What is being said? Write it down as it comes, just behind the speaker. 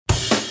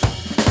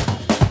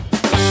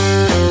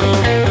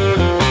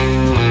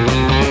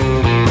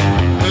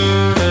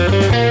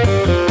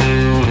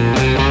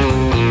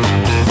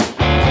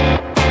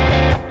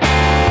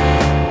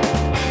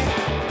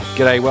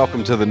G'day,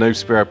 welcome to the Noob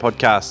Spearo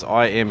podcast.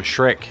 I am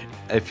Shrek.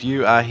 If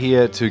you are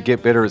here to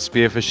get better at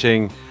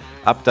spearfishing,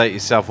 update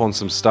yourself on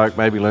some stoke,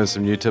 maybe learn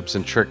some new tips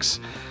and tricks,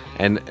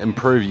 and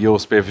improve your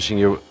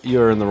spearfishing,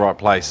 you're in the right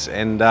place.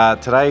 And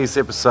today's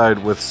episode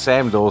with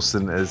Sam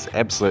Dawson is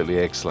absolutely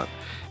excellent.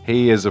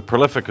 He is a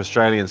prolific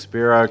Australian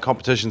Spearo,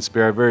 competition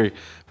Spearo, very,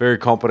 very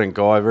competent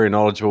guy, very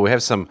knowledgeable.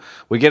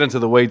 We get into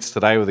the weeds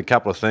today with a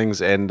couple of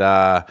things, and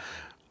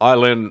I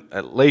learned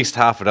at least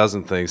half a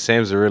dozen things.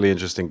 Sam's a really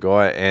interesting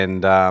guy,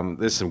 and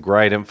there's some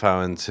great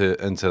info in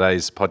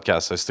today's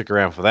podcast, so stick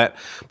around for that.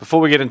 Before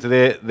we get into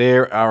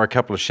there are a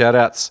couple of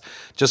shout-outs.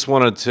 Just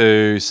wanted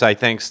to say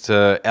thanks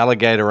to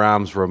Alligator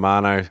Arms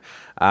Romano.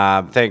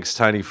 Thanks,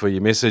 Tony, for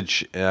your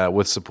message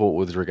with support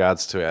with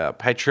regards to our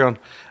Patreon.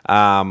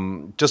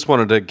 Just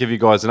wanted to give you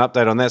guys an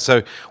update on that.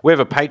 So we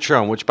have a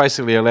Patreon, which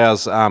basically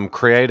allows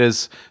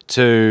creators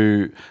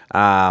to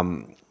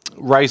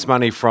raise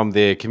money from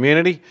their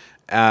community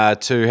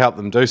to help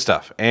them do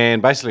stuff.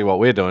 And basically what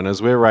we're doing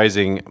is we're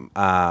raising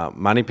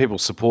money. People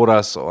support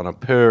us on a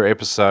per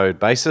episode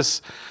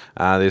basis.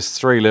 There's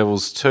three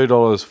levels, $2,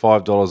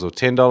 $5 or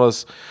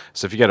 $10.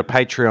 So if you go to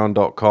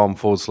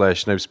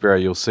patreon.com/Noob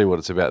Spearo, you'll see what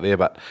it's about there.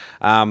 But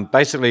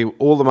basically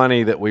all the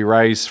money that we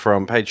raise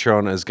from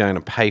Patreon is going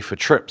to pay for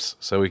trips.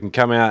 So we can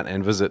come out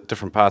and visit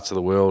different parts of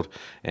the world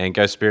and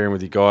go spearing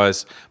with you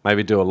guys,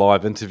 maybe do a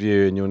live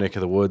interview in your neck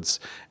of the woods.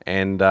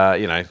 And,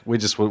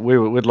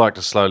 we'd like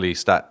to slowly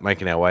start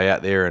making our way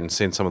out there and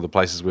send some of the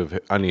places we've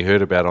only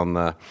heard about on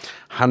the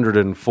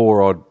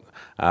 104 odd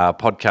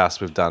podcasts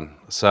we've done.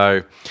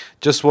 So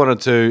just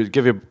wanted to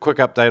give you a quick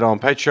update on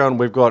Patreon.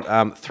 We've got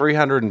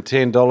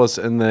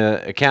 $310 in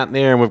the account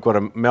there, and we've got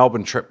a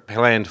Melbourne trip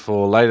planned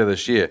for later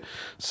this year.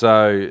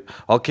 So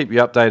I'll keep you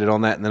updated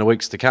on that in the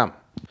weeks to come.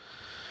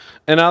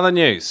 In other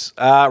news,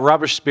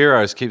 Rubbish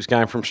Spearos keeps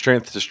going from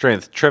strength to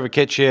strength. Trevor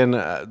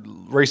Ketchian,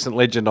 recent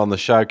legend on the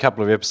show,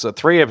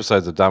 three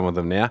episodes I've done with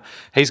him now.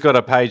 He's got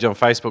a page on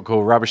Facebook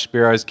called Rubbish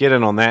Spearos. Get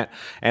in on that.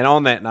 And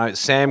on that note,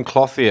 Sam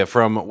Clothier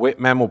from Wet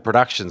Mammal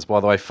Productions.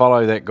 By the way,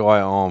 follow that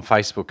guy on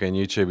Facebook and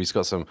YouTube. He's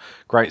got some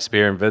great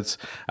spearing vids.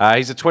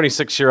 He's a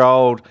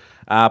 26-year-old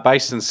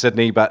based in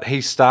Sydney, but he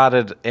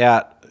started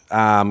out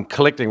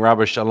collecting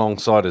rubbish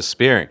alongside his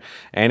spearing,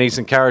 and he's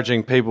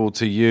encouraging people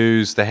to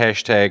use the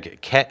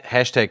hashtag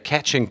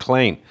catch and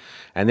clean.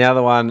 And the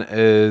other one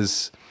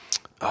is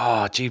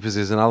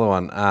there's another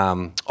one.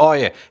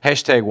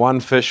 Hashtag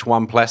one fish,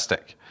 one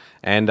plastic.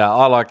 And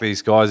I like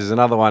these guys. There's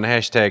another one,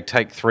 hashtag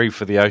take 3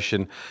 for the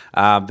ocean.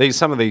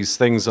 Some of these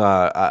things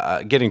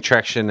are getting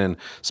traction, and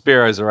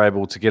Spearos are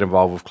able to get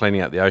involved with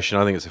cleaning up the ocean.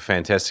 I think it's a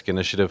fantastic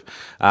initiative.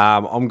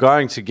 I'm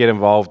going to get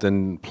involved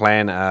and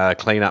plan a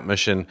cleanup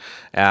mission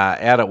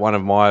out at one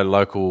of my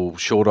local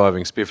shore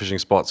diving spearfishing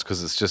spots,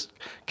 because it's just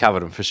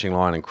covered in fishing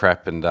line and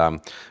crap, and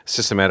it's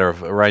just a matter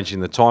of arranging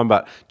the time.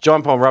 But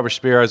jump on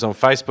Rubbish Spearos on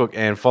Facebook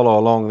and follow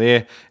along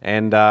there,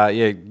 and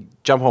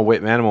jump on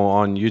Wet Manimal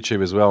on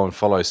YouTube as well and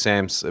follow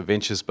Sam's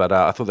adventures. But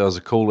I thought that was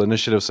a cool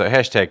initiative. So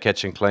hashtag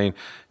catch and clean,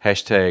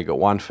 hashtag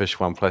one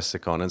fish, one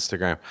plastic on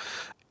Instagram.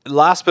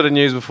 Last bit of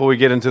news before we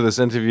get into this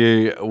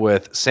interview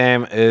with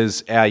Sam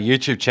is our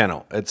YouTube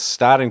channel. It's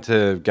starting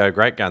to go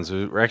great guns.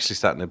 We're actually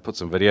starting to put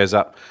some videos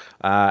up.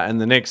 In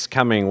the next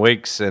coming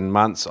weeks and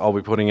months, I'll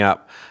be putting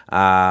up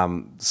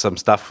some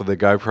stuff for the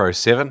GoPro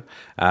 7.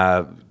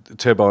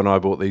 Turbo and I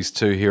bought these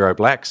two Hero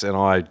Blacks, and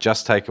I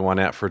just taken one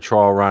out for a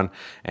trial run,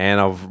 and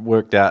I've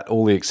worked out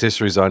all the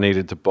accessories I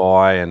needed to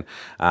buy, and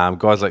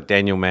guys like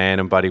Daniel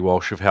Mann and Buddy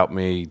Walsh have helped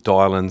me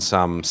dial in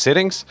some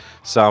settings.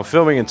 So I'm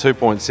filming in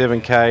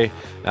 2.7K,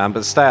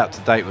 but stay up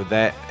to date with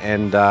that,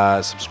 and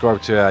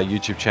subscribe to our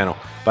YouTube channel.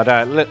 But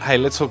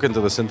let's hook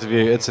into this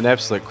interview. It's an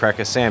absolute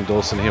cracker. Sam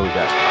Dawson, here we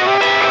go.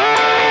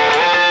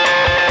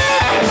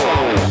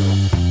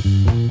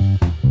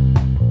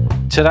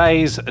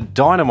 Today's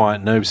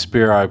Dynamite Noob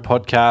Spearo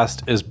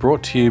podcast is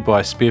brought to you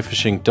by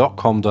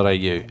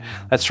spearfishing.com.au.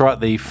 That's right,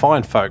 the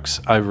fine folks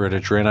over at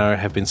Adreno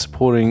have been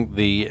supporting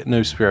the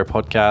Noob Spearo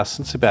podcast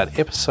since about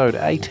episode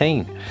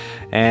 18,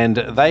 and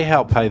they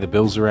help pay the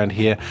bills around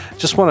here.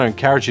 Just want to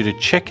encourage you to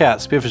check out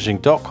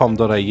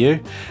spearfishing.com.au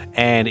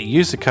and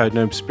use the code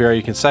Noob Spearo.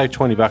 You can save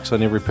 $20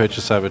 on every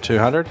purchase over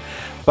 $200.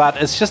 But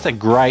it's just a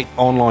great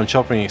online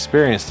shopping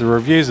experience. The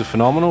reviews are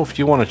phenomenal. If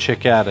you want to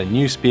check out a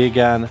new spear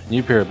gun,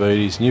 new pair of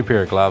booties, new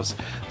pair of gloves,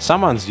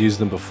 someone's used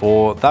them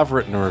before, they've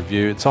written a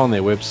review, it's on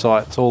their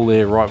website, it's all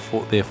there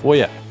there for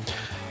you.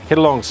 Head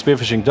along to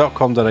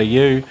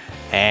spearfishing.com.au,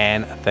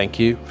 and thank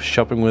you for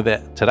shopping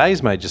with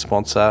today's major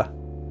sponsor,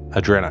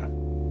 Adreno.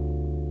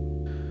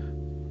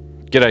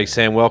 G'day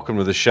Sam, welcome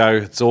to the show.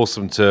 It's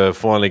awesome to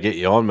finally get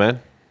you on, man.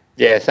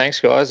 Yeah,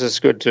 thanks guys. It's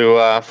good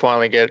to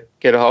finally get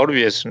a hold of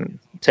you and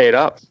tee it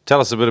up. Tell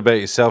us a bit about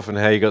yourself and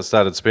how you got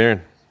started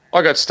spearing.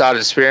 I got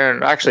started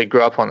spearing. I actually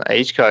grew up on the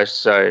East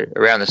Coast, so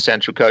around the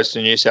central coast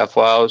of New South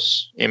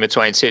Wales, in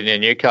between Sydney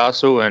and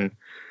Newcastle, and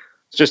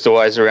just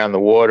always around the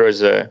water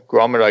as a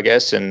grommet, I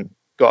guess, and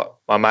got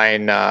my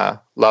main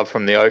love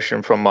from the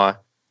ocean from my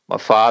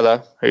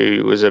father,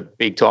 who was a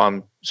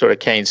big-time sort of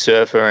keen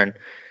surfer, and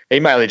he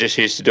mainly just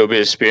used to do a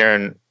bit of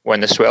spearing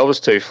when the swell was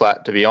too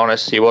flat. To be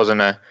honest, he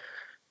wasn't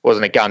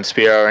a gun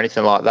spearer or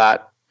anything like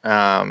that.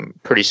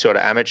 Pretty sort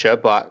of amateur,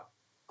 but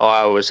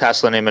I was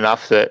hassling him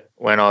enough that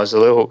when I was I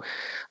think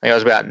I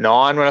was about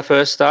 9 when I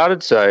first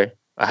started, so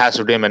I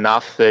hassled him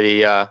enough that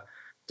he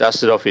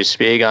dusted off his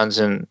spear guns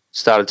and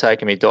started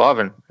taking me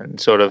diving, and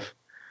sort of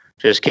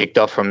just kicked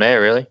off from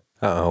there, really.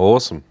 Oh,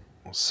 awesome.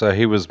 So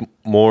he was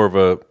more of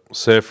a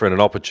surfer and an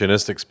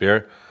opportunistic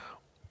spearer.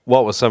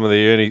 What were some of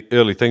the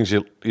early things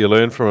you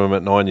learned from him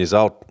at 9 years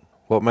old?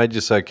 What made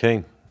you so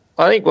keen?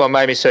 I think what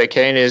made me so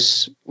keen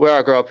is where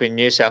I grew up in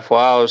New South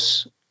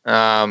Wales.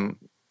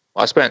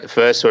 I spent the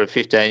first sort of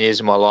 15 years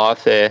of my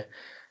life there,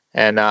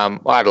 and I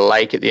had a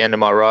lake at the end of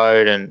my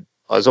road, and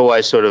I was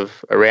always sort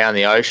of around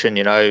the ocean.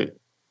 You know,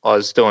 I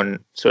was doing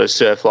sort of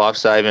surf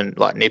lifesaving,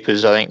 like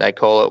nippers, I think they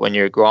call it when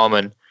you're a grom,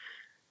 and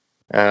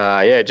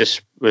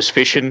just was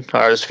fishing.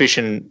 I was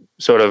fishing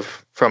sort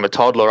of from a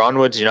toddler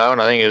onwards, you know,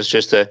 and I think it was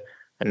just a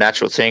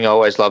natural thing. I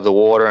always loved the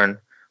water, and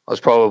I was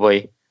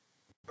probably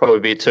a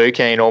bit too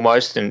keen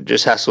almost, and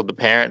just hassled the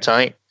parents.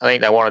 I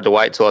think they wanted to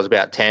wait till I was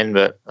about 10,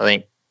 but I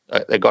think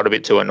they got a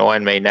bit too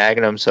annoying me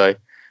nagging them, so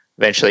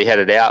eventually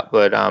headed out.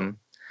 But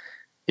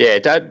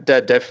Dad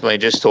definitely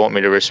just taught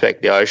me to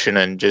respect the ocean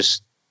and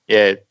just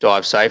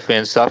dive safely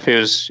and stuff. It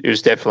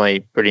was definitely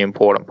a pretty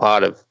important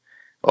part of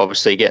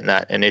obviously getting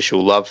that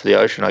initial love for the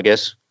ocean, I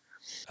guess.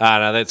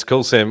 No, that's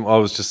cool, Sam. I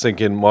was just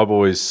thinking my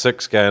boy's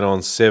 6 going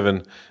on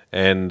 7,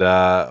 and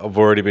I've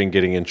already been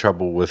getting in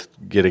trouble with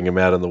getting him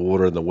out in the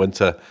water in the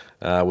winter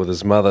with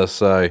his mother.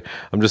 So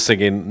I'm just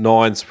thinking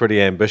 9's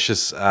pretty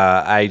ambitious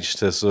age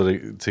to sort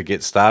of to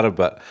get started,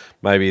 but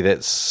maybe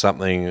that's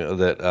something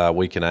that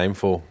we can aim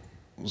for.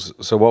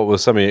 So what were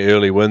some of your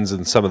early wins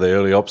and some of the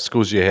early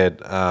obstacles you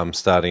had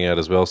starting out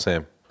as well,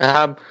 Sam?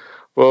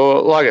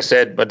 Well, like I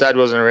said, my dad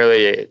wasn't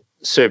really a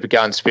super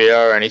gun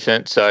spearer or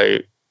anything, so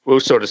we were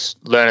sort of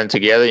learning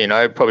together, you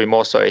know, probably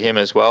more so him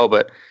as well.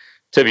 But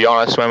to be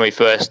honest, when we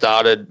first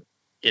started,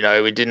 you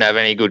know, we didn't have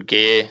any good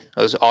gear.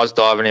 I was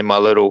diving in my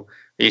little,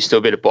 I used to do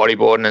a bit of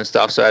bodyboarding and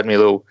stuff, so I had my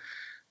little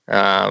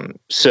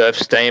surf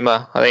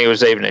steamer. I think it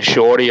was even a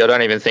shorty. I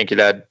don't even think it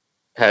had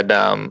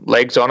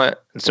legs on it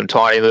and some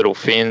tiny little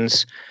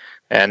fins.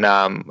 And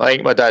I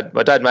think my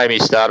dad made me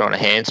start on a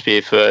hand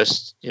spear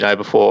first, you know,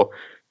 before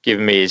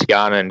giving me his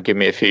gun and giving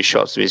me a few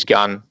shots of his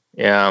gun.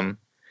 And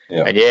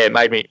it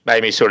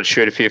made me sort of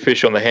shoot a few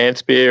fish on the hand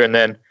spear, and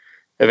then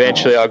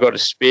eventually I got a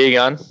spear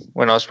gun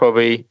when I was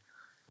probably,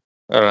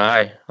 I don't know,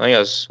 I think I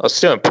was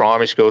still in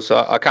primary school,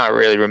 so I can't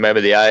really remember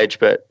the age,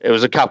 but it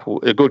was a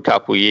good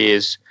couple of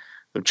years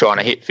of trying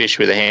to hit fish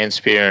with a hand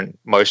spear and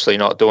mostly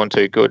not doing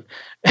too good.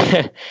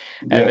 And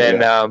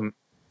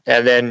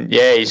then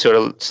he sort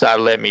of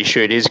started letting me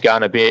shoot his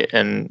gun a bit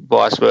and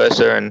vice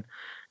versa, and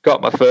got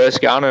my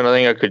first gun, and I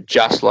think I could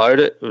just load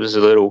it. It was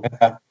a little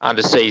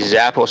undersea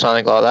zap or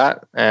something like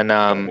that. And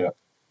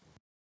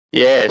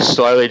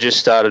slowly just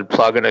started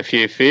plugging a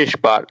few fish,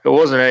 but it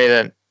wasn't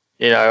anything,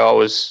 you know, I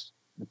was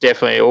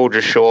definitely all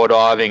just shore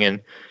diving and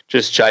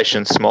just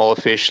chasing smaller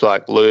fish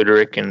like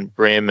luderick and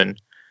brim,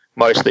 and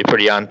mostly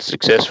pretty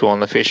unsuccessful on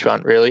the fish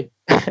front, really.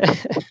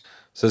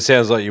 So it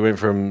sounds like you went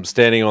from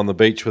standing on the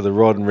beach with a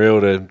rod and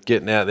reel to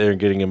getting out there and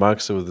getting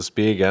amongst it with a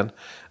spear gun.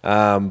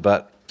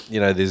 But,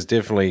 you know, there's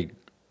definitely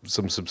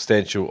some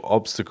substantial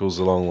obstacles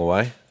along the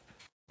way.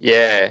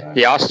 Yeah.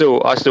 I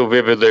still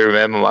vividly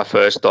remember my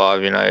first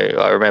dive. You know,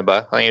 I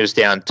think it was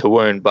down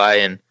Tawoon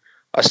Bay, and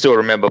I still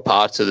remember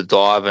parts of the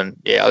dive. And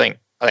I think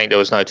there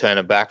was no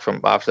turning back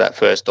from after that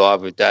first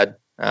dive with Dad.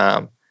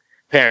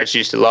 Parents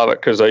used to love it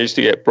because I used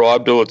to get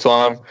bribed all the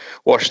time.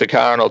 Wash the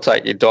car and I'll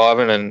take you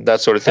diving and that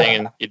sort of thing.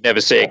 And you'd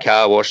never see a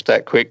car washed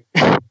that quick.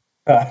 Oh,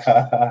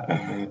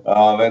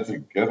 that's a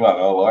good one.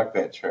 I like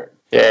that trick.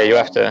 Yeah, you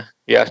have to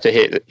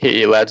hit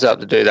your lads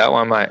up to do that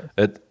one, mate.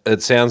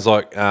 It sounds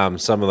like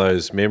some of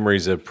those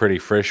memories are pretty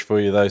fresh for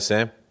you, though,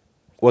 Sam.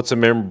 What's a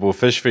memorable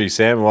fish for you,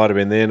 Sam? It might have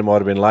been then, it might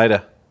have been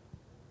later.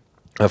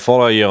 I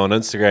follow you on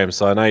Instagram,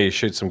 so I know you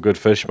shoot some good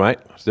fish, mate.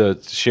 So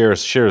share a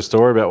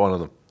story about one of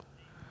them.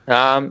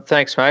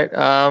 Thanks, mate.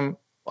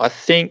 I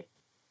think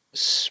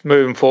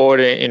moving forward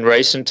in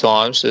recent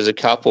times, there's a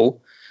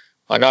couple.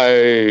 I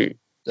know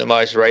the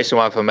most recent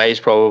one for me is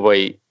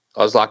probably,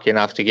 I was lucky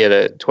enough to get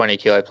a 20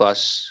 kilo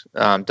plus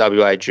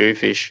WA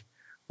jewfish.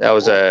 That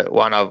was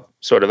one I've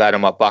sort of had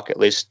on my bucket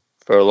list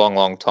for a long,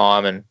 long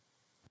time, and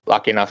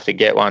lucky enough to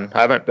get one. I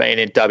haven't been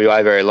in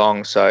WA very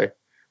long, so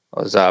I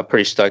was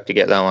pretty stoked to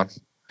get that one.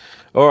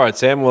 All right,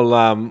 Sam.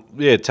 Well,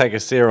 take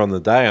us there on the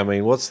day. I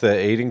mean, what's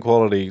the eating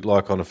quality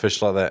like on a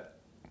fish like that?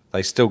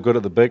 They still good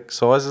at the big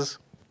sizes?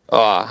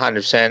 Oh,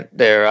 100%.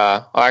 They're,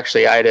 I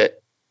actually ate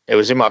it. It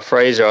was in my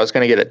freezer. I was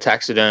going to get it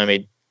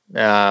taxidermied.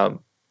 And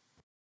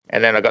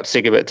then I got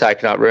sick of it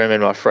taking up room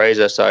in my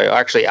freezer. So I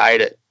actually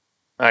ate it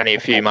only a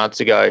few months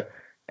ago,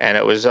 and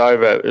it was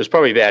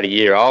probably about a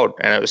year old,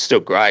 and it was still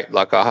great.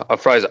 Like I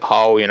froze it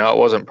whole, you know, it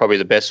wasn't probably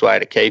the best way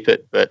to keep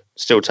it, but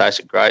still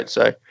tasted great.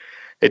 So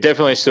they're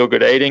definitely still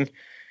good eating.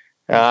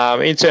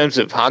 In terms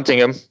of hunting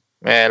them,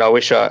 man, I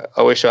wish I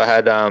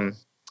had,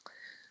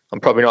 I'm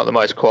probably not the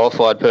most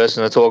qualified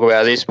person to talk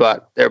about this,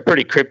 but they're a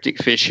pretty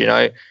cryptic fish, you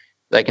know.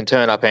 They can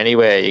turn up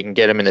anywhere. You can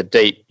get them in the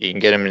deep, you can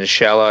get them in the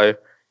shallow,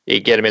 you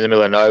can get them in the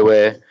middle of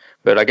nowhere.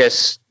 But I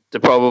guess to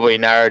probably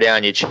narrow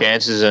down your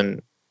chances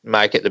and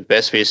make it the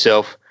best for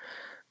yourself,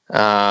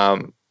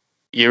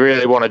 you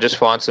really want to just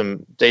find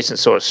some decent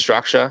sort of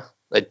structure.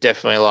 They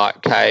definitely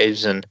like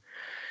caves and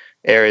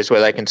areas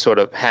where they can sort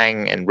of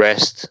hang and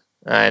rest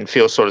and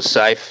feel sort of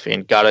safe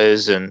in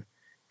gutters and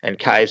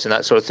caves and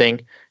that sort of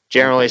thing.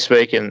 Generally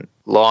speaking,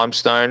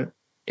 limestone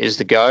is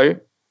the go,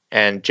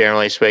 and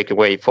generally speaking,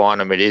 where you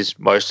find them, it is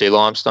mostly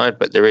limestone,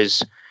 but there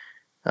is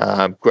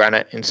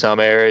granite in some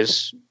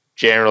areas.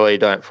 Generally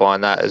don't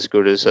find that as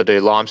good as I do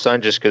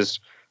limestone, just because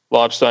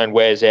limestone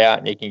wears out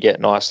and you can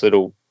get nice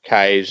little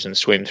caves and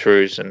swim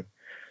throughs and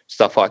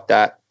stuff like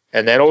that.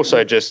 And then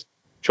also just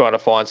trying to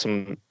find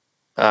some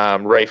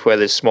reef where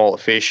there's smaller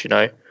fish, you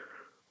know.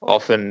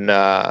 Often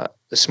the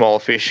smaller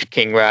fish,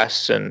 king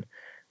wrasse, and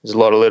there's a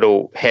lot of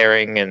little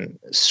herring and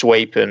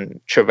sweep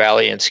and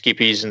trevally and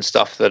skippies and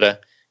stuff that are,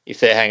 if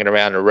they're hanging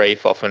around the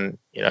reef, often,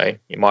 you know,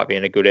 you might be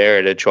in a good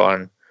area to try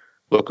and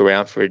look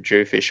around for a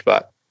jewfish.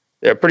 But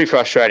they're a pretty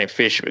frustrating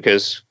fish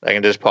because they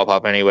can just pop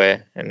up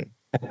anywhere, and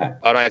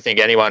I don't think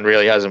anyone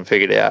really has them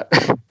figured out.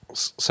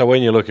 So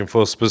when you're looking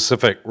for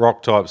specific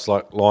rock types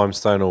like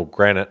limestone or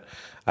granite,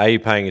 are you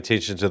paying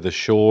attention to the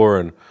shore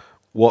and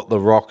what the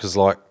rock is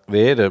like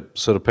there to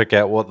sort of pick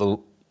out what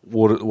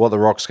the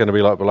rock's going to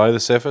be like below the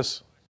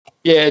surface?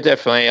 Yeah,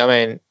 definitely. I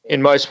mean,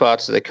 in most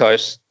parts of the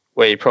coast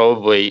where you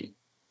probably,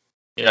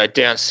 you know,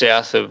 down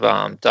south of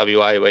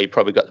WA, where you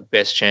probably got the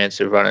best chance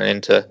of running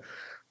into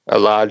a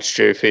large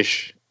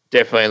jewfish,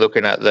 definitely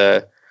looking at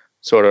the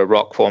sort of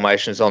rock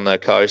formations on the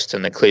coast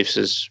and the cliffs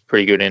is a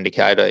pretty good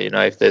indicator. You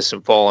know, if there's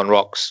some fallen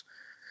rocks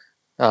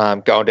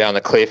going down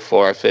the cliff,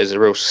 or if there's a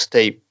real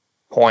steep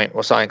point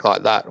or something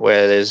like that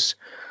where there's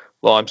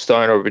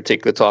limestone or a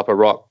particular type of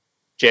rock,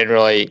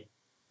 generally,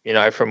 you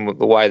know, from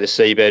the way the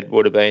seabed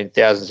would have been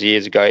thousands of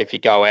years ago, if you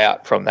go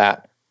out from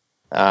that,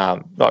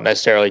 not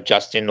necessarily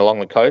just in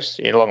along the coast.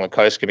 In along the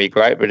coast can be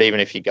great, but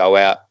even if you go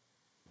out,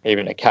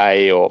 even a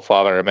K or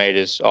 500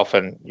 metres,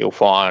 often you'll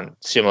find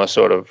similar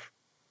sort of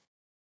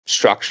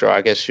structure,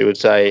 I guess you would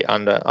say,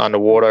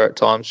 underwater at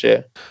times,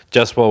 yeah.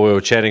 Just while we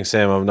were chatting,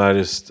 Sam, I've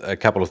noticed a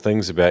couple of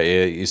things about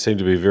you. You seem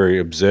to be very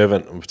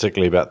observant, and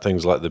particularly about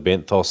things like the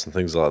benthos and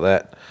things like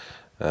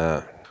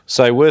that.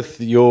 So with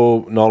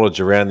your knowledge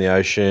around the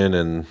ocean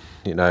and,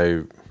 you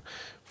know,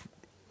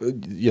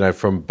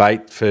 from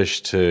bait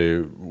fish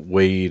to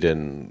weed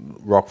and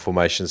rock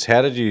formations,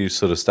 how did you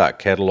sort of start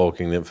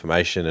cataloguing the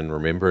information and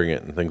remembering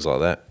it and things like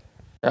that?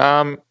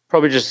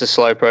 Probably just a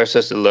slow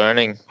process of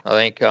learning, I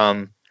think,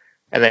 and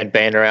then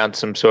being around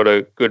some sort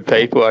of good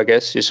people, I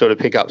guess. You sort of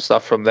pick up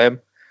stuff from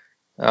them.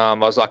 I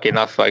was lucky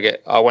enough, I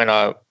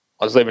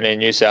was living in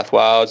New South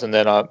Wales, and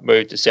then I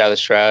moved to South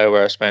Australia,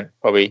 where I spent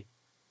probably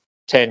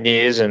 10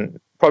 years, and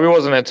probably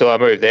wasn't until I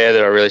moved there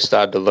that I really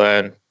started to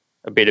learn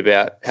a bit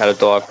about how to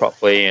dive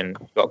properly and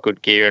got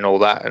good gear and all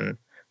that. And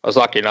I was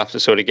lucky enough to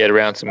sort of get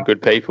around some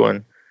good people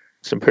and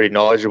some pretty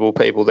knowledgeable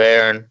people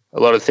there. And a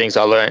lot of things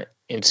I learned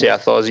in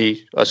South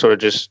Aussie, I sort of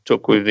just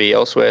took with me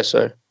elsewhere.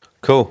 So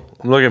cool.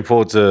 I'm looking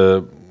forward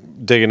to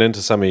digging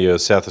into some of your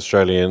South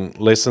Australian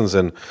lessons,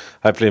 and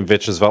hopefully in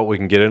Veterans Vault we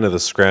can get into the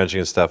scrounging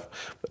and stuff.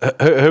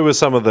 Who were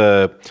some of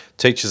the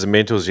teachers and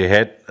mentors you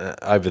had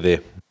over there?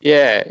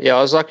 Yeah,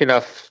 I was lucky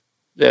enough.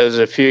 There was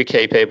a few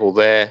key people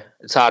there.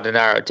 It's hard to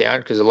narrow it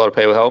down because a lot of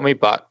people helped me,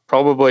 but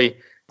probably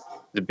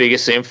the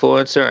biggest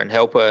influencer and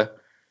helper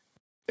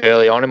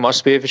early on in my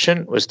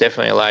spearfishing was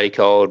definitely a lady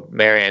called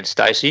Marianne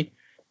Stacey.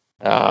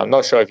 I'm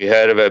not sure if you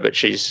heard of her, but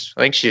I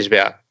think she's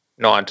about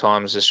 9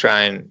 times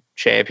Australian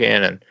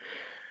champion and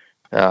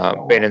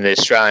been in the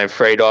Australian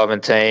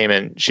freediving team,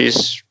 and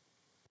she's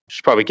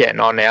probably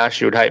getting on now.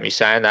 She would hate me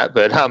saying that,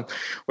 but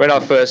when I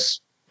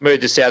first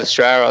moved to South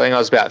Australia, I think I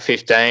was about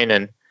 15,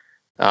 and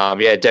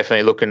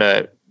definitely looking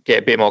to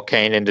get a bit more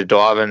keen into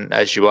diving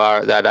as you are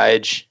at that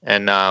age,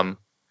 and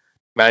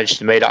managed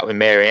to meet up with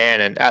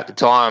Marianne. And at the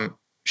time,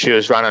 she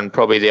was running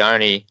probably the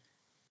only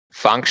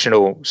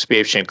functional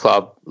spearfishing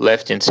club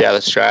left in South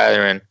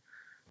Australia, and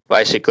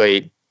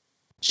basically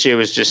she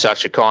was just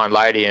such a kind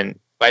lady and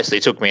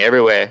basically took me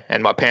everywhere.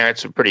 And my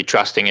parents were pretty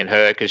trusting in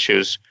her because she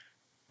was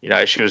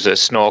a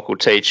snorkel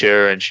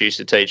teacher, and she used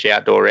to teach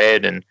outdoor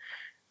ed and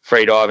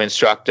free dive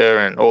instructor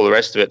and all the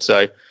rest of it.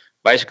 So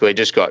basically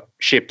just got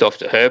shipped off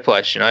to her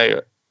place. You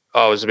know,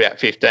 I was about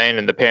 15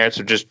 and the parents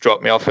would just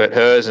drop me off at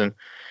hers and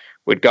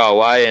we'd go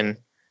away. And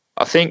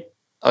I think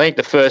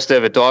the first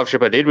ever dive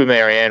trip I did with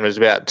Marianne was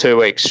about 2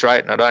 weeks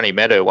straight, and I'd only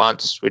met her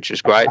once, which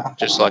was great,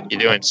 just like you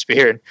do in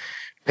spear. And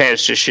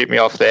parents just shipped me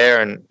off there,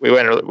 and we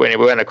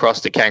went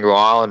across to Kangaroo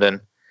Island,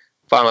 and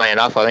funnily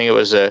enough, I think it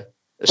was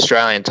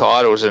Australian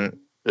titles, and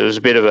it was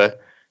a bit of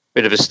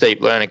a steep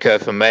learning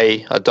curve for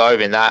me. I dove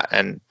in that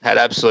and had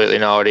absolutely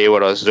no idea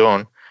what I was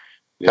doing.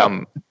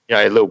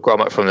 A little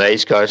grommet from the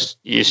East Coast,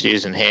 used to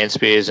using hand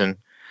spears and,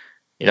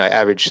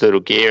 average little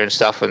gear and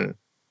stuff. And,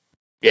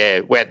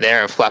 went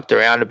there and flapped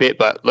around a bit,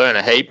 but learned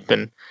a heap.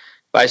 And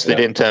basically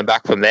didn't turn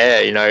back from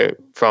there.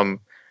 From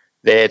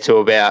there to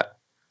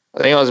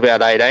I think I was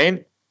about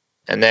 18,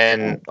 and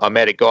then I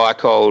met a guy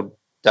called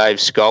Dave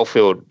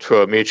Schofield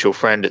through a mutual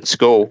friend at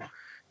school.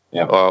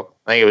 Yeah. Well,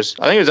 I think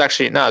it was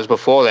actually, no, it was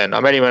before then. I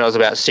met him when I was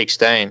about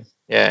 16.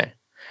 Yeah.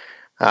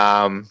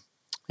 When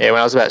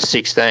I was about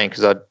 16,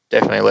 because I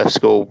definitely left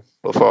school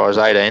before I was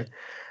 18.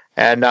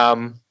 And,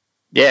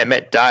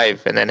 met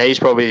Dave. And then he's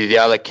probably the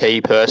other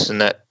key person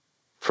that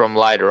from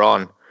later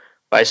on,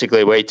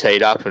 basically we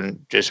teed up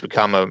and just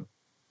become a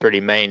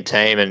pretty mean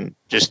team and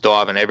just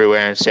diving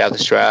everywhere in South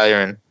Australia,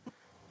 and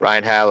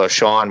rain, hail or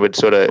shine, would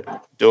sort of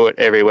do it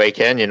every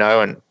weekend,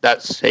 and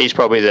he's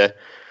probably the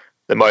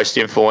most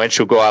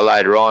influential guy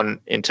later on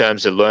in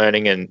terms of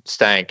learning and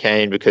staying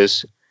keen,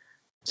 because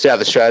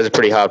South Australia is a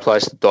pretty hard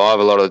place to dive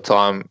a lot of the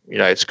time.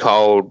 It's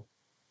cold,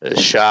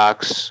 there's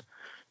sharks,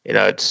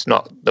 it's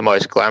not the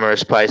most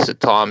glamorous place at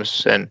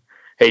times, and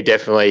he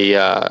definitely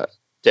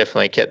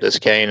kept us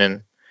keen,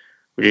 and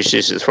we just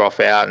used to throw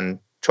out and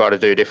try to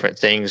do different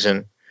things,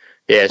 and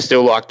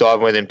still like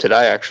diving with him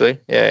today, actually.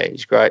 Yeah,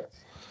 he's great.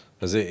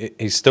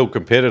 He's still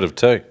competitive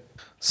too.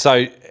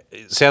 So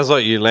it sounds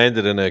like you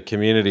landed in a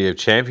community of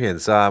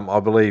champions. I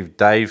believe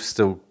Dave's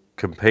still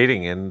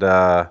competing, and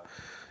I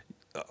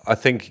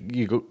think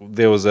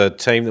there was a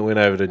team that went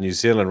over to New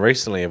Zealand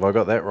recently. Have I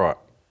got that right?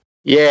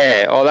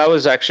 Yeah. Oh, that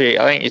was actually,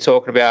 I think you're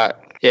talking about,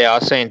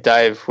 I've seen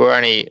Dave.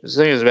 I think it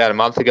was about a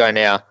month ago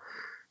now.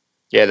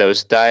 Yeah, there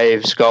was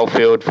Dave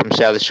Schofield from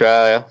South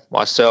Australia,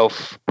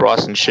 myself,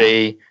 Bryson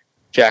Shee,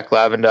 Jack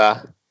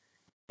Lavender,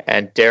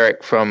 and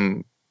Derek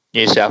from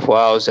New South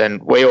Wales,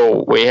 and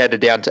we headed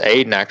down to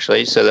Eden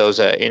actually. So there was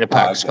a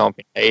Interpax comp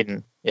in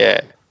Eden.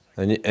 Yeah.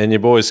 And your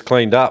boys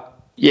cleaned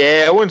up.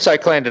 Yeah, I wouldn't say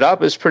cleaned it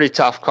up. It was a pretty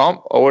tough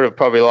comp. I would have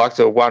probably liked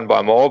to have won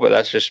by more, but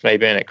that's just me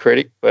being a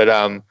critic. But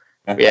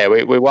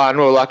we won.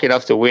 We were lucky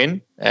enough to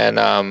win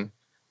and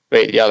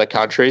beat the other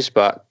countries,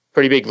 but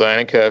pretty big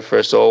learning curve for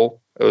us all.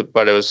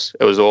 But it was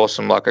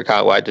awesome. Like, I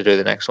can't wait to do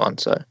the next one.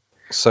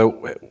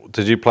 So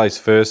did you place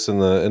first in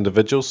the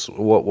individuals?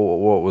 What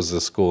was the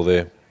score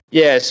there?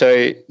 Yeah,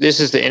 so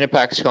this is the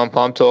Interpax comp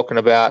I'm talking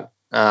about,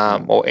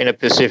 or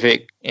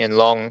Inter-Pacific in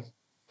long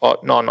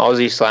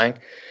non-Aussie slang.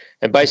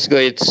 And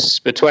basically it's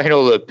between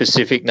all the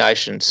Pacific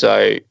nations.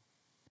 So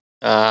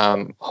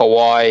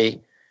Hawaii,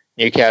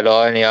 New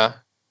Caledonia,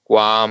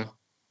 Guam,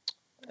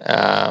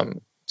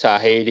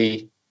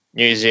 Tahiti,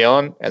 New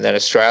Zealand, and then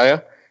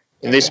Australia.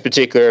 In this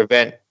particular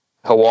event,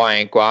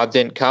 Hawaii and Guam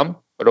didn't come,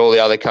 but all the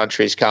other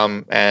countries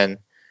come, and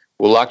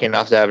we're lucky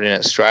enough to have it in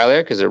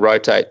Australia because it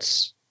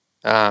rotates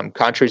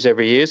countries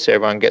every year, so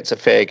everyone gets a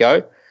fair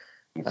go.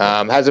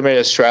 Hasn't been in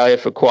Australia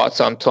for quite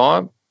some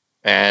time,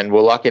 and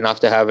we're lucky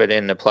enough to have it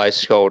in a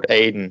place called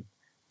Eden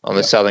on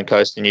the southern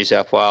coast of New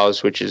South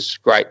Wales, which is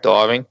great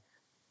diving.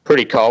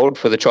 Pretty cold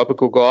for the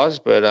tropical guys,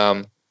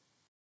 but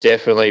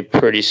definitely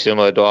pretty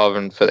similar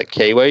diving for the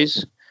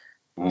Kiwis.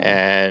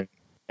 And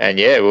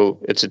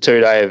it's a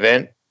 2-day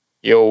event.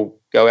 You'll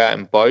go out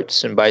in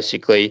boats, and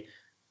basically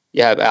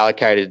you have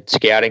allocated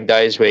scouting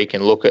days where you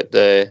can look at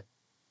the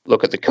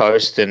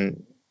coast,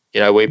 and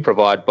we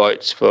provide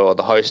boats for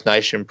the host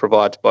nation,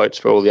 provides boats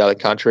for all the other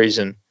countries,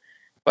 and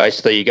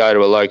basically you go to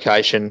a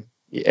location,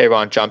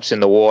 everyone jumps in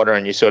the water,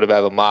 and you sort of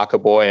have a marker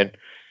buoy, and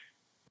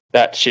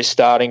that's your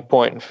starting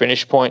point and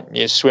finish point. And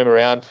you swim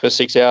around for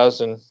 6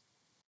 hours and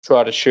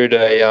try to shoot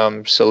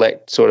a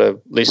select sort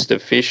of list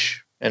of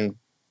fish, and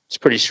it's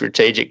pretty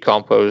strategic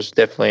comp. It was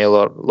definitely a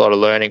lot of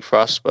learning for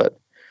us, but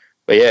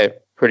yeah,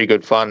 pretty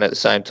good fun at the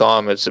same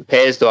time. It's a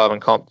pairs diving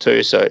comp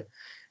too, so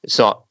it's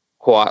not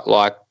quite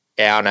like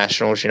our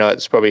nationals.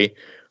 It's probably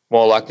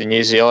more like the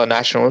New Zealand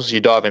nationals. You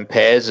dive in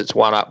pairs. It's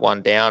one up,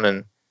 one down,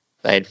 and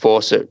they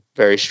enforce it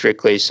very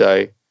strictly.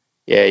 So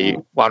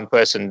one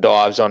person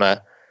dives on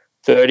a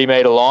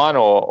 30-meter line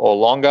or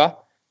longer,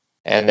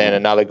 and then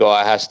another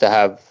guy has to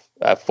have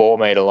a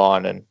 4-meter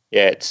line. And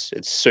it's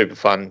super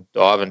fun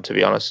diving, to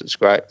be honest. It's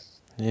great.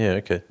 Yeah.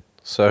 Okay.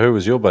 So who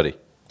was your buddy?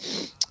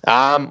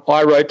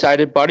 I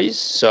rotated buddies.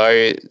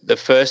 So the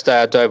first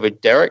day I dove with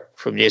Derek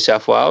from New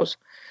South Wales.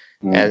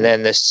 And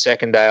then the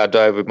second day I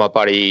dove with my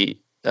buddy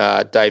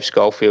Dave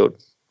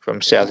Schofield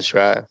from South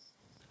Australia.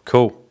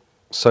 Cool.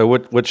 So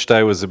which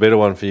day was the better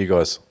one for you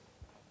guys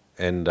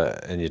and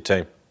your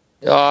team?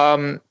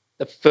 The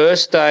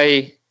first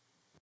day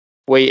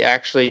we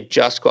actually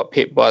just got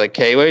pipped by the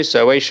Kiwis.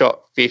 So we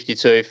shot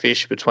 52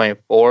 fish between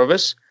 4 of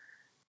us.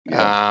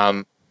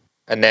 Yeah.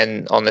 And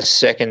then on the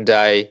second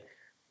day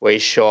we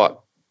shot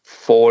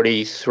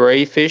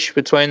 43 fish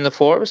between the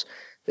 4 of us.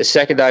 The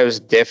second day was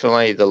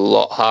definitely the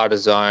lot harder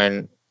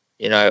zone.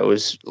 It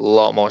was a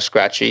lot more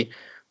scratchy.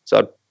 So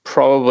I'd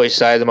probably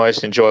say the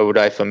most enjoyable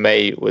day for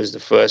me was the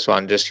first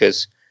one, just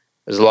because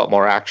there's a lot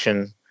more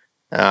action,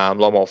 a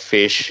lot more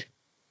fish,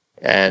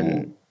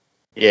 and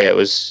it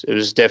was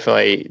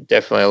definitely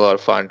a lot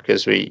of fun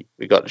because we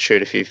got to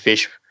shoot a few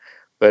fish.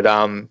 But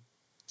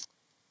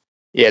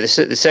the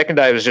second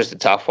day was just a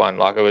tough one.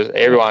 Like, it was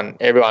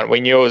everyone. We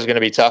knew it was going to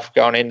be tough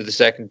going into the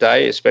second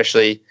day,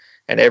 especially.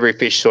 And every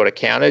fish sort of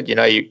counted.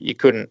 You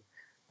couldn't.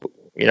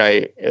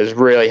 it was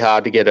really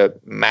hard to get a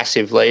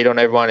massive lead on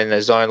everyone in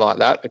a zone like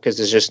that because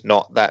there's just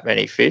not that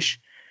many fish.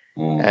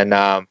 And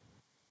I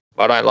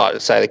don't like to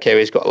say the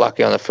Kiwis got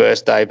lucky on the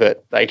first day,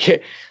 but they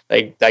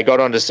got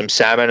onto some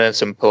salmon and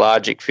some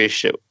pelagic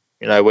fish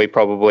that we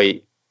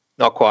probably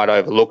not quite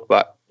overlooked,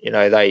 but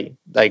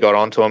they got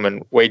onto them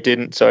and we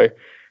didn't. So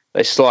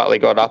they slightly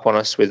got up on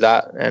us with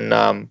that,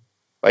 and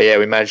but yeah,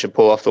 we managed to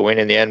pull off the win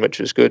in the end, which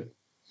was good.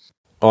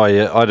 Oh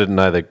yeah, I didn't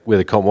know where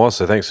the comp was,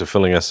 so thanks for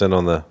filling us in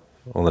on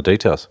the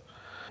details.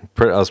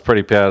 I was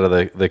pretty proud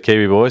of the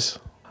Kiwi boys,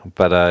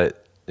 but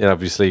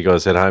obviously you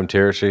guys had home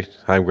territory,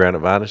 home ground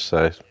advantage,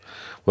 so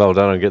well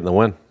done on getting the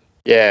win.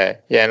 Yeah,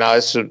 no,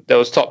 there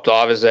was top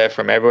divers there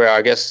from everywhere.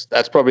 I guess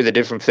that's probably the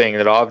different thing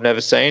that I've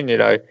never seen.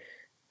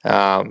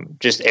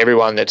 Just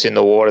everyone that's in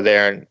the water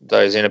there and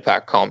those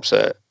Interpack comps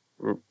are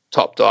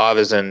top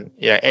divers, and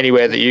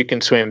anywhere that you can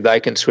swim, they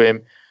can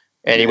swim.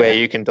 Anywhere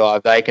you can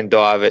dive, they can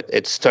dive.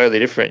 It's totally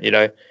different.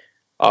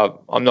 I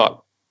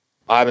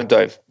haven't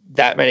dove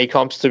that many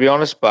comps to be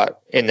honest,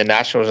 but in the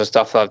nationals and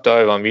stuff that I've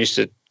dove, I'm used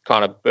to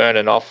kind of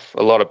burning off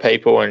a lot of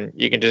people, and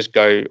you can just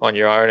go on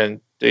your own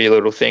and do your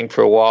little thing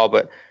for a while.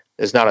 But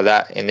there's none of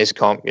that in this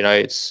comp.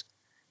 It's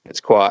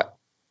quite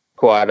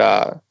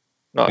not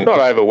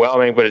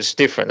overwhelming, but it's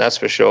different, that's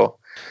for sure.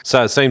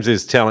 So it seems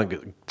there's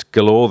talent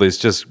galore. There's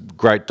just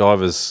great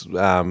divers,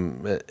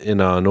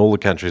 in all the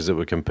countries that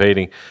we're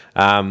competing.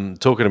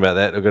 Talking about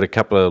that, I've got a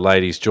couple of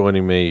ladies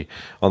joining me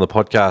on the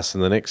podcast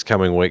in the next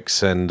coming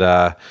weeks, and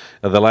the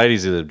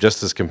ladies are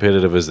just as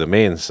competitive as the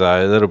men.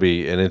 So that'll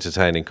be an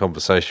entertaining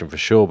conversation for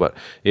sure. But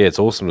yeah, it's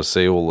awesome to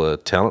see all the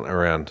talent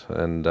around,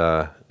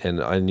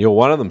 and you're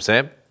one of them,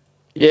 Sam.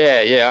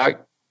 Yeah.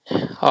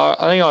 I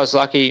think I was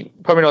lucky.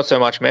 Probably not so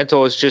much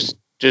mental. It's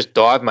just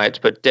dive mates,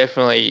 but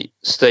definitely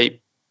steep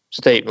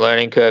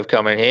learning curve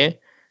coming here.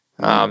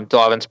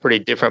 Diving's pretty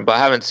different, but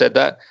having said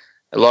that,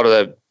 a lot of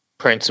the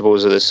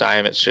principles are the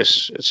same. It's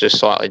just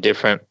slightly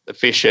different. The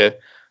fish are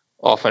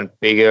often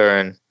bigger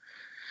and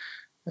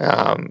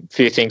a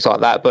few things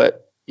like that.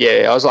 But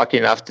yeah, I was lucky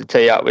enough to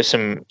tee up with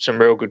some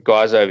real good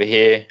guys over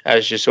here,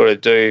 as you sort of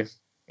do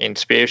in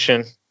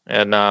Spearfishing.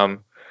 And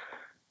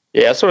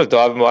I sort of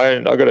dive my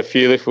own. I got a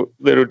few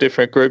little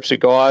different groups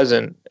of guys,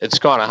 and it's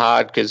kind of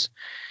hard because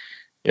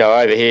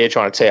over here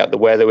trying to tee up the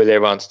weather with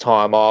everyone's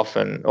time off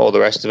and all the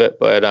rest of it.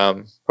 But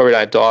probably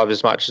don't dive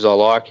as much as I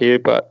like here.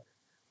 But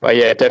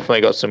yeah,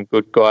 definitely got some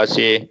good guys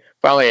here.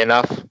 Funnily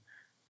enough,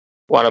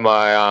 one of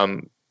my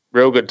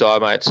real good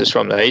dive mates is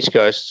from the East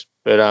Coast,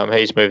 but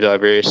he's moved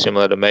over here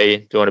similar to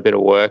me, doing a bit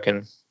of work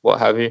and what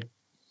have you.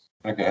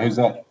 Okay, who's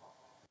that?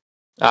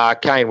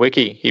 Kane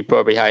Wiki. He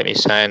probably hate me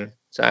saying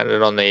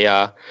it on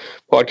the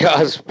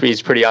podcast. He's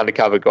a pretty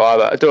undercover guy,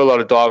 but I do a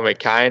lot of diving with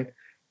Kane.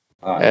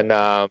 And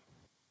a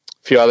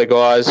few other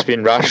guys,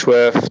 Finn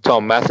Rushworth,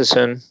 Tom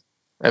Matheson,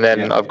 and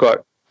then I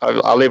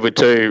live with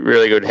two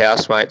really good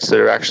housemates that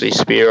are actually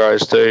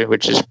Spearos too,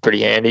 which is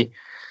pretty handy.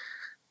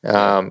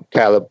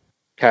 Caleb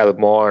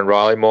Moore and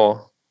Riley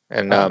Moore,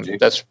 and so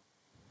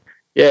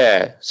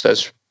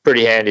it's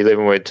pretty handy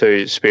living with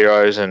two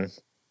Spearos, and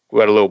we've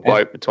got a little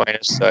boat between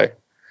us. So,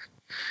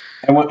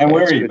 and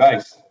where are you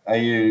based?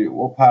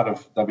 What part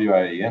of WA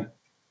are you in?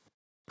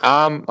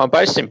 I'm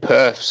based in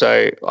Perth,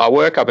 so I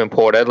work up in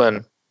Port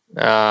Edlin.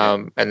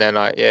 And then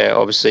I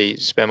obviously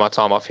spend my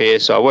time off here.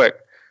 So I work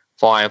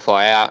fly in,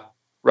 fly out,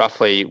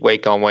 roughly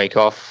week on, week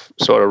off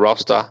sort of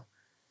roster.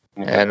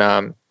 And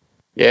I'm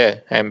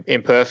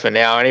in Perth for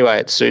now anyway.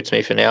 It suits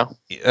me for now.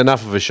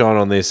 Enough of a shine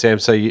on there, Sam.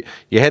 So you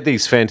had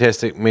these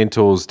fantastic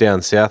mentors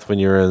down south when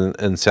you were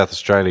in South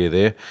Australia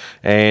there,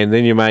 and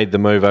then you made the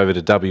move over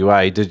to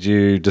WA. Did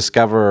you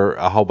discover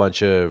a whole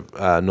bunch of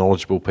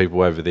knowledgeable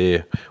people over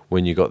there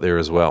when you got there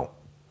as well?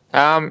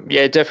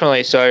 Yeah,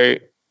 definitely. So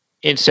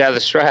in South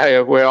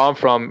Australia, where I'm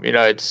from,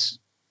 it's,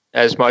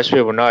 as most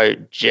people know,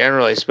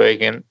 generally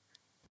speaking,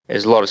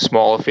 there's a lot of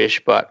smaller fish.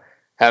 But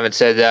having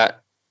said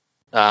that,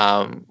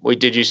 we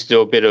did used to do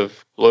a bit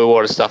of blue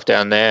water stuff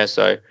down there,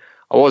 so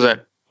I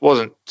wasn't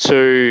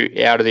too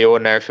out of the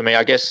ordinary for me.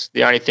 I guess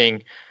the only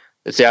thing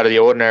that's out of the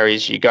ordinary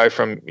is you go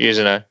from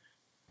using a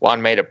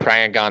 1 meter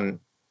pranger gun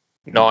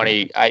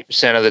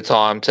 98% of the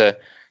time to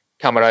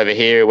coming over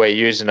here where I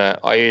use a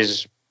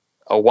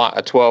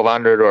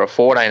 1200 or a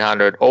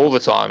 1400 all the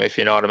time, if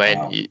you know what I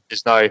mean.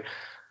 Wow.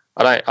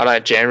 I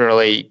don't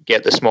generally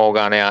get the small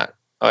gun out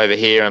over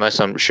here unless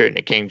I'm shooting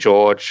a King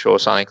George or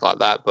something like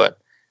that. But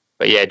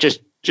yeah,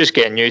 just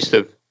getting used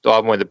to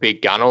diving with a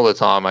big gun all the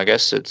time. I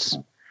guess it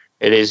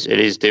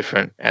is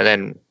different. And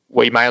then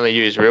we mainly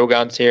use real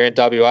guns here in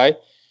WA.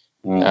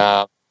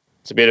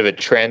 It's a bit of a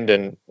trend,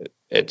 and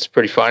it's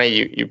pretty funny.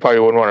 You probably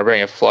wouldn't want to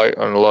bring a float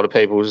on a lot of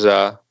people's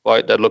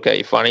boat. They'd look at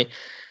you funny.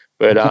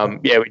 But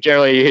we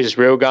generally use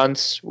real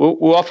guns.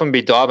 We'll often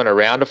be diving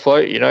around a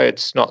float.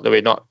 It's not that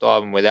we're not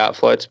diving without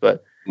floats,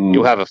 but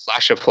you'll have a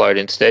flasher float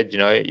instead.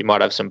 You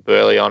might have some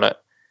burley on it.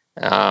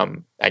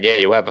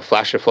 You'll have a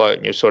flasher float,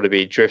 and you'll sort of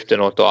be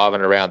drifting or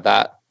diving around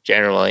that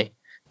generally.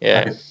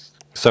 Yeah.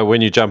 So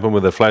when you jump in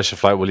with a flasher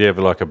float, will you have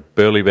like a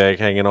burley bag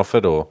hanging off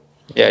it, or?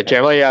 Yeah,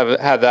 generally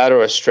have that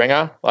or a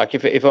stringer. Like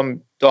if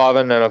I'm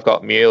diving and I've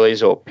got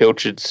muleys or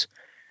pilchards,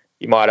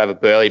 you might have a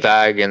burley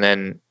bag, and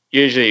then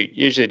usually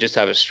just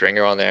have a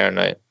stringer on there, and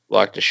they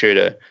like to shoot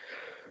a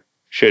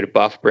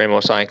buff brim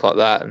or something like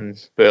that,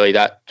 and burley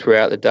that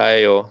throughout the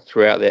day or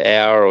throughout the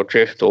hour or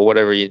drift or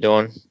whatever you're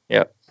doing.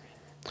 Yep.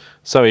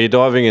 So are you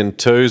diving in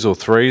 2s or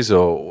 3s,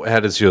 or how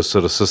does your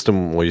sort of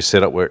system or your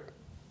setup work?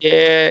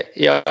 Yeah,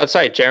 I'd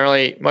say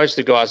generally most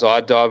of the guys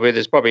I dive with,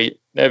 there's probably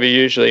never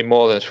usually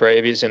more than 3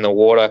 of us in the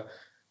water,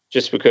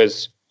 just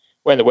because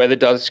when the weather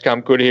does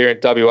come good here in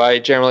WA,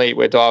 generally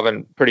we're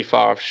diving pretty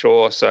far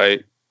offshore, so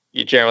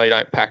you generally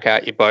don't pack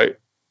out your boat.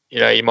 You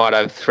know, you might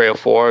have 3 or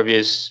 4 of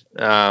yous,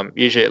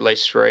 usually at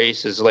least 3,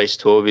 so there's at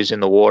least 2 of yous in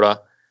the water.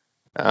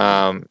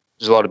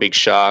 There's a lot of big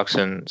sharks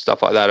and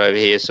stuff like that over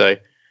here, so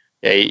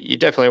yeah, you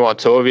definitely want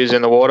 2 of yous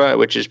in the water,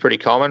 which is pretty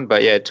common,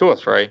 but yeah, 2 or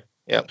 3.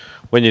 Yep.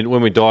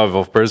 When we dive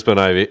off Brisbane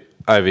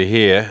over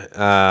here,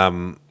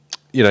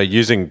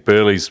 using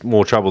burley's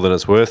more trouble than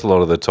it's worth a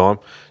lot of the time.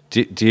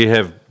 Do you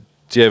have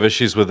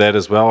issues with that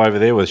as well over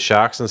there with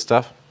sharks and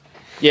stuff?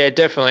 Yeah,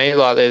 definitely.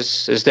 Like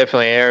there's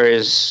definitely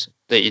areas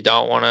that you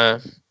don't want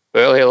to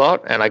burley a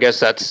lot, and I guess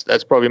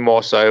that's probably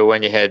more so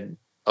when you head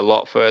a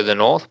lot further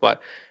north.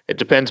 But it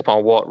depends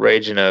upon what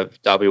region of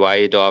WA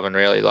you're diving.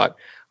 Really, like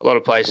a lot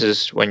of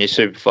places when you're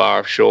super far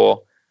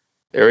offshore,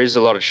 there is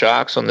a lot of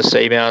sharks on the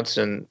seamounts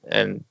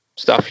and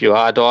stuff you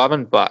are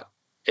diving, but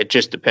it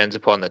just depends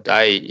upon the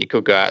day. You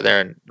could go out there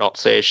and not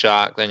see a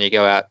shark, then you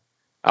go out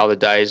other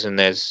days and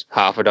there's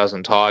half a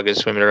dozen tigers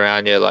swimming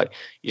around you. Like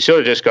you sort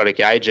of just got to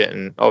gauge it,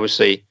 and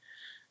obviously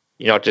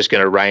you're not just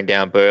going to rain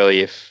down burley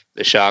if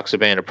the sharks are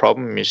being a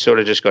problem. You sort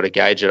of just got to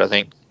gauge it, I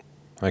think.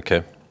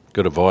 Okay,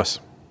 good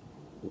advice.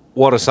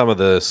 What are some of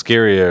the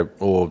scarier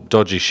or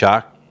dodgy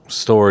shark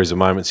stories or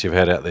moments you've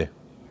had out there?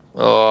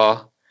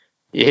 Oh,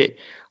 yeah.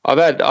 I've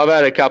had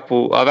a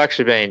couple. I've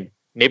actually been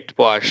nipped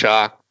by a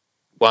shark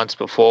once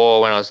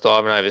before when I was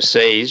diving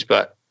overseas,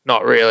 but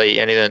not really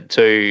anything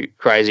too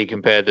crazy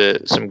compared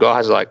to some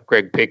guys like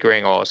Greg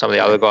Pickering or some of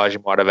the other guys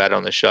you might have had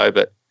on the show.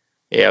 But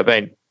yeah, I've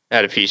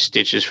had a few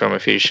stitches from a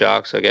few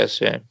sharks, I guess.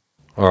 Yeah.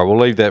 All right, we'll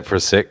leave that for a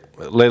sec.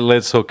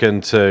 Let's hook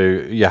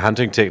into your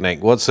hunting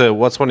technique. What's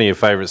one of your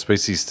favourite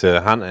species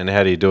to hunt, and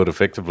how do you do it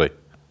effectively?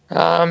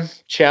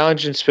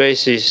 Challenging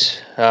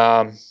species.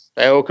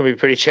 They all can be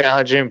pretty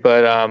challenging,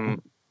 but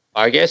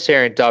I guess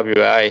here in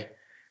WA,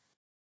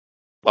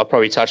 I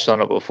probably touched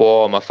on it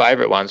before. My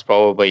favourite one's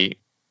probably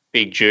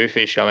big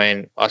jewfish. I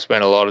mean, I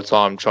spent a lot of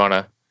time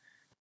trying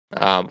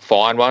to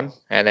find one,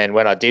 and then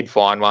when I did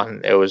find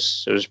one, it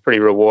was a pretty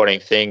rewarding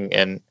thing.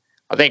 And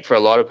I think for a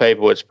lot of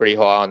people, it's pretty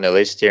high on their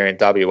list here in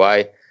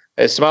WA.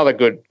 There's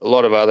a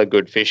lot of other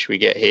good fish we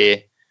get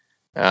here,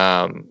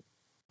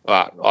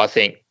 but I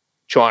think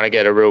trying to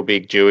get a real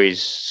big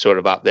Dewey's sort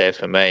of up there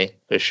for me,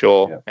 for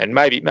sure. Yeah. And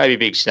maybe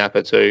big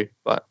snapper too,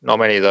 but not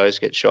many of those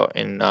get shot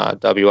in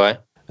WA.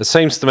 It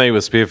seems to me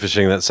with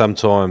spearfishing that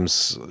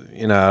sometimes,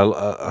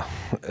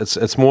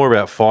 it's more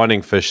about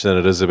finding fish than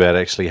it is about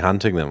actually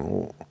hunting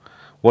them.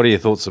 What are your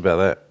thoughts about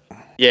that?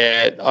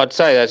 Yeah, I'd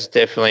say that's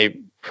definitely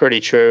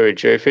pretty true with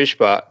jewfish,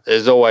 but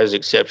there's always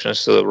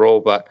exceptions to the rule,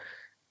 but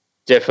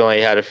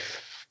definitely had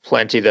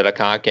plenty that I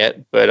can't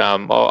get. But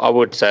I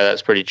would say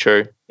that's pretty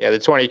true. Yeah, the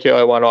 20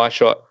 kilo one I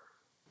shot,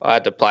 I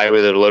had to play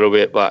with it a little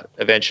bit, but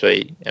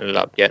eventually ended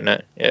up getting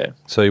it. Yeah.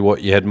 So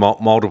you had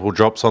multiple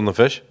drops on the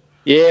fish?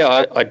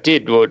 Yeah, I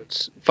did.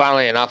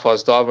 Funnily enough, I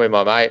was diving with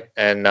my mate,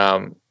 and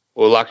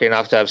we were lucky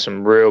enough to have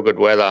some real good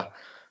weather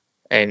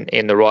and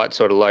in the right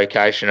sort of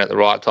location at the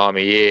right time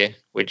of year,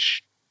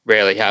 which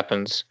rarely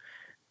happens.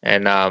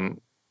 And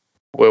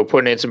we were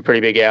putting in some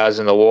pretty big hours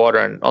in the water.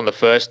 And on the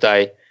first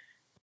day,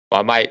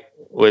 my mate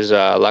was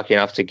lucky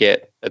enough to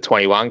get a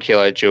 21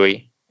 kilo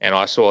Dewey. And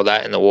I saw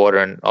that in the water,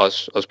 and I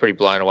was pretty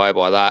blown away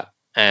by that.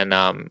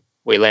 And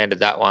we landed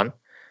that one.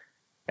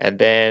 And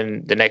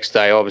then the next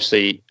day,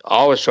 obviously,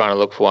 I was trying to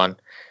look for one.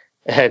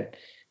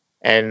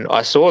 And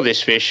I saw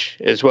this fish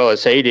as well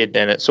as he did,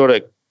 and it sort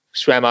of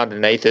swam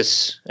underneath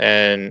us,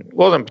 and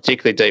wasn't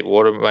particularly deep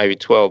water, maybe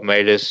 12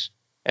 meters.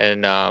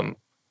 And the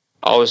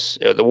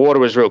water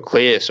was real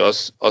clear, so I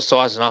was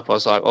sizing up. I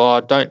was like, I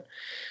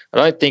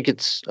don't think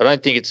it's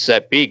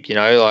that big,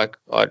 like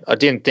I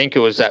didn't think it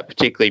was that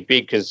particularly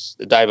big, because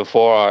the day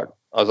before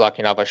I was lucky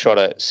enough I shot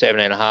a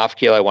 7.5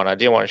 kilo one. I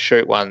didn't want to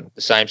shoot one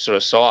the same sort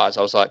of size.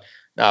 I was like,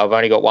 no, I've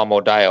only got one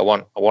more day. I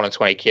want a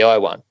 20 kilo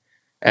one.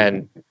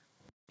 And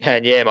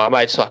yeah, my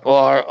mate's like,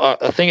 well,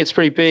 I think it's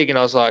pretty big. And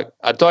I was like,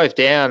 I dove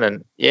down,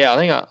 and yeah, I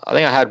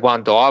think I had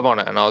one dive on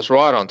it, and I was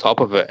right on top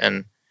of it.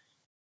 And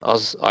I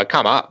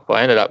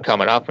ended up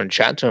coming up and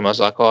chatting to him. I was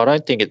like, I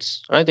don't think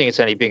it's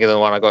any bigger than the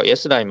one I got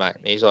yesterday, mate.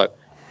 And he's like,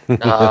 no,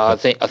 I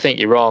think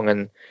you're wrong.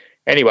 And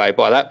anyway,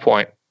 by that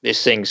point,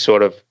 this thing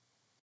sort of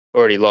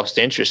already lost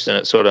interest, and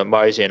it sort of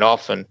moseying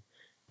off. And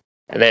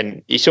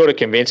then he sort of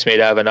convinced me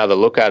to have another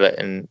look at it.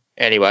 And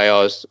anyway,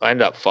 I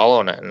ended up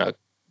following it, and it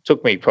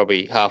took me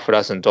probably half a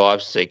dozen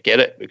dives to get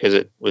it, because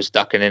it was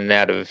ducking in and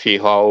out of a few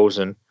holes.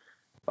 And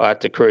I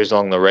had to cruise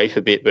along the reef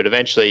a bit, but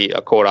eventually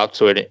I caught up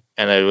to it,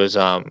 and it was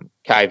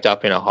caved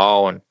up in a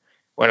hole. And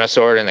when I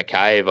saw it in the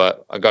cave, I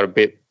got a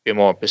bit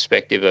more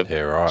perspective of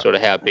sort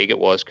of how big it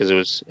was, because it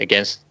was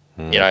against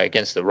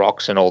against the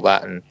rocks and all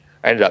that. And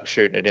I ended up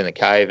shooting it in the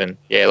cave, and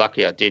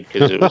lucky I did,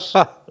 because it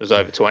was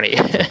over 20.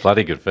 It's a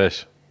bloody good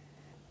fish.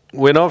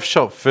 When I've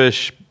shot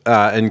fish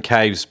in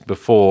caves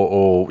before,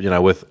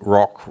 or with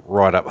rock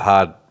right up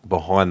hard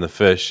behind the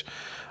fish,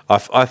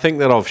 I think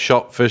that I've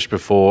shot fish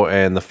before,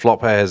 and the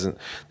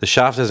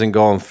shaft hasn't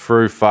gone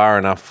through far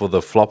enough for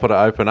the flopper to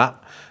open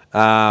up.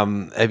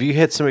 Have you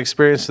had some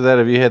experience with that?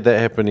 Have you had that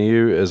happen to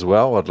you as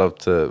well? I'd love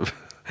to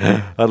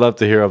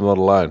hear. I'm not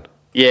alone.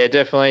 Yeah,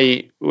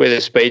 definitely. With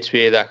a speed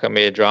spear, that can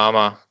be a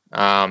drama.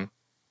 And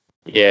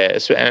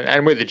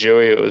with the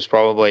Dewey, it was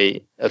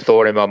probably a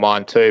thought in my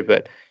mind too.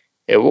 But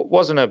it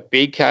wasn't a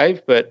big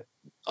cave, but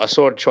I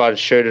sort of tried to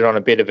shoot it on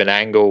a bit of an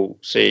angle.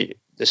 See,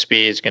 the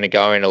spear is going to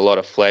go in a lot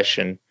of flesh,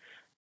 and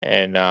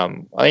I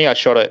think I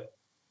shot it,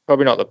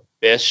 probably not the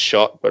best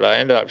shot, but I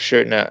ended up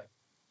shooting it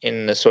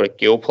in the sort of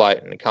gill plate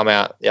and it come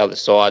out the other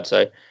side.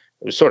 So it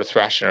was sort of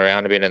thrashing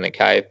around a bit in the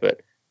cave,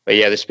 but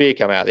the spear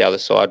came out the other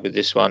side with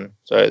this one.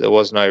 So there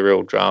was no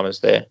real dramas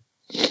there.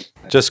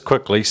 Just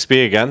quickly,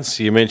 spear guns.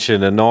 You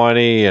mentioned a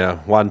 90, a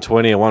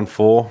 120, a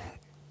 1.4.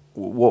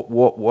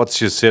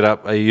 What's your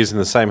setup? Are you using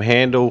the same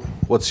handle?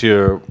 What's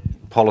your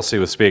policy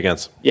with spear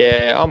guns?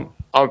 Yeah, I'm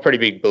a pretty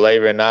big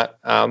believer in that.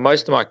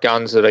 Most of my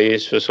guns that I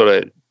use for sort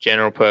of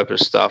general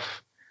purpose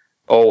stuff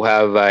all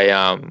have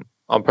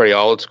I'm pretty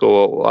old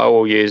school. I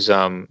will use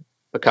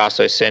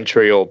Picasso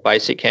Century or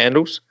basic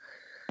handles.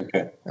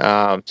 Okay.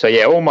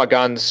 All my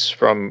guns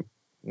from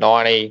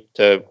 90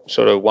 to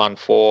sort of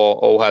 1.4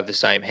 all have the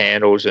same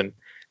handles, and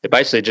they're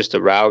basically just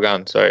a rail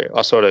gun. So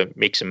I sort of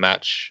mix and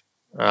match,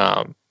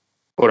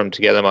 put them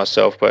together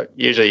myself. But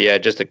usually,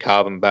 just a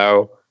carbon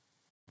barrel,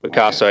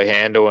 Picasso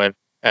handle,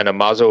 and a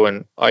muzzle.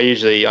 And I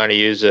usually only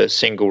use a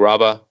single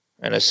rubber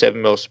and a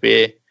 7mm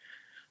spear.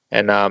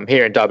 And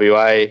here in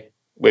WA,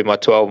 with my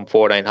 12 and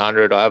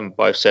 1400, I have them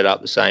both set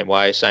up the same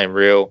way, same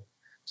reel,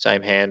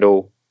 same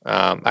handle,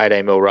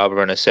 18mm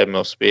rubber and a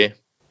 7mm spear.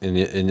 And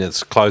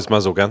it's closed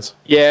muzzle guns?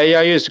 Yeah,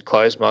 I use a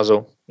closed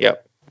muzzle.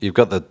 Yep. You've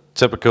got the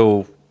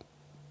typical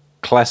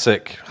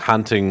classic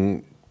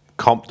hunting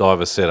comp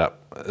diver setup.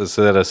 Is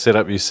that a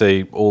setup you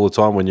see all the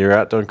time when you're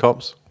out doing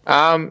comps?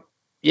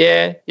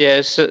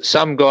 Yeah. So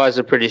some guys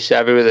are pretty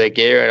savvy with their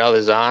gear and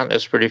others aren't.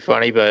 It's pretty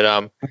funny, but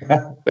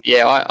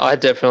I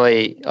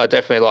definitely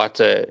like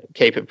to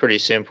keep it pretty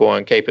simple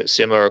and keep it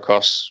similar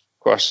across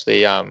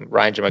the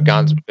range of my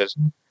guns, because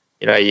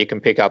you can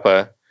pick up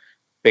a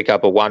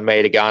 1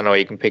 meter gun, or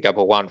you can pick up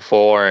a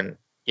 1.4, and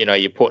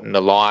you're putting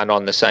the line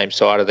on the same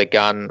side of the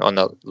gun on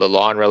the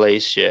line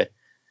release.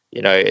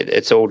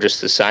 It's all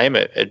just the same.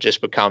 It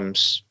just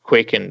becomes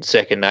quick and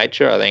second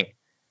nature. I think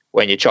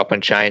when you chop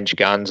and change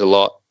guns a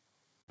lot,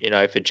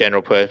 for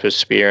general purpose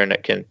spearing,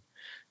 it can,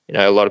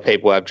 a lot of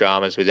people have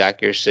dramas with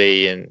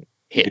accuracy and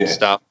hitting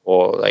stuff,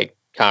 or they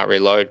can't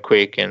reload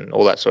quick and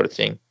all that sort of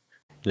thing.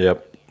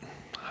 Yep.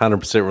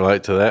 100%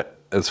 relate to that.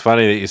 It's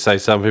funny that you say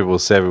some people are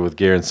savvy with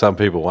gear and some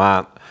people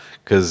aren't,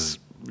 because,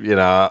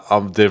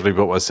 I've definitely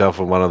put myself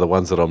in one of the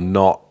ones that I'm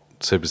not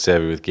super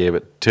savvy with gear,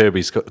 but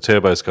Turbo's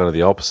kind of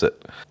the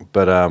opposite.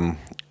 But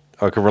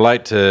I can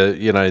relate to,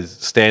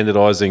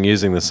 standardising,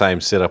 using the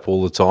same setup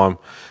all the time.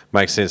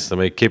 Makes sense to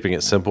me, keeping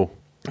it simple.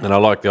 And I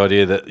like the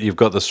idea that you've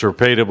got this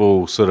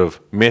repeatable sort of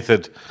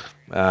method,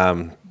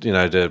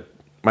 to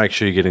make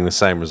sure you're getting the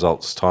same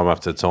results time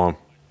after time.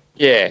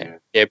 Yeah,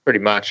 pretty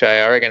much.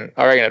 I reckon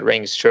it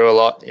rings true a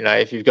lot.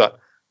 If you've got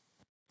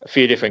a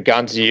few different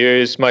guns to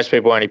use, most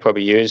people only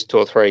probably use 2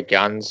 or 3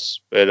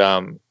 guns, but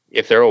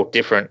if they're all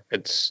different,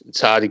 it's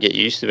hard to get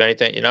used to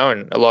anything,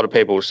 and a lot of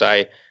people will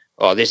say,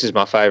 oh, this is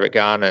my favourite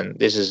gun and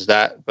this is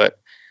that. But,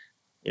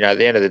 at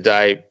the end of the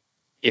day,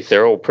 if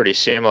they're all pretty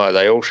similar,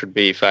 they all should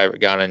be your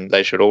favourite gun and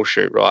they should all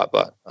shoot right.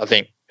 But I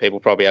think people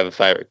probably have a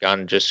favourite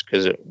gun just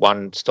because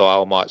one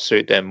style might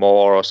suit them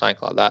more or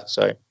something like that.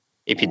 So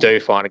if you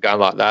do find a gun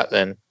like that,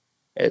 then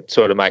it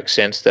sort of makes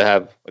sense to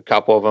have a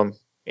couple of them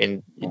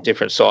in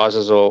different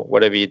sizes or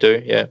whatever you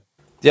do, yeah.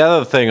 The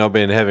other thing, I've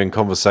been having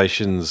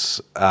conversations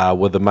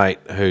with a mate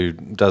who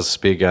does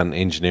spear gun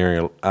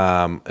engineering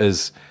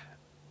is,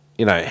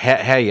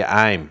 how you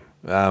aim.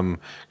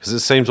 Because it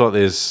seems like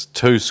there's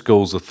 2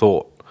 schools of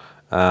thought.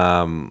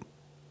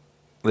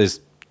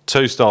 There's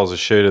 2 styles of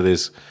shooter.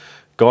 There's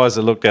guys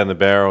that look down the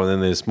barrel, and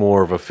then there's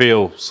more of a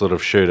feel sort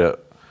of shooter.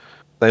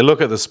 They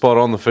look at the spot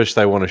on the fish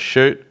they want to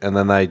shoot, and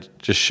then they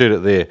just shoot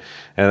it there.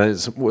 And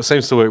it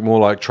seems to work more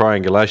like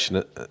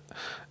triangulation.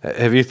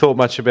 Have you thought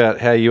much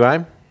about how you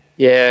aim?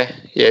 Yeah,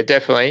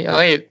 definitely. I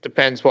think it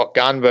depends what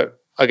gun,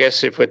 but I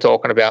guess if we're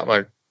talking about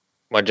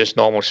my just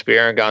normal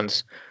spearing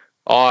guns,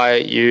 I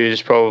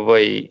use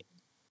probably,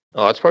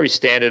 it's probably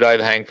standard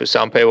overhang for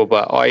some people,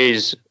 but I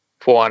use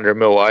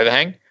 400mm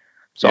overhang.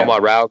 So on my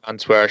rail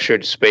guns where I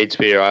shoot a speed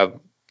spear, I have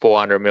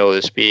 400mm of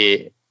the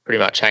spear pretty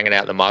much hanging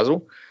out the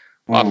muzzle.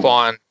 I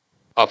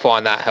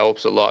find that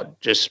helps a lot,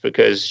 just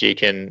because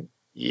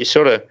you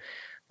sort of,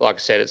 like I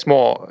said, it's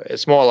more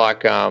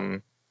like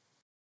someone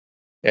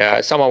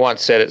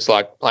once said it's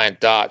like playing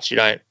darts. You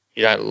don't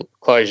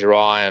close your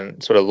eye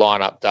and sort of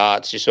line up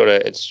darts.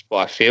 It's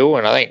by feel,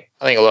 and I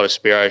think a lot of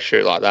Spearos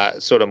shoot like that.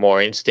 It's sort of more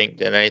instinct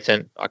than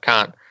anything. I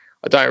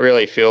don't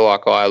really feel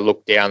like I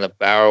look down the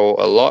barrel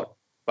a lot,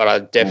 but I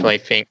definitely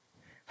think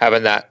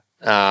having that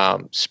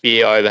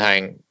spear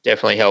overhang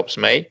definitely helps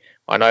me.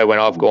 I know when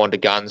I've gone to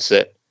guns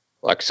that,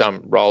 like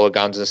some roller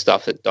guns and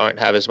stuff that don't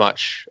have as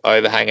much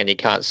overhang and you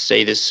can't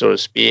see this sort of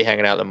spear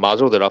hanging out the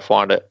muzzle, that I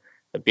find it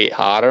a bit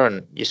harder,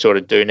 and you sort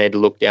of do need to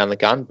look down the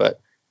gun.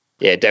 But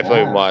yeah,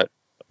 definitely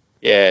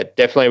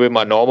with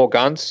my normal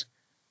guns,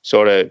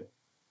 sort of,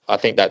 I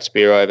think that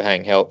spear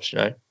overhang helps,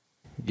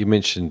 You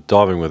mentioned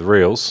diving with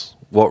reels.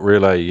 What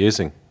reel are you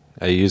using?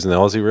 Are you using the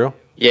Aussie reel?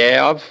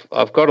 Yeah,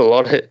 I've got a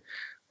lot of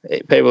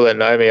people that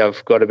know me.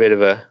 I've got a bit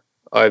of a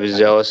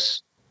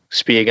overzealous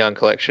spear gun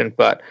collection,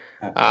 but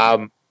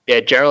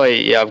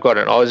generally, I've got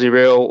an Aussie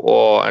reel,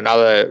 or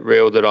another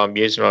reel that I'm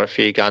using on a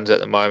few guns at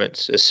the moment.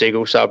 It's a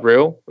Seagull sub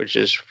reel, which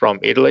is from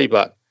Italy,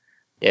 but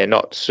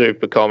not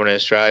super common in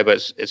Australia.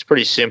 But it's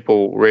pretty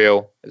simple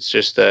reel. It's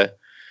just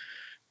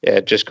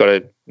just got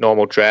a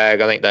normal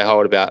drag. I think they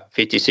hold about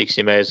 50,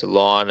 60 meters of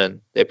line,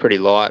 and they're pretty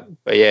light.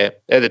 But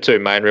they're the two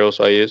main reels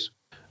I use.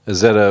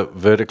 Is that a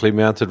vertically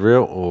mounted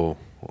reel or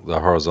the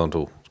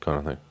horizontal kind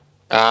of thing?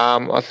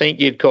 I think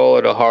you'd call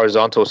it a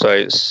horizontal, so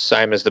it's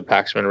same as the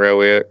Paxman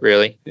reel,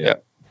 really. Yeah.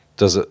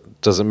 Does it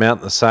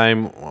mount the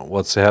same?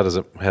 How does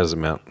it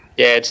mount?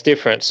 Yeah, it's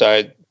different.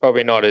 So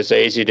probably not as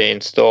easy to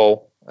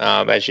install,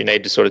 as you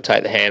need to sort of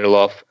take the handle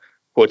off,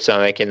 put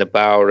something in the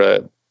barrel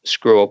to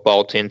screw or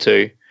bolt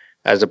into,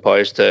 as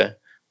opposed to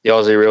the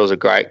Aussie reels are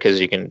great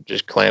because you can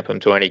just clamp them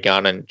to any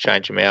gun and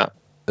change them out.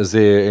 Is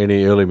there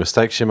any early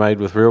mistakes you made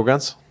with reel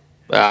guns?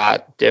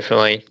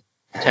 Definitely.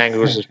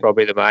 Tangles is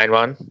probably the main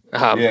one.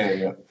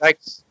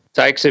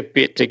 Takes a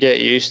bit to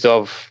get used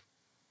of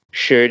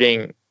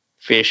shooting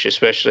fish,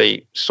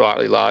 especially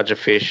slightly larger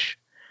fish,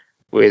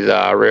 with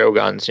reel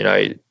guns.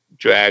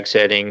 Drag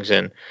settings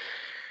and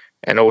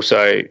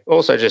also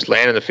just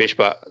landing the fish.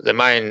 But the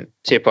main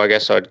tip I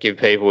guess I'd give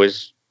people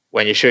is,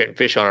 when you're shooting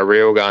fish on a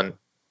reel gun,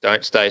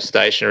 don't stay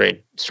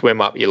stationary.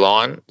 Swim up your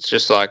line. It's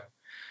just like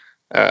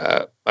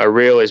a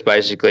reel is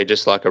basically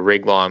just like a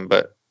rig line,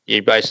 but you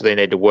basically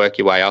need to work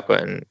your way up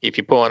it. And if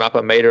you're pulling up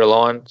a metre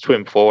line,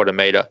 swim forward a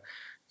metre.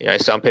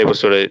 Some people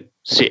sort of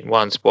sit in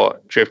one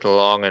spot, drifting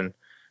along and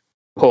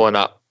pulling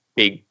up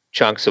big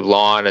chunks of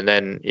line, and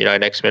then,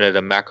 next minute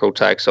a mackerel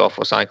takes off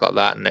or something like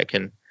that, and it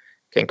can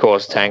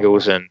cause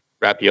tangles and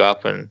wrap you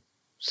up and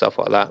stuff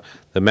like that.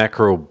 The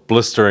mackerel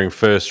blistering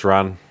first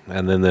run,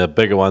 and then the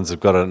bigger ones have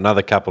got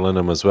another couple in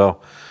them as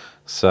well.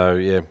 So,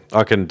 yeah,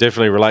 I can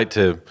definitely relate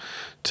to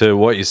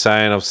what you're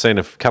saying. I've seen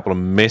a couple of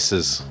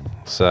messes,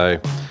 so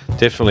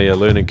definitely a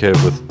learning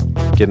curve with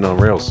getting on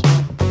reels.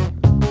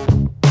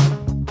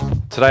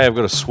 Today I've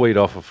got a sweet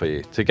offer for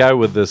you. To go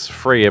with this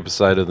free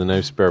episode of the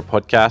Noob Sparrow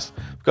podcast,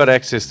 I've got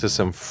access to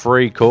some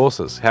free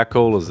courses. How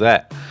cool is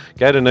that?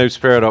 Go to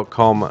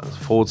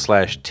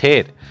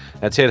noobsparrow.com/Ted.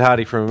 Now, Ted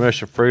Hardy from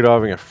Immersion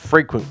Freediving, a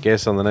frequent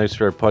guest on the Noob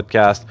Sparrow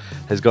podcast,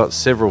 has got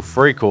several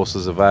free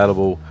courses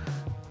available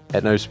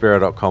at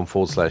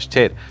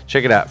noobsparrow.com/Ted.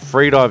 Check it out,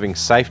 Freediving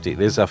Safety.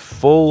 There's a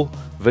full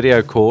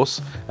video course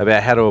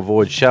about how to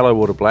avoid shallow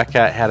water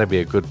blackout, how to be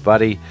a good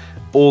buddy,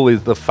 all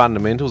is the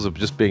fundamentals of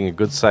just being a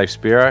good, safe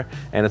Sparrow,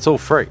 and it's all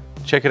free.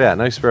 Check it out,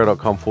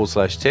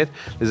 noobsparrow.com/Ted.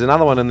 There's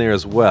another one in there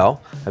as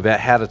well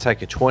about how to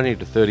take a 20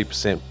 to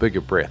 30%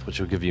 bigger breath, which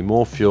will give you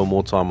more fuel,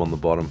 more time on the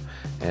bottom,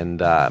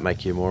 and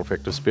make you a more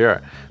effective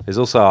Sparrow. There's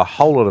also a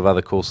whole lot of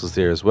other courses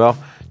there as well.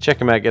 Check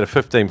them out, get a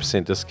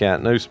 15%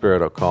 discount,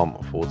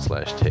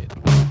 noobsparrow.com/Ted.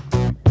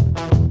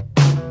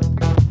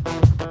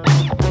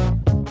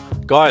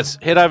 Guys,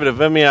 head over to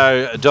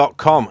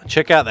vimeo.com.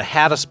 Check out the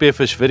How to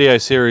Spearfish video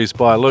series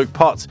by Luke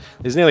Potts.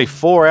 There's nearly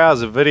 4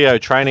 hours of video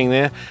training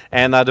there,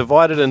 and they're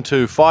divided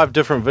into 5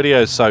 different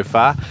videos so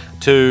far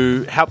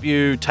to help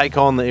you take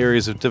on the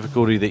areas of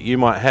difficulty that you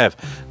might have.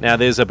 Now,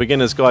 there's a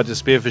beginner's guide to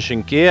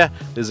spearfishing gear.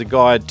 There's a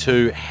guide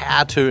to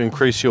how to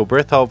increase your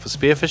breath hold for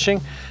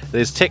spearfishing.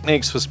 There's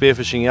techniques for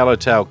spearfishing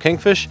yellowtail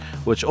kingfish,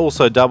 which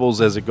also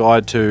doubles as a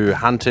guide to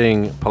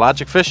hunting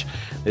pelagic fish.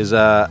 There's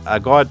a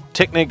guide,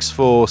 techniques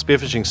for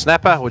spearfishing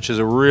snapper, which is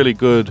a really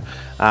good,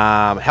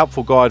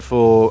 helpful guide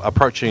for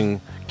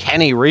approaching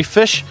canny reef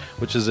fish,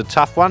 which is a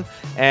tough one.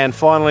 And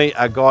finally,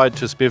 a guide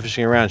to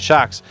spearfishing around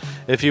sharks.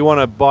 If you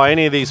want to buy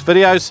any of these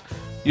videos,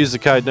 use the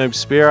code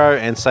NoobSparrow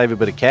and save a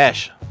bit of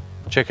cash.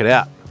 Check it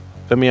out.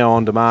 Vimeo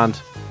on demand,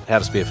 how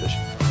to spearfish.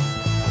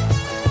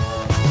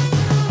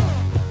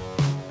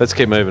 Let's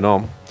keep moving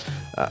on.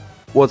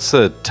 What's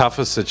the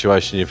toughest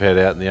situation you've had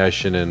out in the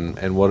ocean,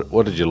 and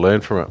what did you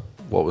learn from it?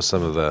 What were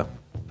some of the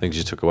things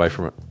you took away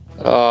from it?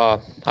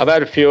 I've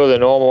had a few of the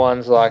normal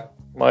ones, like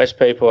most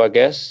people, I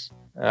guess.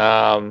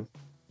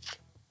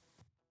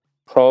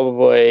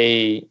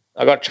 Probably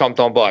I got chomped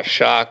on by a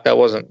shark. That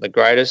wasn't the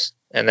greatest.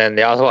 And then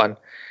the other one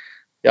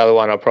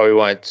I probably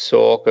won't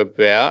talk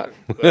about.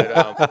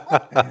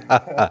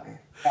 But,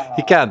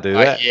 You can't do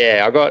that.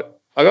 Yeah,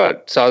 I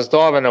got. So I was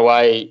diving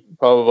away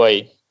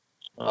probably.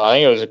 I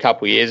think it was a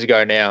couple of years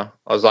ago now.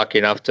 I was lucky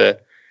enough to.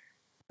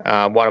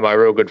 One of my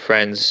real good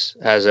friends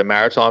has a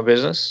maritime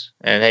business,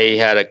 and he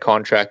had a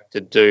contract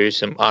to do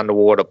some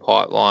underwater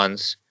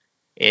pipelines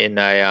in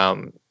a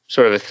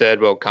sort of a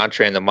third world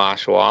country in the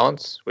Marshall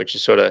Islands, which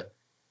is sort of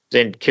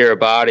in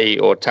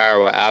Kiribati or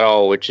Tarawa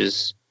Atoll, which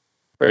is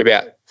probably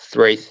about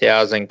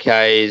 3,000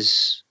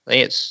 k's. I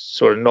think it's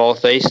sort of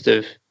northeast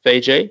of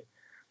Fiji.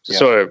 So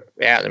sort of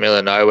out in the middle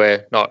of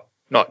nowhere,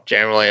 not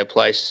generally a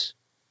place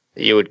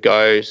that you would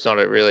go. It's not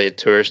really a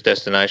tourist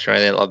destination or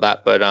anything like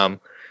that. But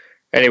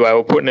anyway,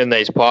 we're putting in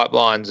these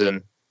pipelines,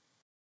 and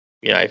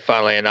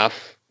funnily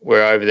enough,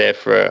 we're over there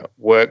for a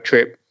work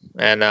trip,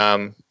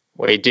 and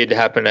we did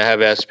happen to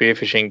have our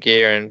spearfishing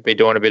gear and be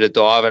doing a bit of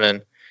diving,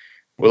 and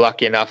we're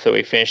lucky enough that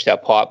we finished our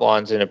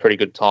pipelines in a pretty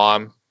good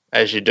time,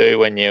 as you do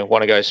when you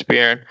want to go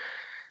spearing.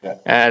 Yeah.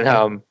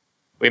 And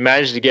we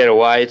managed to get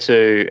away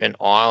to an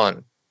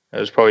island. It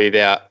was probably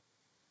about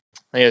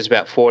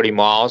 40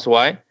 miles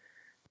away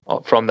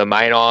from the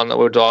main island that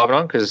we were diving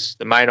on, because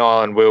the main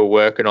island we were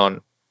working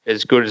on,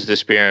 as good as the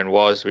spearing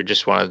was, we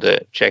just wanted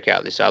to check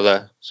out this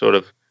other sort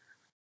of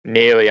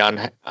nearly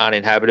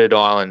uninhabited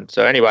island.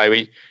 So anyway,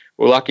 we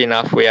were lucky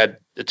enough we had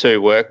the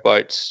two work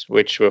boats,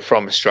 which were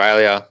from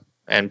Australia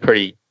and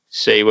pretty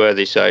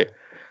seaworthy. So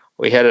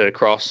we headed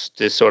across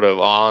this sort of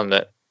island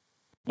that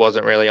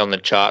wasn't really on the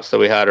charts that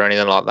we had or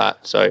anything like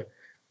that. So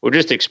we're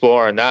just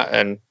exploring that,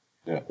 and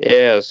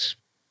I was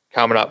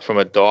coming up from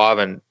a dive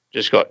and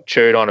just got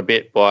chewed on a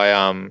bit by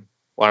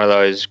one of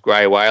those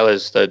grey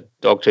whalers, the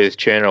dogtooth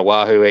tuna or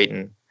wahoo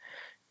eating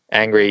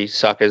angry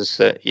suckers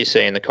that you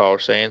see in the Coral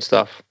Sea and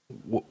stuff.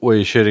 Were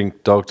you shooting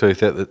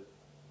dogtooth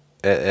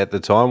at the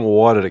time,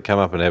 or why did it come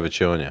up and have a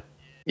chew on you?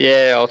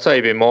 Yeah, I'll tell you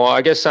a bit more.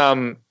 I guess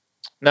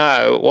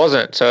no, it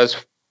wasn't. So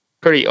it's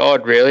pretty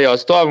odd, really. I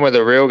was diving with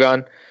a reel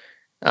gun.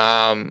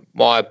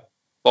 My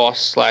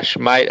boss /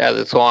 mate at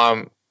the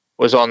time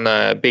was on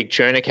the big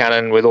tuna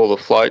cannon with all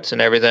the floats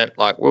and everything.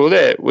 Like, we were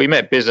there. We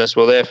meant business.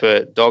 We were there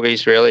for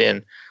doggies, really,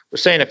 and we're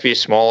seeing a few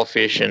smaller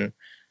fish and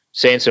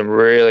seeing some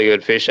really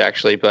good fish,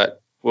 actually,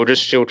 but we're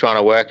just still trying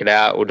to work it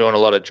out. We're doing a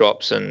lot of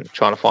drops and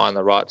trying to find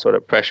the right sort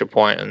of pressure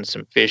point and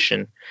some fish,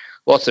 and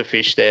lots of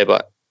fish there,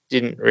 but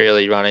didn't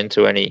really run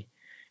into any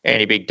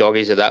big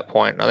doggies at that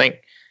point. And I think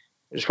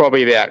it was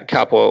probably about 2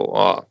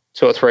 or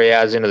 3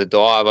 hours into the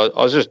dive. I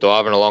was just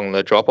diving along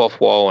the drop-off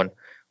wall, and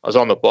I was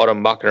on the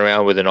bottom mucking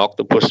around with an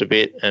octopus a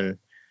bit and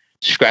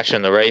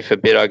scratching the reef a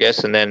bit, I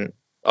guess, and then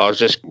I was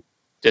just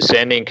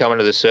ascending, coming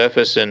to the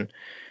surface, and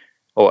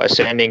got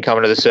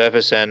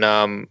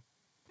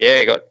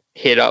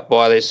hit up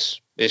by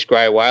this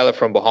grey whaler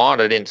from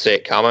behind. I didn't see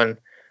it coming.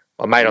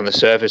 My mate on the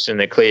surface in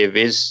the clear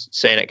viz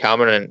seen it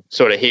coming and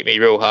sort of hit me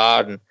real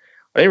hard, and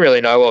I didn't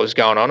really know what was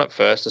going on at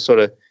first.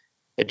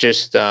 It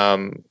just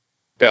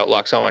felt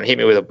like someone hit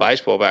me with a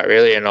baseball bat,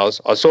 really, and I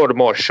was sort of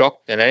more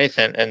shocked than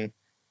anything. And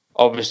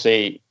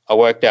obviously I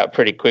worked out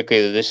pretty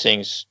quickly that this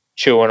thing's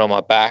chewing on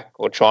my back,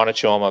 or trying to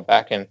chew on my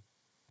back, and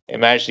it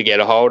managed to get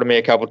a hold of me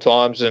a couple of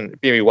times, and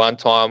maybe one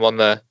time on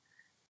the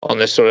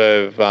sort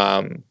of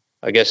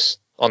I guess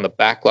on the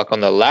back, like on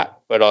the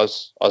lap. But I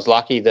was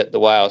lucky that the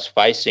way I was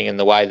facing and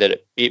the way that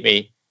it bit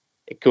me,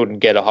 it couldn't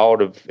get a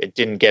hold of. It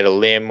didn't get a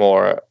limb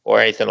or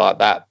anything like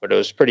that. But it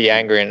was pretty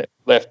angry, and it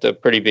left a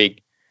pretty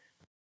big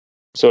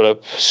sort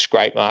of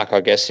scrape mark,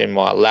 I guess, in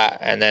my lap.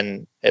 And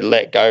then it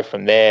let go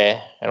from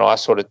there, and I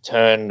sort of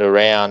turned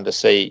around to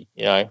see,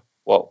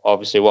 what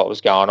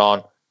was going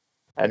on,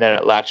 and then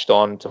it latched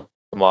on to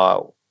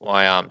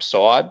my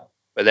side.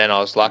 But then I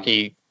was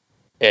lucky.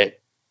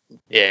 It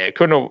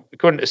couldn't.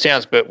 It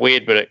sounds a bit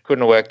weird, but it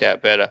couldn't have worked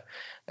out better.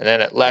 And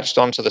then it latched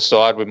onto the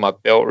side with my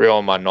belt reel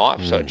and my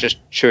knife, so it just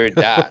chewed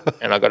that,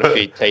 and I got a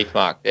few teeth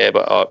marked there.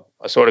 But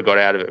I sort of got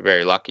out of it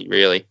very lucky,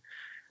 really.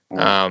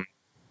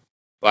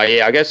 But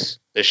yeah, I guess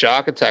the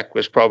shark attack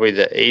was probably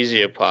the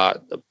easier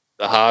part.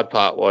 The hard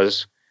part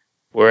was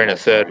we're in a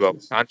third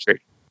world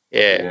country.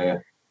 Yeah.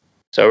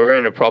 So we're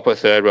in a proper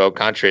third world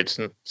country. It's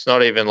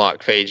not even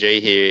like Fiji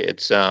here.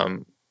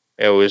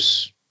 It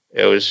was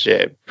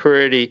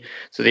pretty.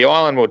 So the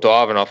island we're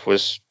diving off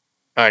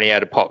only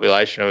had a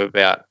population of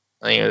about,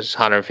 I think it was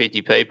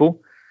 150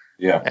 people.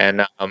 Yeah.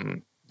 And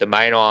the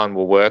main island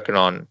we're working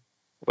on,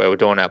 where we're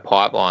doing our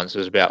pipelines,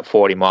 was about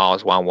 40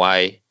 miles one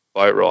way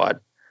boat ride.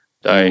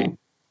 So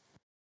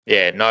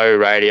no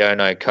radio,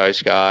 no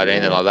Coast Guard,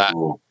 anything like that.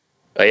 Cool.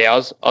 But yeah, I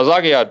was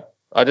lucky. I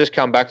just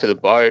come back to the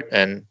boat,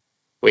 and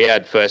we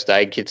had first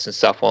aid kits and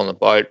stuff on the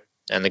boat,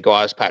 and the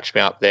guys patched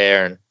me up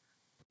there, and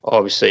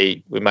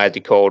obviously we made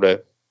the call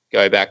to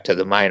go back to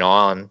the main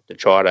island to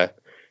try to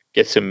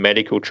get some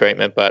medical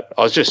treatment. But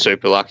I was just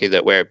super lucky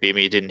that where it bit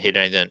me, it didn't hit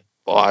anything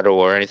vital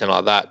or anything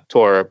like that.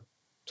 Tore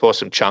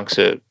some chunks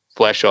of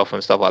flesh off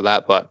and stuff like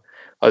that. But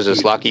I was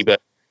just lucky. But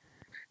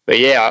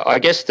yeah, I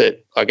guess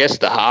the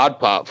hard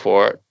part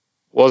for it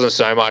wasn't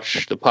so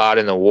much the part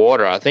in the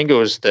water. I think it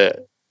was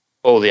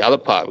all the other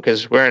part,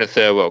 because we're in a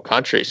third world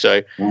country.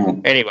 So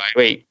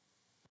anyway,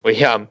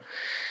 we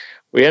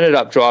we ended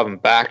up driving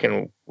back,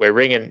 and we're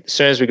ringing. As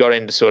soon as we got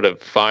into sort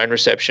of phone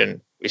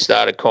reception, we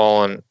started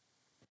calling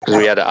because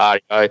we had an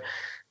RDO,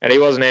 and he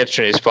wasn't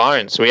answering his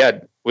phone. So we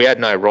had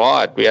no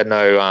ride. We had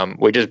no.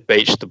 We just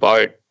beached the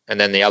boat, and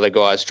then the other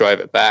guys drove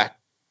it back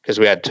because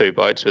we had 2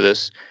 boats with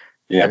us.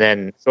 Yeah. And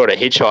then sort of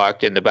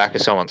hitchhiked in the back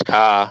of someone's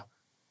car,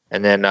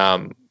 and then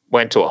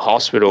went to a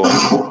hospital.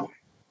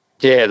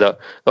 Yeah, the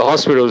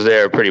hospitals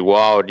there are pretty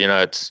wild. You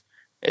know,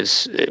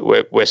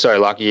 we're so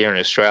lucky here in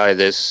Australia.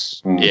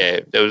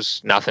 There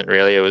was nothing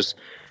really. It was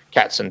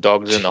cats and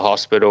dogs in the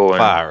hospital and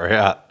far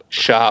out.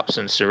 Sharps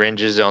and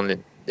syringes on the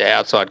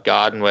outside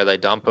garden where they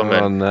dump them,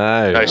 and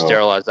no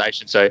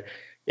sterilisation. So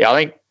yeah, I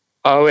think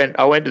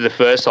I went to the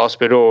first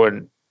hospital,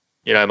 and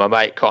you know, my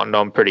mate cottoned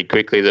on pretty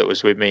quickly that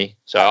was with me.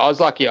 So I was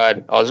lucky. I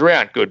was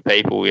around good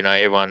people. You know,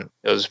 everyone.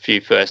 There was a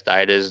few first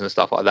aiders and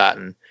stuff like that,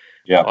 and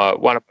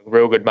one of my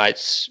real good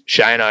mates,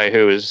 Shano,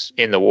 who was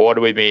in the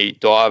water with me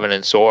diving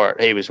and saw it,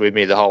 he was with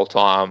me the whole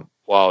time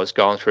while I was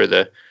going through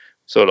the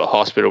sort of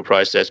hospital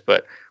process.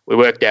 But we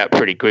worked out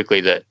pretty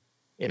quickly that,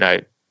 you know,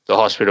 the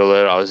hospital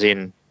that I was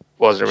in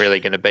wasn't really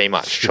going to be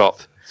much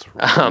chop.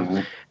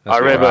 I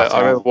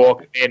remember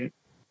walking in,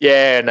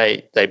 and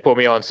they put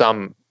me on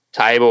some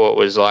table. It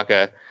was like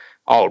a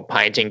old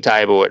painting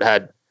table.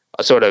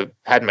 I sort of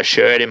had my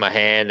shirt in my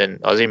hand, and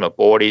I was in my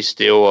boardies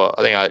still. Or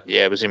I think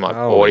it was in my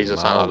boardies or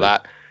something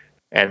like that.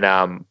 And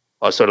I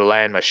was sort of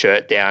laying my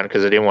shirt down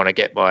because I didn't want to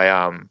get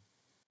my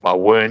my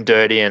wound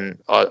dirty.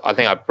 And I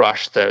think I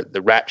brushed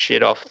the rat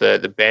shit off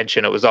the bench,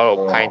 and it was an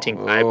old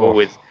painting table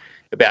with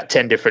about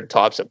 10 different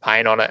types of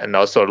paint on it. And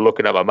I was sort of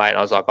looking at my mate, and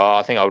I was like,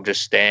 I think I'll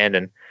just stand.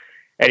 And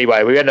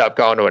anyway, we ended up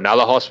going to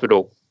another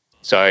hospital.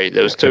 So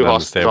there was 2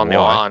 hospitals on the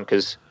island,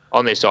 because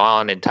on this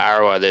island in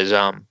Tarawa, there's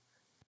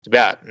it's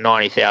about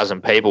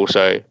 90,000 people.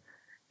 So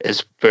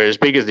for as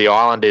big as the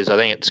island is, I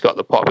think it's got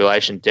the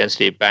population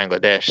density of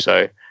Bangladesh.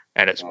 So,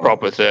 and it's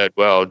proper third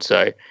world.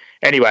 So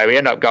anyway, we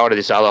end up going to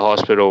this other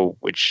hospital,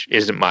 which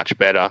isn't much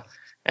better.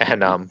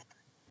 And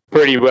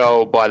pretty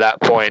well by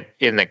that point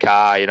in the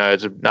car, you know,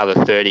 it's another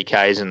 30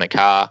 Ks in the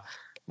car.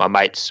 My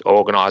mate's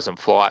organising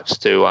flights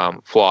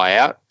to fly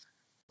out.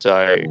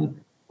 So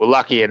we're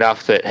lucky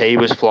enough that he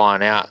was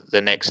flying out the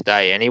next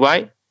day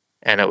anyway.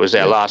 And it was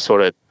our last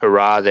sort of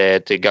hurrah there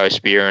to go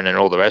spearing and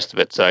all the rest of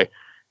it. So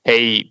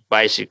he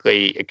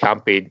basically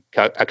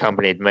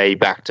accompanied me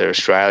back to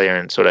Australia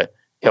and sort of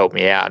helped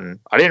me out. And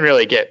I didn't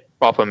really get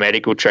proper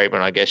medical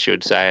treatment, I guess you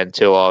would say,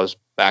 until I was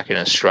back in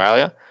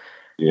Australia.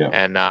 Yeah.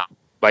 And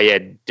but yeah,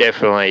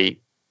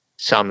 definitely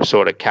some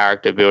sort of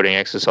character building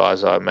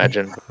exercise, I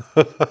imagine.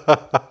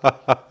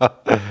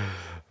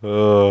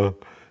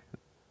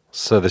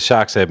 So the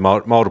Sharks had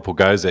multiple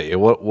goes at you.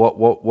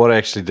 What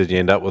actually did you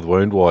end up with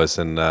wound wise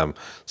and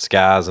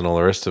scars and all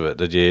the rest of it?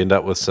 Did you end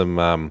up with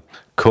some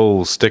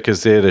cool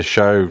stickers there to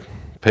show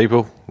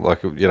people,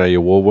 like, you know,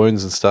 your war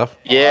wounds and stuff?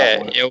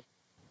 Yeah.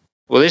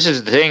 Well, this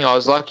is the thing. I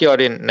was lucky I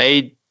didn't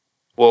need.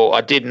 Well,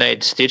 I did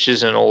need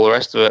stitches and all the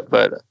rest of it,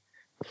 but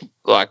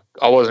like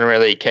I wasn't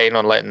really keen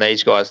on letting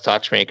these guys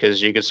touch me,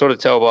 because you could sort of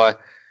tell by.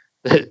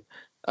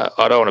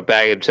 I don't want to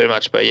bag him too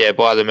much, but yeah,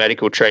 by the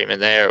medical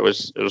treatment there, it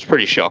was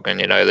pretty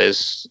shocking. You know,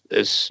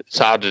 it's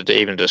hard to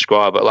even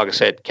describe, but like I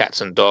said, cats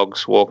and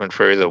dogs walking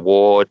through the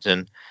wards,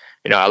 and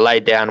you know, I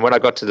laid down when I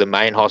got to the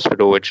main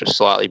hospital, which was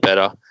slightly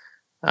better.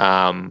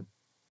 I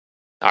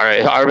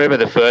remember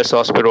the first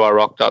hospital I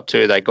rocked up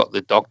to, they got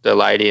the doctor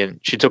lady, and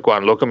she took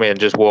one look at me and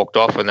just walked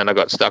off, and then I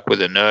got stuck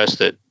with a nurse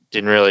that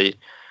didn't really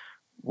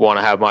want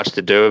to have much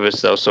to do with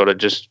us. They were sort of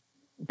just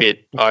a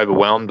bit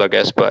overwhelmed, I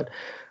guess, but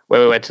when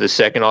we went to the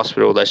second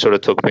hospital, they sort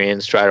of took me in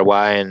straight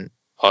away, and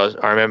I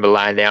remember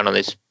laying down on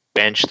this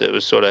bench that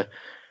was sort of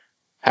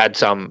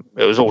it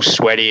was all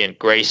sweaty and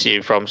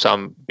greasy from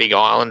some big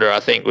islander, I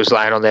think, was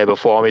laying on there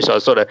before me. So I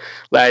sort of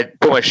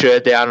put my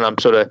shirt down, and I'm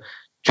sort of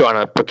trying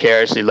to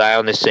precariously lay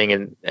on this thing.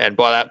 And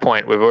by that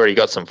point, we've already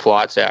got some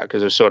flights out,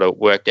 because we've sort of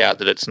worked out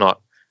that it's not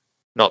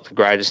the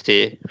greatest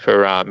here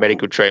for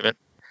medical treatment.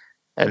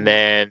 And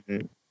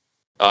then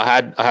I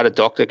had a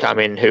doctor come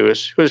in who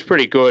was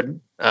pretty good.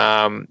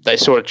 They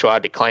sort of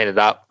tried to clean it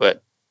up,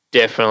 but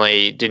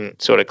definitely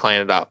didn't sort of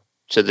clean it up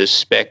to the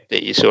spec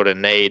that you sort of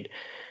need.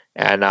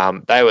 And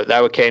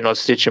they were keen on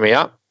stitching me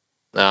up,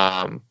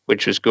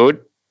 which was good.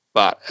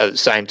 But at the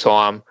same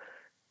time,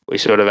 we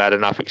sort of had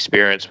enough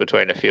experience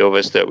between a few of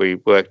us that we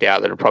worked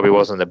out that it probably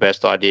wasn't the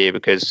best idea,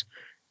 because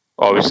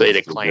obviously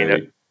to clean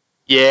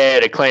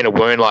a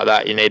wound like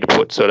that, you need to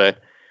put sort of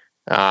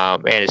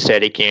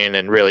anesthetic in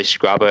and really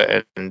scrub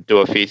it and do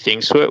a few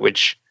things to it,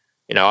 which,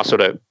 you know,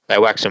 they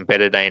whacked some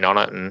betadine on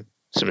it and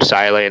some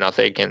saline, I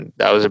think, and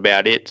that was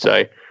about it.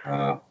 So,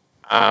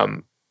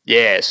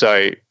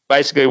 so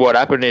basically what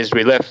happened is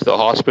we left the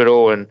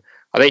hospital, and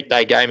I think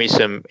they gave me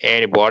some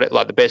antibiotic.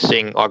 Like, the best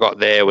thing I got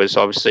there was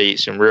obviously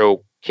some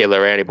real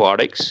killer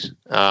antibiotics.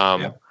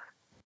 I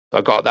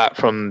got that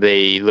from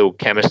the little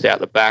chemist out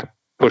the back,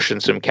 pushing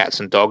some cats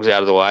and dogs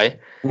out of the way,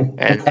 and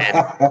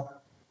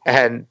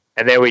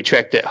then we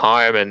trekked it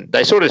home, and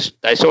they sort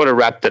of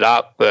wrapped it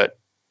up, but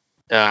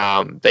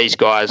these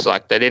guys,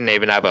 like, they didn't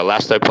even have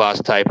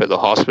elastoplast tape at the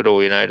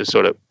hospital, you know, to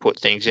sort of put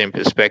things in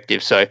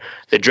perspective. So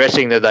the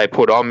dressing that they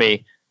put on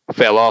me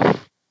fell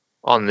off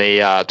on the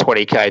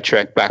 20K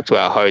trek back to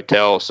our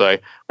hotel. So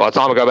by the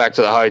time I got back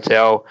to the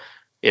hotel,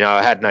 you know,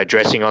 I had no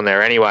dressing on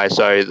there anyway.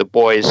 So the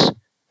boys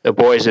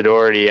had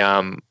already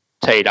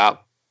teed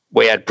up.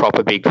 We had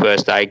proper big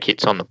first aid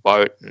kits on the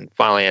boat, and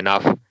funnily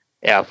enough,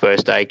 our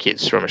first aid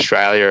kits from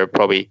Australia are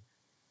probably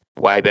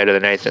way better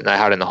than anything they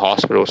had in the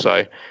hospital.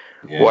 So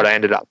what I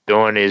ended up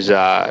doing is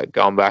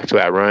going back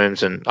to our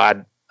rooms, and I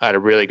had a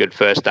really good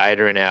first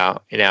aider in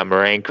our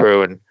marine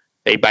crew, and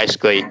he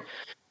basically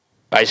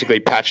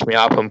patched me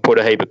up and put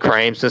a heap of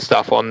creams and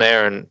stuff on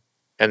there, and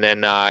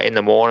then in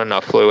the morning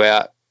I flew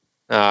out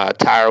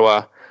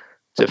Tarawa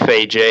to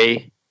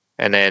Fiji,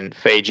 and then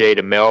Fiji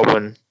to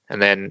Melbourne,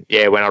 and then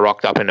when I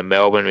rocked up into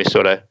Melbourne, we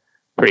sort of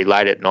pretty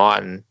late at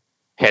night and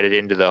headed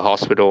into the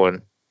hospital,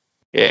 and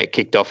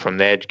kicked off from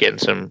there, getting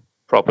some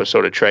proper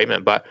sort of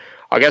treatment. But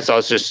I guess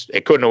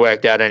it couldn't have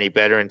worked out any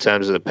better in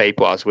terms of the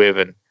people I was with,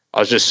 and I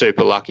was just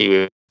super lucky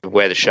with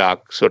where the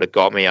shark sort of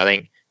got me. I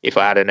think if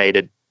I had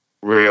needed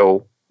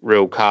real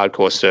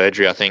hardcore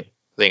surgery, I think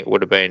it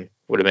would have been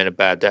a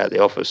bad day at the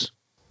office.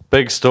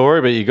 Big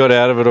story, but you got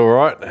out of it all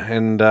right,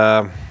 and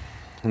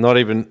not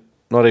even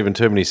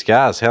too many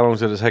scars. How long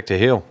did it take to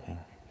heal?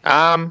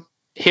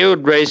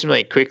 Healed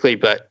reasonably quickly,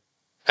 but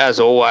as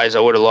always, I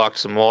would have liked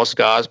some more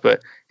scars,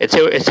 but it's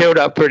healed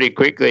up pretty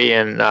quickly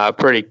and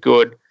pretty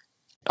good.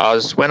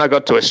 When I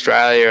got to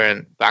Australia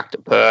and back to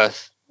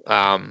Perth,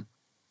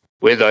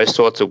 with those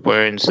sorts of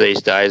wounds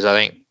these days, I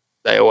think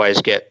they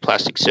always get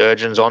plastic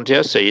surgeons onto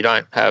you, so you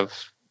don't have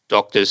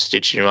doctors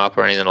stitching you up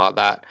or anything like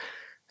that.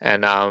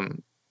 And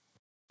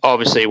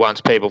obviously,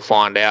 once people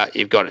find out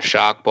you've got a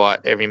shark bite,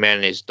 every man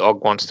and his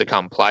dog wants to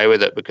come play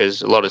with it,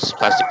 because a lot of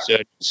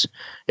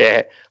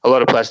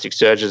plastic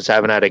surgeons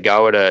haven't had a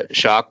go at a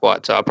shark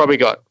bite. So I probably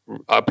got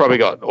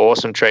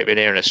awesome treatment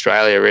here in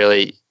Australia,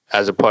 really,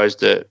 as opposed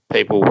to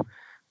people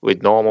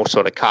with normal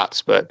sort of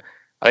cuts. But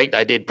I think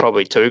they did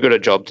probably too good a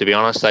job, to be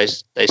honest. I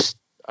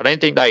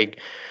don't think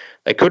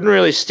they couldn't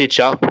really stitch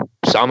up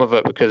some of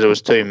it because it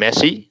was too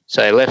messy.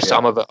 So they left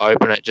some of it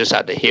open. It just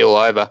had to heal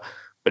over.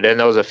 But then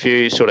there was a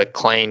few sort of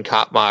clean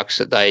cut marks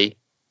that they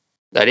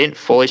didn't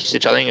fully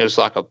stitch. I think it was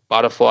like a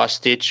butterfly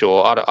stitch,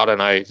 or I don't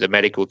know the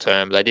medical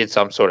term. They did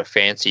some sort of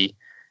fancy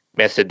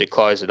method to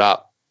close it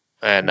up.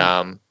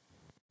 And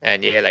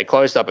they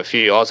closed up a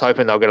few. I was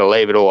hoping they were going to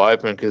leave it all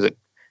open, because it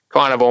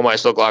kind of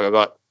almost looked like I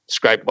got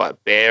scraped by a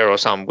bear or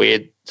something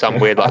weird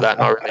like that.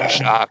 Not really a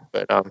shark,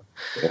 but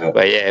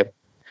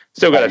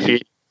still got a few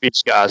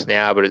scars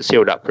now, but it's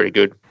healed up pretty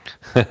good.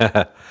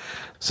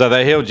 So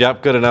they healed you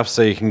up good enough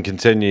so you can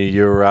continue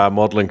your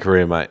modelling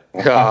career, mate. I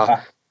don't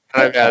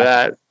know about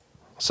that.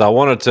 So I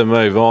wanted to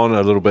move on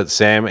a little bit,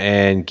 Sam,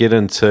 and get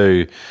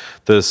into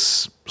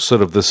this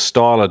sort of the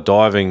style of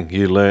diving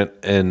you learnt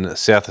in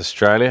South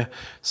Australia.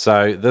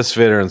 So this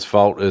veteran's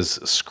fault is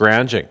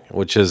scrounging,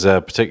 which is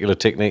a particular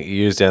technique you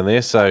use down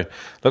there. So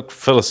look,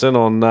 fill us in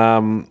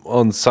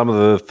on some of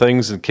the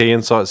things and key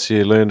insights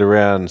you learned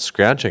around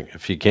scrounging,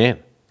 if you can.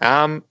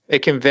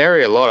 It can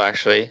vary a lot,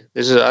 actually.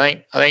 This is,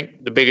 I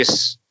think, the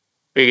biggest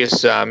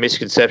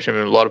misconception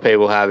a lot of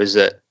people have is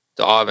that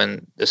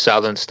diving the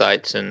southern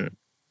states and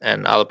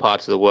other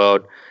parts of the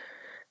world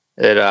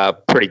that are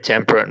pretty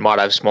temperate and might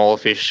have smaller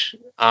fish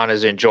aren't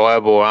as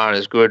enjoyable or aren't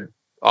as good.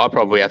 I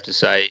probably have to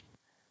say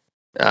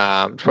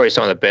probably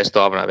some of the best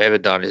diving I've ever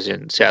done is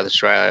in South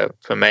Australia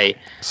for me.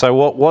 So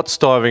what's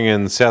diving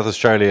in South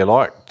Australia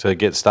like to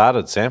get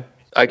started, Sam?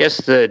 I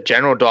guess the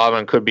general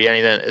diving could be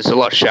anything. It's a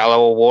lot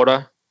shallower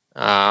water,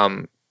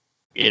 a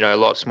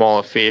lot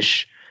smaller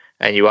fish,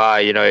 and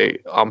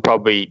I'm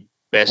probably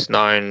best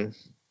known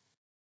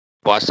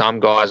by some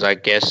guys, I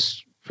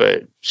guess, for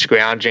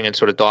scrounging and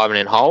sort of diving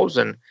in holes.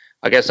 And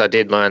I guess I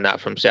did learn that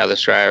from South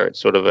Australia. It's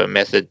sort of a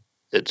method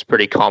that's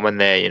pretty common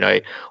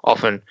there.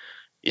 Often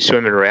you're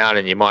swimming around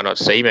and you might not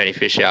see many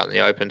fish out in the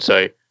open.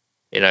 So,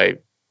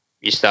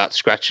 you start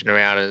scratching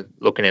around and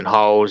looking in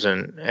holes,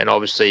 and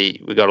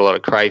obviously we've got a lot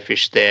of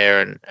crayfish there,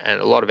 and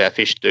a lot of our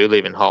fish do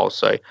live in holes.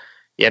 So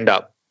you end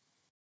up,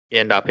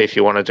 if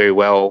you want to do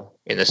well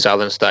in the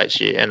southern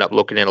states, you end up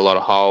looking in a lot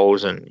of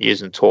holes and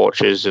using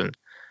torches and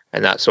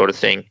that sort of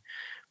thing.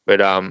 But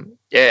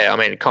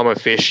common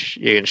fish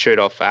you can shoot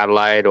off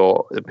Adelaide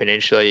or the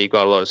peninsula. You've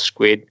got a lot of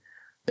squid.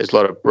 There's a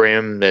lot of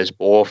bream. There's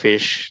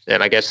boarfish.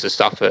 And I guess the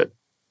stuff that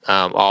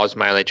I was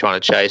mainly trying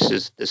to chase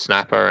is the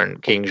snapper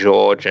and King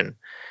George and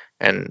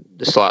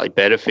the slightly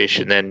better fish.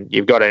 And then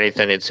you've got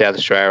anything in South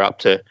Australia up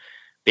to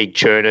big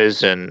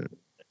tunas and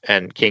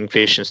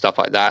kingfish and stuff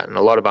like that, and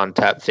a lot of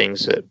untapped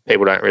things that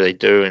people don't really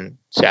do in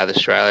South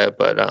Australia.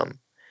 But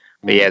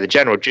the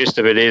general gist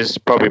of it is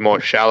probably more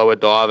shallower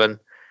diving,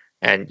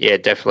 and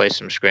definitely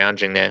some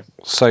scrounging there.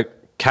 So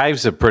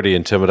caves are pretty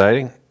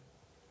intimidating,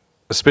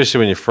 especially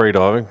when you're free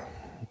diving,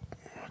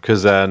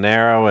 because they're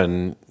narrow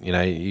and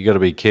you got to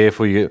be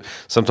careful.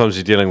 Sometimes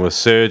you're dealing with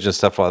surge and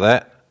stuff like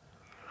that.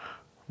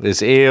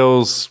 There's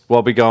eels,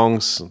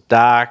 wobbegongs,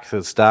 dark.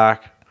 It's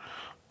dark.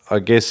 I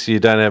guess you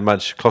don't have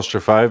much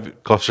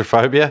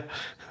claustrophobia.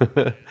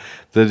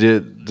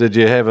 Did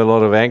you have a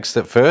lot of angst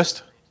at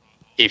first?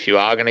 If you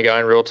are going to go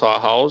in real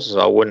tight holes,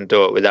 I wouldn't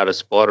do it without a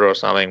spotter or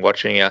something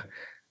watching you.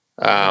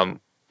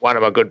 One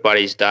of my good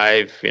buddies,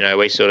 Dave,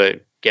 we sort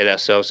of get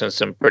ourselves in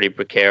some pretty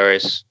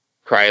precarious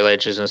cray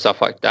ledges and stuff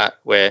like that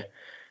where,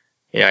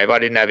 if I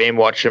didn't have him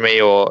watching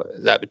me or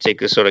that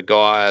particular sort of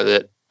guy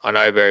that I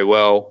know very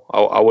well,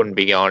 I wouldn't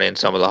be going in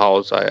some of the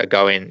holes I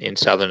go in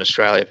Southern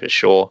Australia for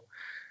sure.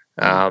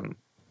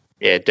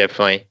 Yeah,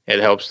 definitely. It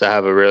helps to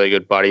have a really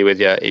good buddy with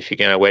you if you're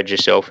going to wedge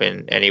yourself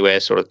in anywhere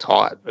sort of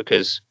tight,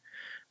 because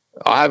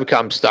I have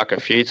come stuck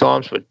a few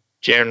times, but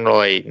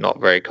generally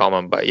not very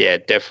common. But yeah,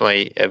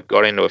 definitely have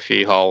got into a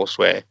few holes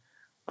where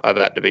I've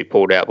had to be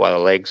pulled out by the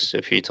legs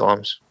a few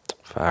times.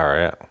 Far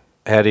out.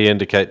 How do you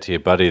indicate to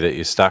your buddy that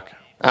you're stuck?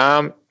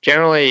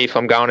 Generally, if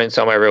I'm going in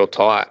somewhere real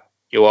tight,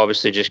 you'll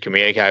obviously just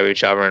communicate with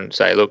each other and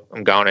say, look,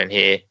 I'm going in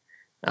here.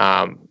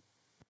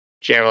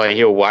 Generally,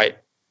 he'll wait.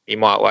 He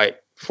might wait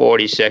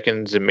 40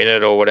 seconds, a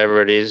minute or whatever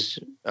it is,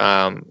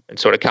 and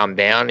sort of come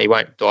down. He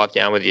won't dive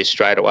down with you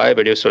straight away,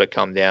 but he'll sort of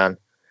come down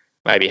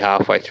maybe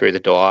halfway through the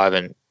dive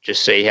and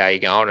just see how you're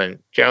going. And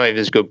generally, if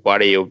there's a good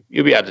buddy, you'll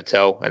be able to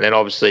tell. And then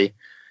obviously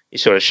you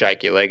sort of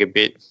shake your leg a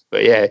bit.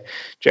 But yeah,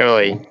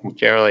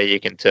 generally you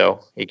can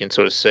tell. You can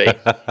sort of see.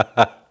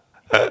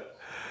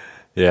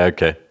 Yeah,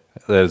 okay.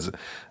 There's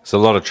a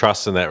lot of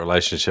trust in that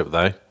relationship,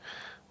 though.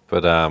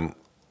 But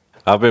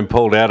I've been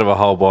pulled out of a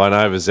hole by an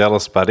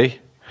overzealous buddy.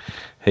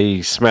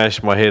 He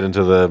smashed my head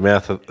into the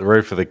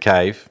roof of the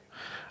cave.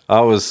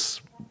 I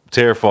was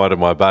terrified of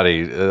my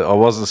buddy. I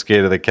wasn't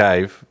scared of the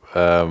cave.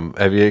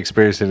 Have you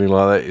experienced anything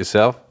like that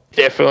yourself?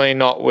 Definitely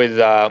not with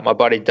my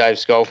buddy Dave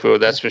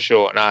Schofield, that's for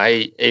sure. No,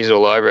 he's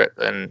all over it.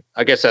 And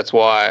I guess that's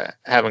why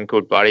having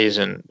good buddies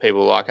and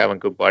people like having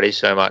good buddies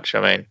so much. I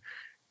mean,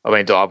 I've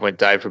been diving with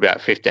Dave for about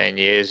 15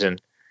 years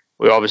and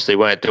we obviously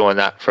weren't doing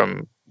that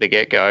from the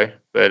get-go.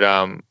 But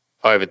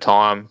over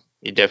time,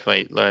 you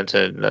definitely learn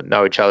to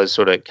know each other's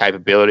sort of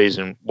capabilities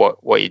and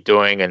what you're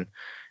doing and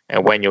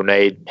when you'll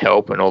need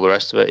help and all the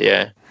rest of it,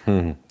 yeah.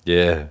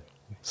 Yeah,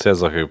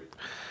 sounds like a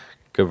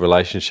good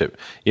relationship.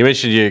 You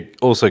mentioned you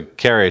also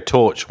carry a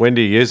torch. When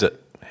do you use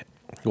it?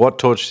 What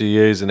torch do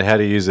you use and how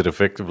do you use it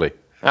effectively?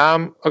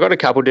 I've got a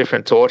couple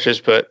different torches,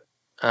 but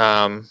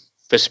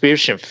for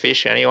spearfishing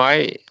fish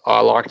anyway, I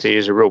like to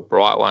use a real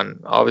bright one.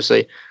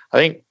 Obviously,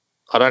 I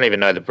don't even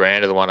know the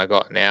brand of the one I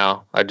got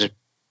now. I just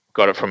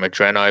got it from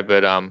Adreno,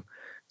 but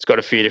it's got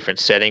a few different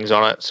settings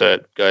on it, so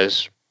it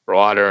goes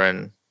brighter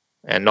and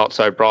not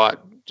so bright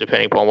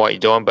depending upon what you're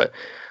doing. But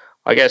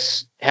I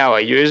guess how I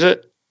use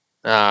it,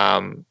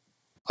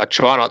 I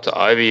try not to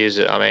overuse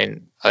it. I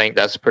mean, I think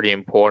that's pretty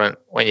important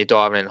when you're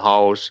diving in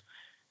holes.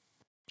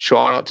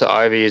 Try not to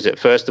overuse it.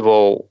 First of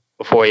all,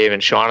 before you even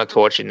shine a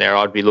torch in there,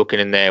 I'd be looking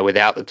in there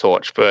without the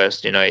torch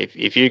first.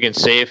 If you can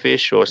see a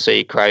fish or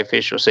see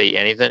crayfish or see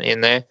anything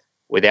in there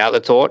without the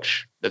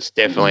torch, that's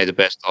definitely the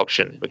best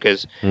option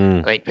because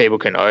I think people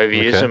can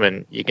overuse them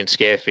and you can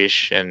scare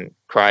fish and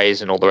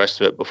crays and all the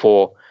rest of it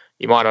before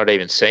you might not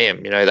even see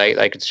them.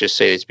 They could just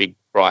see this big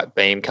bright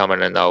beam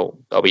coming and they'll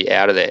be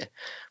out of there.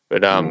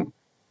 But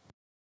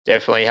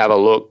definitely have a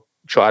look,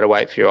 try to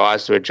wait for your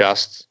eyes to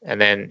adjust.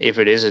 And then if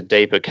it is a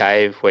deeper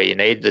cave where you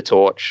need the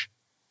torch,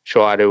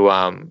 try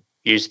to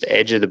use the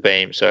edge of the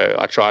beam. So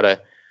I try to,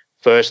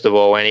 first of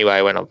all,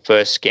 anyway, when I'm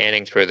first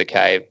scanning through the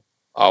cave,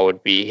 I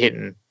would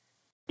be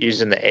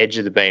using the edge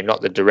of the beam,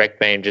 not the direct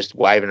beam, just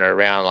waving it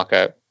around like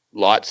a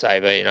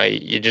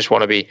lightsaber. You just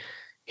want to be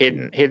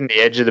hitting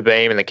the edge of the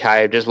beam in the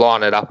cave, just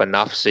line it up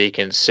enough so you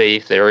can see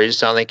if there is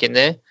something in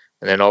there.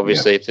 And then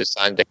obviously if there's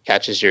something that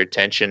catches your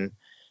attention,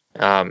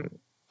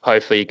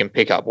 hopefully you can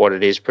pick up what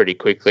it is pretty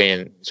quickly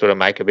and sort of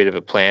make a bit of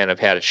a plan of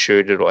how to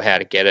shoot it or how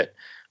to get it.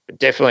 But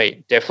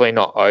definitely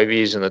not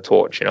overusing the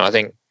torch. I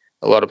think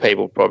a lot of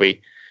people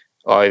probably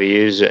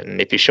overuse it, and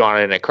if you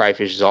shine it in a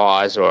crayfish's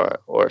eyes or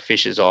a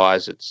fish's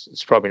eyes,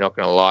 it's probably not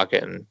going to like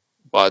it. And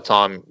by the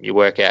time you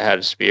work out how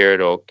to spear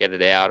it or get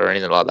it out or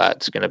anything like that,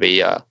 it's going to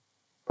be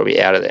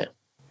probably out of there.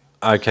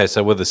 Okay,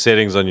 so with the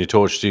settings on your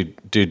torch, do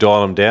you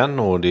dial them down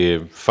or do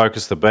you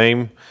focus the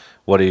beam?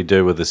 What do you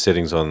do with the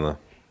settings on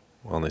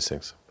these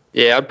things?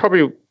 Yeah, I'd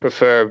probably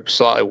prefer a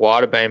slightly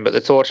wider beam, but the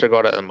torch I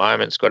got at the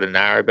moment's got a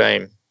narrow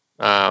beam.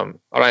 I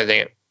don't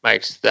think it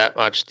makes that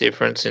much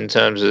difference in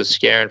terms of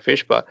scaring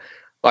fish, but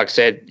like I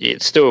said,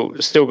 it's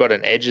still got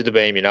an edge of the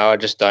beam. I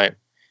just don't.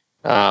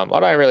 I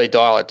don't really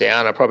dial it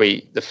down.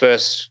 The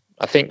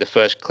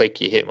first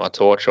click you hit my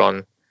torch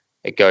on,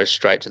 it goes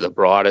straight to the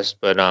brightest.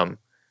 But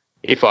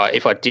if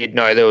I did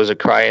know there was a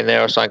cray in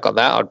there or something like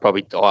that, I'd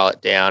probably dial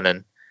it down.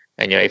 And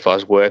if I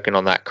was working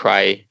on that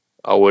cray,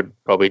 I would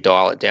probably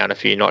dial it down a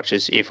few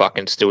notches if I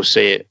can still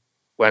see it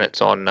when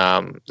it's on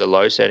the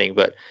low setting.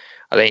 But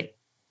I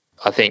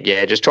think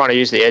just trying to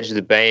use the edge of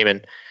the beam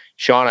and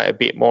shine it a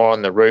bit more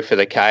on the roof of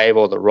the cave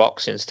or the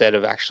rocks instead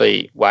of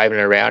actually waving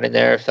it around in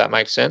there, if that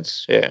makes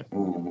sense. Yeah.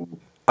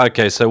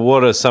 Okay, so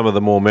what are some of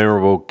the more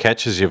memorable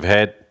catches you've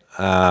had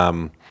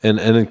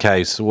in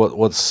case?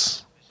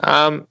 What's...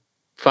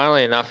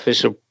 Funnily enough,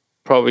 this will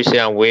probably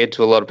sound weird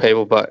to a lot of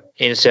people, but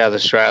in South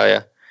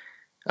Australia,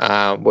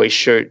 we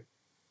shoot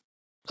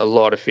a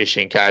lot of fish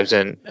in caves,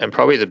 and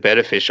probably the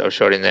better fish I've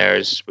shot in there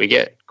is we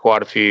get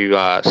quite a few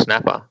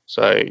snapper.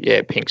 So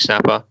yeah, pink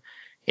snapper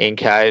in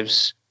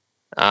caves.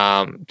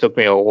 Took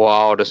me a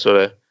while to sort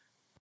of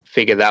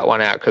figure that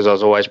one out because I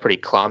was always pretty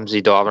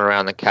clumsy diving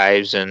around the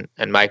caves and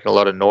making a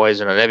lot of noise,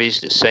 and I never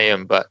used to see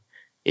them. But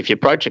if you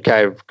approach a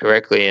cave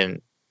correctly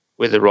and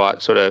with the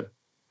right sort of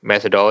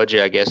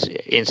methodology, I guess,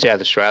 in South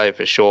Australia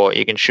for sure,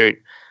 you can shoot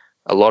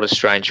a lot of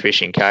strange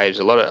fish in caves.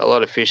 A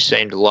lot of fish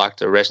seem to like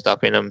to rest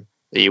up in them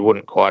that you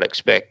wouldn't quite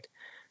expect.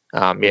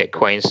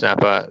 Queen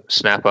snapper,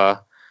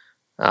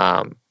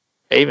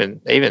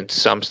 even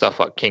some stuff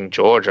like King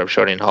George I've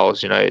shot in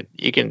holes.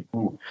 You can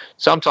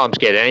sometimes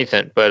get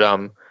anything, but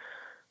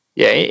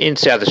in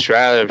South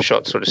Australia I've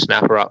shot sort of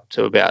snapper up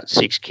to about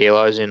 6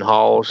 kilos in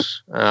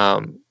holes.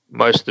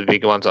 Most of the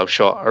bigger ones I've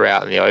shot are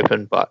out in the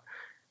open, but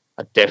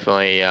I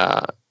definitely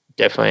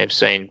have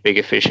seen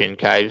bigger fish in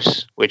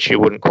caves, which you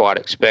wouldn't quite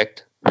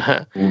expect,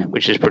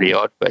 which is pretty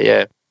odd. But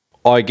yeah,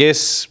 I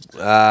guess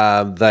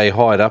they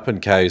hide up in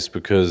caves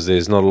because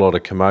there's not a lot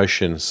of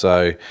commotion,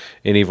 so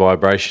any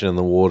vibration in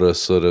the water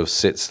sort of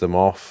sets them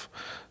off,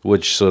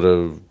 which sort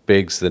of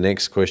begs the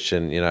next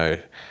question.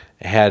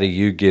 How do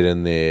you get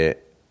in there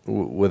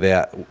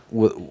without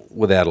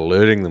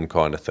alerting them,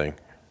 kind of thing?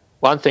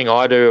 One thing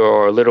I do,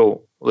 or a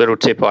little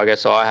tip I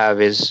guess I have,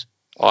 is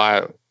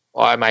I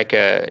make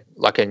a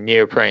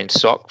neoprene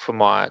sock for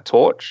my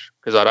torch,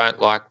 because I don't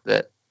like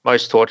that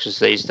most torches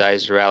these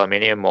days are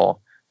aluminium, or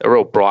the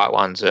real bright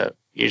ones are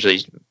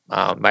usually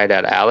made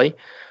out of ali.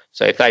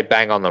 So if they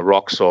bang on the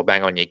rocks or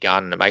bang on your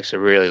gun, it makes a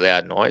really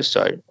loud noise.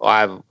 So I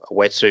have a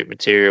wetsuit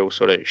material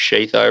sort of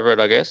sheath over it,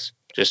 I guess.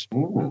 Just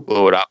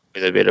glue it up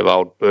with a bit of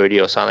old booty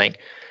or something.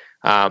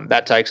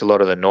 That takes a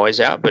lot of the noise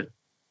out.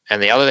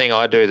 And the other thing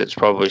I do that's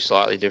probably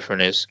slightly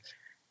different is,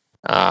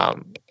 I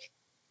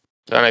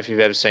don't know if you've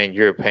ever seen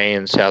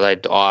Europeans, how they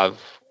dive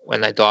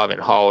when they dive in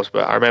holes,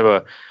 but I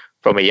remember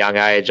from a young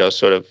age I was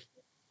sort of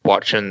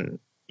watching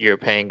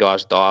European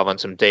guys dive on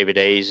some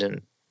DVDs,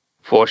 and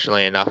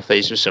fortunately enough,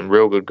 these were some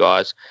real good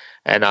guys,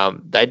 and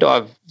they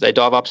dive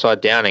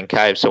upside down in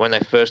caves. So when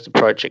they first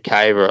approach a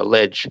cave or a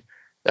ledge,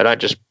 they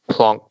don't just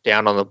plonk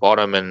down on the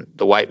bottom and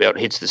the weight belt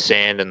hits the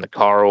sand and the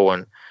coral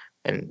and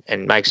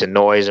makes a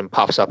noise and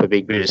puffs up a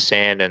big bit of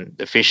sand, and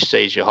the fish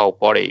sees your whole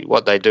body.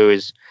 What they do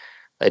is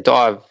they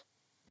dive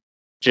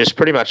just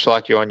pretty much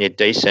like you're on your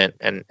descent,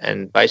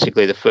 and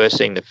basically the first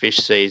thing the fish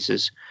sees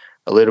is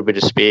a little bit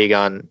of spear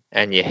gun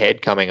and your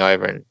head coming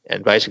over,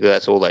 and basically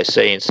that's all they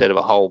see instead of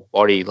a whole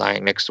body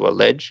laying next to a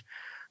ledge.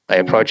 They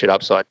approach it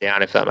upside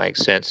down, if that makes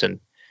sense. And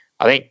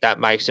I think that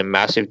makes a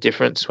massive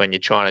difference when you're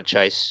trying to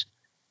chase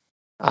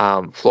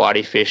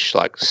flighty fish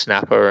like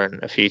snapper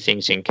and a few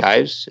things in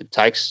caves. It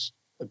takes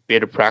a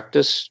bit of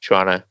practice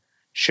trying to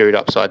shoot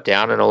upside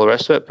down and all the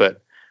rest of it,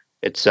 but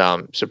it's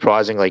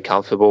surprisingly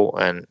comfortable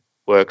and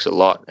works a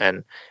lot.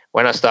 And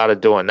when I started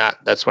doing that,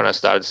 that's when I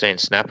started seeing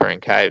snapper in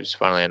caves,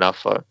 funnily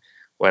enough.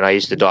 When I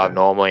used to dive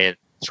normally and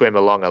swim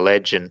along a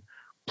ledge and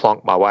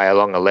plonk my way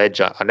along a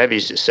ledge, I never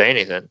used to see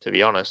anything, to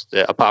be honest,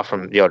 apart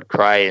from the odd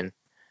cray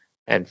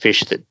and fish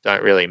that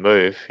don't really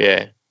move.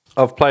 Yeah.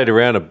 I've played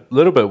around a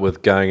little bit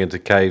with going into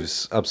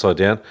caves upside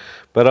down,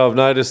 but I've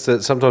noticed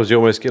that sometimes you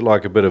almost get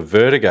like a bit of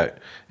vertigo,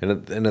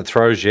 and it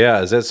throws you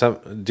out. Is that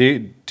some?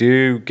 Do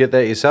you get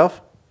that yourself,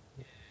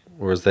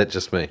 or is that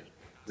just me?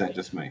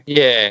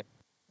 Yeah.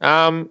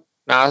 No,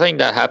 I think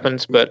that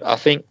happens, but I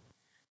think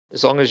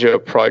as long as you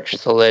approach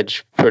the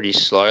ledge pretty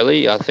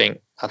slowly, I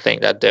think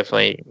that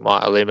definitely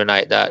might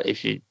eliminate that.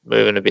 If you're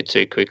moving a bit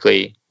too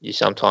quickly, you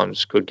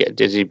sometimes could get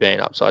dizzy being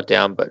upside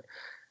down. But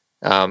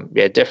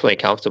definitely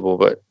comfortable.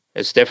 But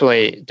it's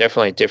definitely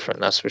different,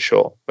 that's for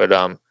sure. But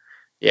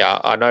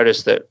I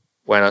noticed that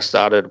when I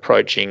started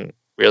approaching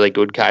really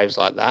good caves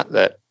like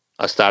that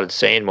I started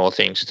seeing more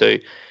things too.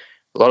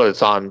 A lot of the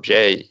times,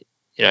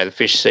 the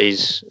fish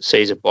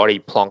sees a body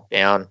plonk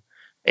down.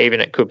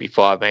 Even it could be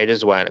 5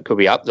 meters away and it could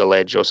be up the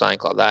ledge or something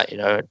like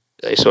that.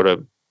 They sort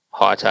of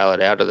hightail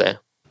it out of there.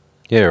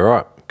 Yeah,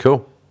 right.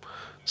 Cool.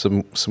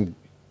 Some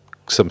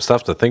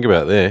stuff to think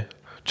about there.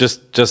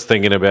 Just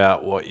thinking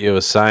about what you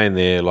were saying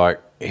there, like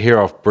here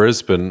off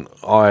Brisbane,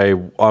 I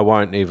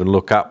won't even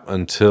look up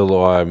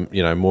until I'm,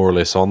 more or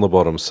less on the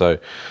bottom. So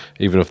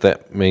even if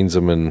that means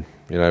I'm in,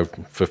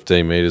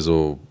 15 meters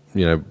or,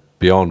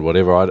 beyond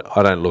whatever,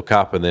 I don't look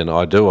up, and then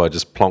I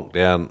just plonk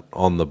down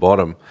on the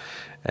bottom,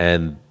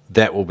 and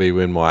that will be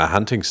when my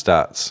hunting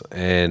starts.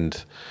 And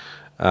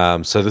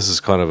so this is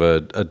kind of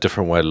a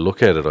different way to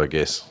look at it, I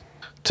guess.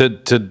 To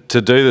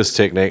do this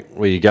technique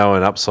where you're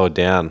going upside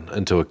down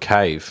into a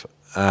cave,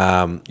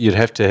 you'd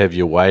have to have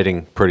your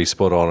weighting pretty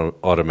spot on,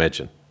 I'd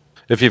imagine.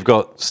 If you've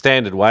got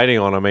standard weighting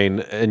on,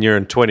 and you're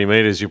in 20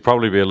 meters, you'll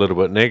probably be a little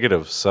bit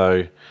negative.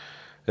 So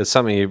it's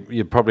something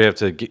you probably have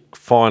to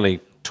finally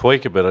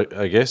tweak a bit,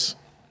 I guess.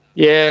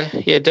 Yeah,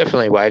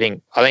 definitely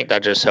weighting. I think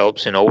that just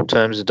helps in all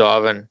terms of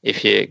diving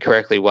if you're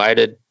correctly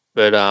weighted.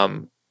 But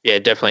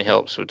it definitely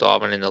helps with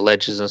diving in the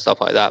ledges and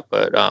stuff like that.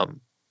 But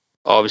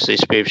obviously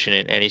spearfishing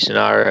in any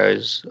scenario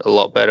is a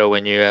lot better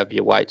when you have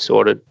your weight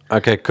sorted.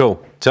 Okay,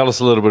 cool. Tell us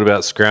a little bit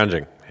about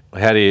scrounging.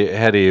 How do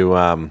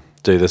you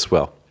do this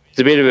well? It's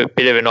a bit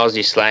of an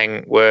Aussie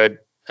slang word,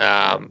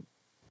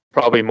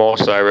 probably more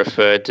so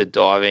referred to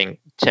diving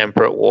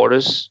temperate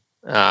waters.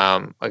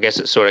 I guess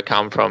it sort of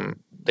come from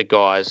the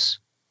guys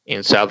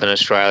in Southern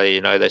Australia.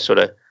 You know, they sort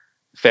of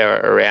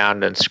ferret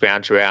around and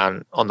scrounge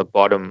around on the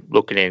bottom,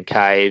 looking in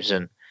caves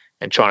and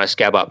trying to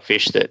scab up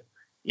fish that,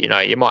 you know,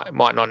 you might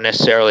not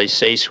necessarily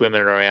see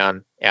swimming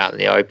around out in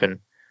the open.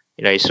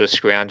 You know, you sort of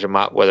scrounge them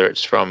up, whether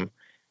it's from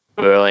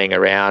burling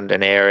around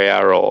an area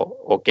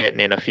or getting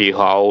in a few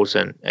holes,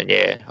 and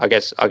yeah, I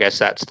guess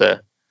that's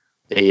the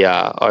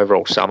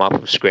overall sum up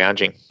of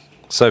scrounging.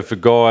 So for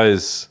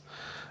guys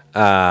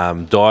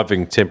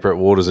diving temperate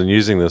waters and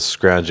using this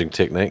scrounging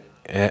technique,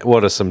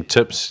 what are some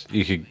tips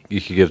you could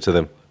give to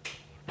them?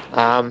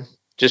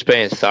 Just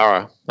being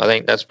thorough. I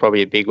think that's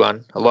probably a big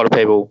one. A lot of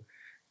people,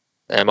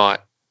 they might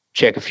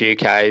check a few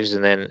caves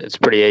and then it's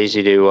pretty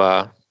easy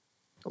to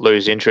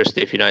lose interest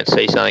if you don't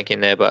see something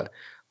in there. But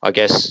I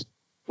guess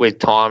with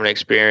time and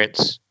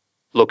experience,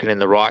 looking in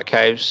the right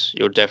caves,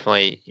 you'll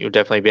definitely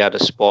be able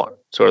to spot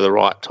sort of the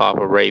right type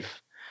of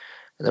reef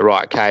and the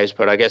right caves.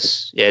 But I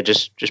guess, yeah,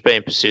 just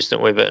being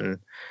persistent with it, and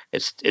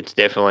it's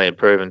definitely a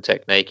proven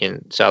technique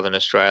in Southern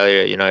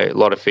Australia. You know, a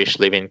lot of fish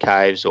live in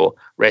caves or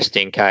rest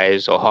in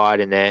caves or hide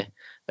in there.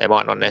 They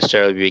might not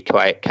necessarily be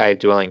cave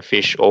dwelling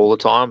fish all the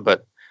time,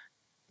 but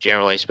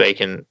generally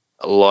speaking,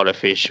 a lot of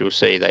fish you'll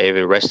see they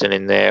either resting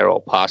in there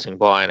or passing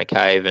by in a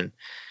cave. And,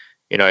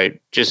 you know,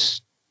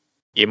 just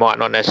you might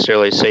not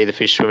necessarily see the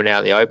fish swimming out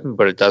in the open,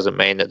 but it doesn't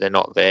mean that they're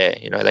not there.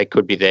 You know, they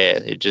could be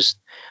there.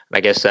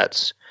 I guess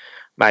that's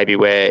maybe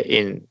where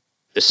in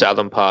the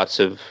southern parts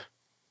of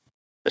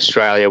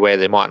Australia, where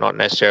there might not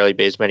necessarily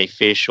be as many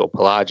fish or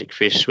pelagic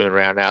fish swimming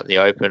around out in the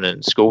open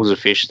and schools of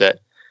fish, that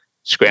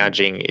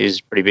scrounging is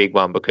a pretty big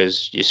one,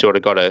 because you sort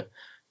of got to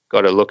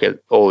look at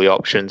all the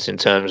options in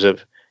terms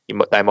of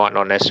they might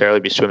not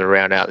necessarily be swimming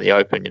around out in the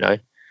open, you know.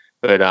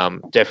 But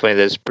definitely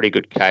there's pretty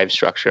good cave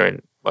structure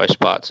in most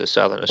parts of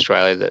southern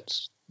Australia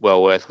that's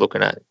well worth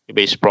looking at. You'd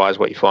be surprised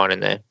what you find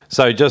in there.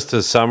 So just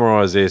to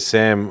summarise there,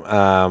 Sam,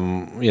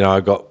 you know, I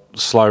got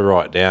slow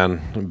right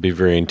down, be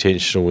very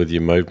intentional with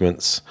your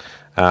movements.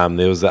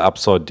 There was the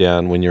upside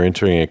down when you're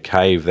entering a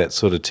cave, that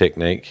sort of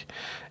technique.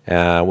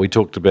 We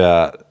talked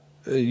about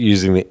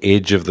using the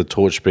edge of the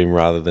torch beam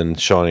rather than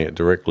shining it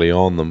directly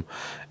on them.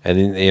 And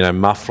then, you know,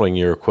 muffling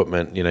your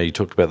equipment. You know, you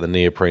talked about the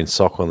neoprene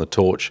sock on the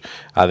torch.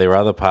 Are there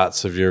other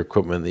parts of your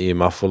equipment that you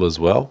muffle as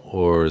well,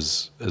 or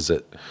is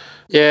it?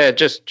 Yeah,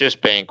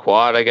 just being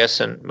quiet, I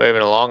guess, and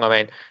moving along. I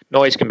mean,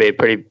 noise can be a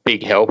pretty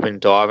big help in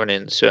diving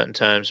in certain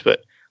terms,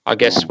 but I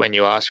guess when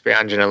you are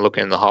scrounging and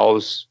looking in the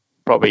holes,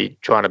 probably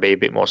trying to be a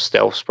bit more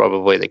stealth's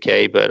probably the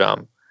key. But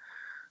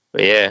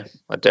yeah,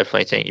 I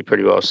definitely think you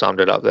pretty well summed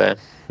it up there.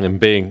 And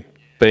being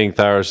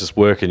thorough is just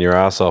working your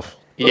ass off.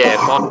 Yeah,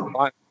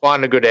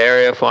 find a good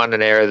area, find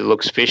an area that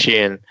looks fishy,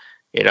 and,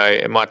 you know,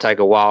 it might take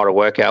a while to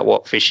work out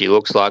what fishy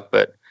looks like,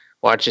 but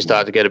once you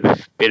start to get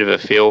a bit of a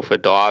feel for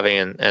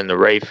diving and the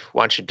reef,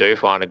 once you do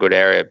find a good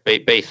area,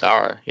 be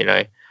thorough. You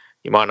know,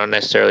 you might not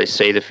necessarily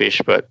see the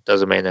fish, but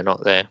doesn't mean they're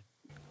not there.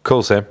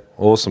 Cool, Sam.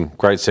 Awesome.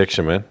 Great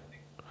section, man.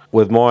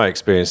 With my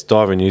experience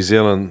diving New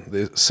Zealand,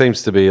 there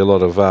seems to be a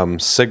lot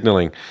of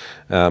signalling,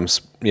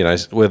 you know,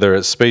 whether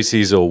it's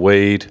species or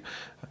weed,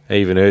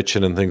 even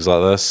urchin and things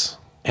like this.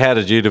 How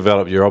did you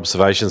develop your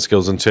observation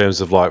skills in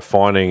terms of like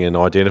finding and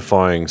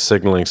identifying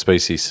signalling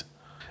species?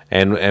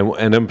 And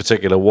in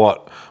particular,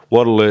 what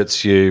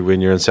alerts you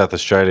when you're in South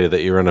Australia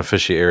that you're in a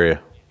fishy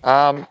area?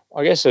 I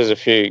guess there's a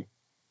few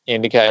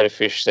indicator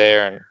fish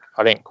there, and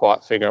I didn't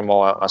quite figure them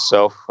all out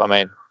myself. I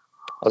mean,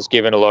 I was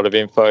given a lot of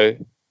info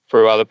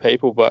through other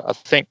people, but I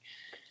think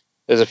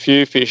there's a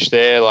few fish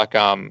there, like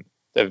the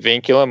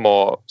vinculum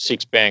or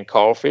six-band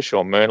coalfish,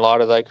 or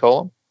moonlighter they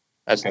call them.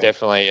 That's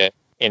definitely an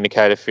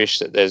indicator fish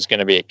that there's going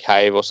to be a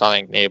cave or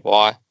something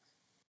nearby.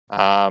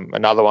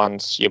 Another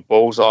one's your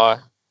bullseye.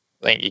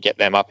 I think you get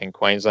them up in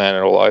Queensland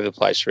and all over the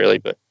place, really,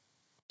 but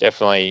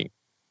definitely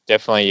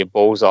your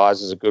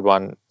bullseyes is a good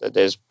one, that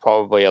there's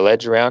probably a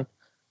ledge around.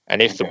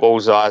 And if the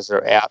bullseyes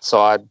are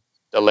outside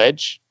the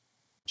ledge,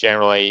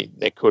 generally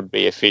there could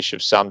be a fish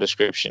of some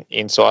description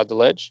inside the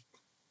ledge.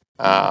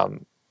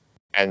 And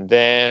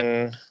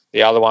then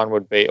the other one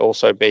would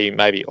also be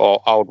maybe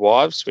old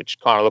wives, which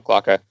kind of look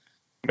like a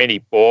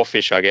mini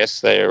boarfish, I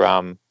guess. They're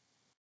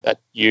that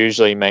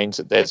usually means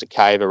that there's a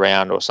cave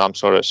around or some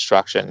sort of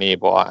structure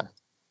nearby.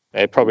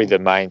 They're probably the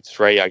main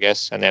three, I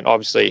guess. And then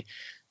obviously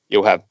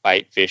you'll have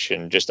bait fish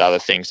and just other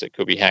things that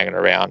could be hanging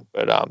around.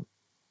 But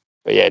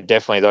yeah,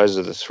 definitely those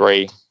are the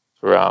three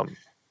for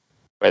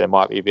where there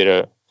might be a bit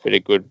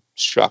of good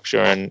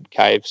structure and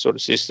cave sort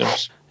of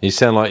systems. You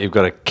sound like you've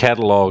got a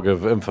catalogue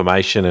of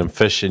information and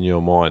fish in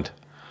your mind.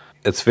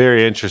 It's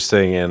very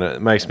interesting, and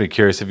it makes me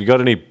curious. Have you got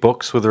any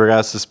books with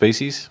regards to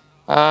species?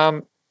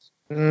 No,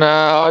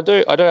 I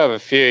do have a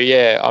few.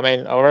 Yeah, I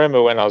mean, I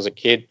remember when I was a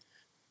kid,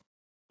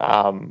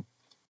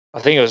 I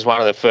think it was one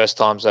of the first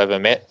times I ever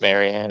met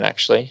Marianne,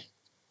 actually.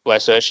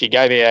 Bless her. She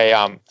gave me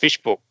a fish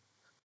book.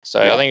 So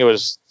I think it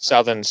was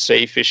Southern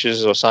Sea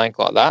Fishes or something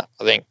like that.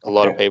 I think a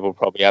lot of people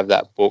probably have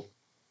that book.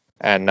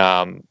 And,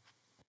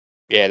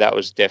 that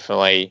was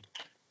definitely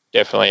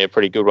a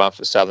pretty good one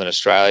for Southern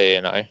Australia,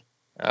 you know.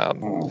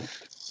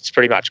 It's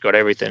pretty much got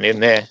everything in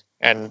there.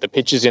 And the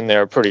pictures in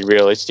there are pretty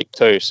realistic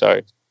too.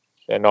 So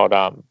they're not,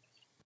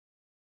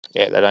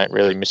 they don't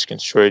really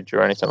misconstrue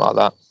or anything like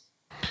that.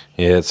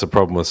 Yeah, it's a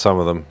problem with some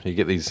of them. You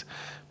get these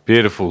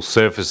beautiful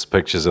surface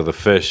pictures of the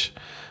fish,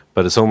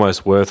 but it's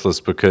almost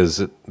worthless because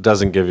it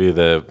doesn't give you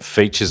the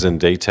features in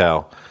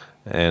detail,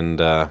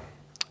 and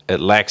it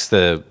lacks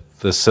the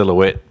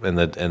silhouette and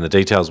the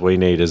details we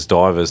need as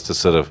divers to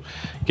sort of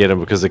get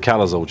them, because the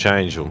colours all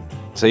change.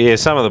 So yeah,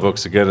 some of the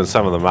books are good and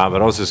some of them aren't,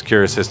 but I was just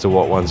curious as to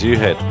what ones you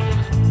had.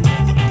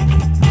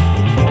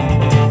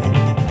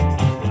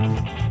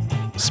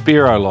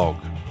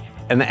 Spearolog,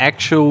 an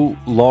actual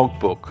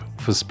logbook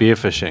for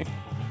spearfishing.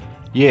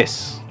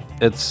 Yes,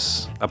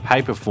 it's a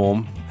paper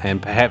form,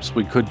 and perhaps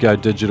we could go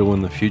digital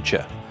in the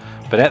future.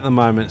 But at the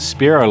moment,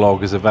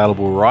 Spearolog is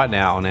available right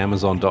now on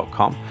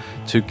Amazon.com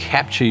to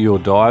capture your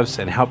dives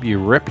and help you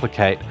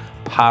replicate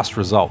past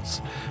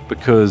results.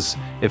 Because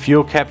if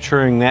you're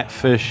capturing that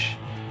fish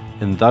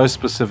in those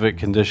specific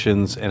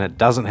conditions and it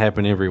doesn't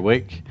happen every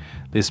week,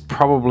 there's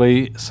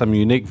probably some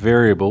unique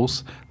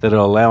variables that are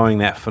allowing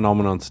that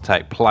phenomenon to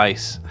take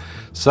place.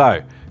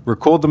 So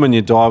record them in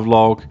your dive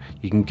log.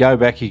 You can go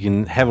back, you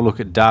can have a look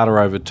at data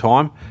over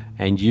time,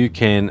 and you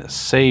can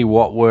see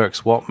what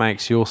works, what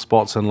makes your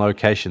spots and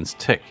locations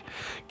tick.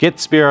 Get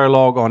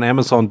Spearolog on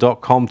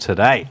Amazon.com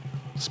today.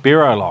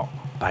 Spearolog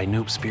by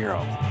Noob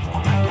Spearo.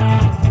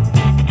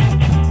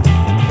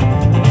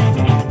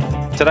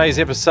 Today's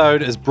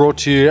episode is brought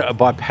to you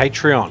by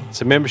Patreon.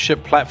 It's a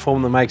membership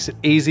platform that makes it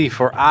easy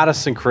for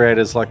artists and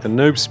creators like the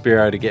Noob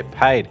Spearo to get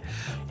paid.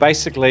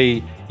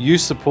 Basically, you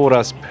support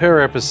us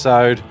per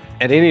episode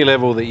at any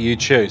level that you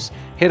choose.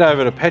 Head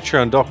over to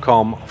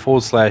patreon.com/Noob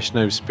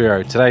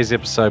Spearo. Today's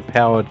episode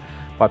powered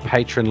by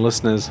patron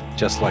listeners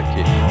just like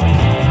you.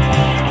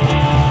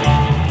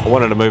 I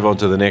wanted to move on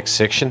to the next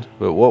section,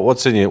 but what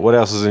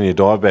else is in your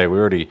dive bag? We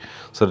already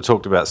sort of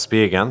talked about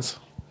spear guns.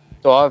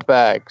 Dive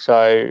bag.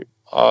 So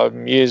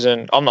I'm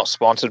not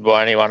sponsored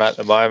by anyone at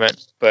the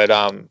moment, but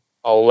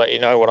I'll let you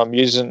know what I'm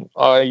using.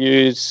 I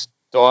use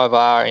Dive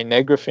R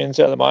Integra fins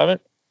at the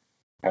moment.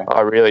 Okay.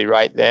 I really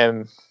rate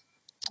them.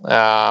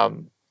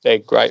 They're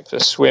great for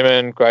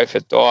swimming, great for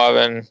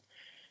diving,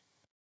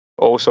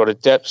 all sort of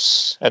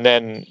depths. And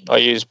then I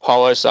use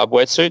Polo sub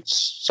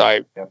wetsuits. So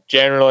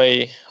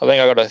generally, I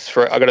think I got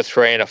a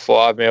 3 and a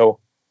 5 mil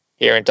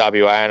here in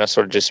WA, and I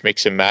sort of just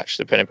mix and match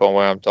depending upon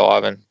where I'm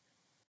diving.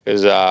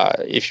 Because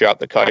if you're up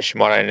the coast, you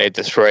might only need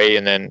the 3,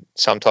 and then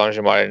sometimes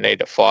you might only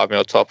need a 5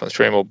 mil top and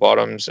 3 mil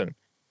bottoms. And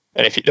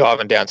if you're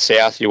diving down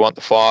south, you want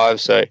the 5.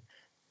 So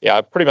yeah,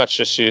 I pretty much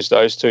just use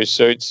those 2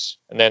 suits.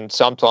 And then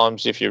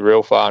sometimes if you're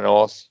real far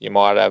north, you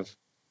might have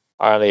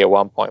only a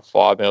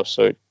 1.5 mil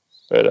suit.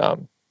 But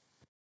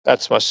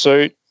that's my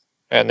suit.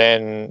 And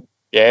then,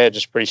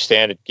 just pretty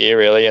standard gear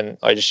really. And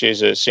I just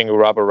use a single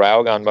rubber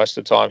railgun most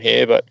of the time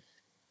here. But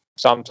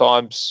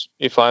sometimes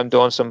if I'm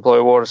doing some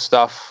blue water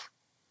stuff,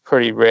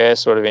 pretty rare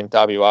sort of in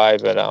WA.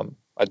 But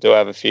I do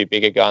have a few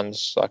bigger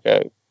guns, like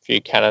a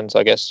few cannons,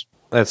 I guess.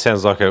 That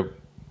sounds like a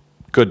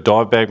good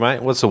dive bag,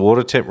 mate. What's the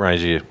water temp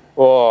range here?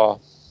 Oh,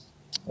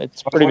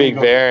 it's pretty big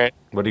variant.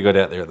 What do you got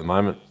out there at the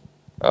moment?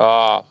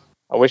 I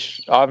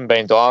wish I haven't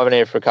been diving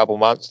here for a couple of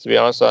months, to be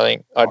honest. I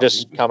think I'm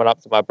just coming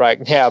up to my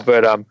break now,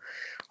 but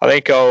I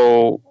think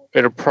it'll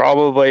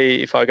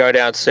probably, if I go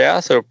down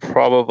south, it'll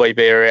probably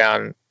be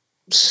around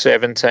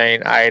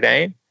 17,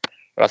 18.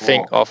 But I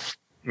think off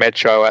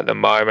Metro at the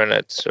moment,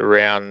 it's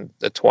around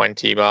the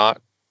 20 mark.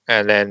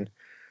 And then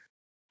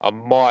I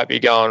might be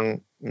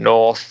going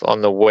north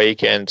on the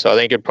weekend, so I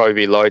think it'd probably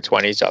be low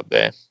 20s up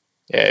there.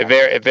 Yeah,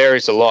 it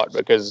varies a lot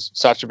because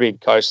it's such a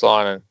big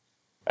coastline, and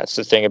that's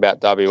the thing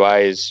about WA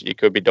is you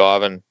could be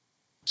diving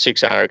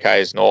 600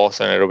 k's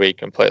north and it'll be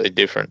completely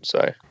different.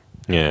 So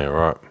yeah,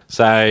 right.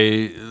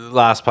 So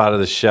last part of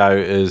the show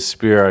is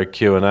Spearo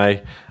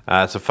Q&A.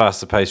 It's a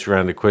faster paced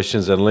round of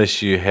questions,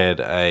 unless you had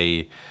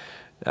a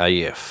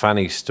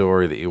funny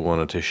story that you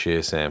wanted to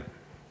share, Sam.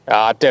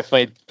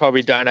 Definitely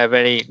probably don't have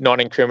any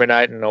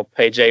non-incriminating or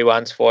PG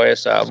ones for you,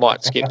 so I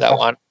might skip that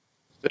one.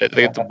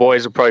 The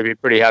boys will probably be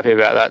pretty happy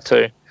about that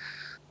too.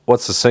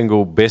 What's the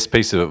single best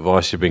piece of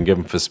advice you've been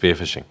given for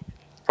spearfishing?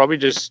 Probably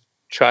just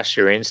trust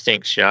your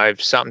instincts. You know,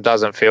 if something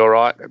doesn't feel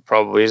right, it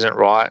probably isn't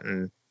right,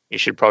 and you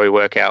should probably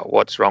work out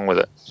what's wrong with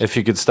it. If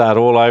you could start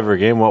all over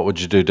again, what would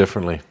you do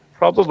differently?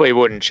 Probably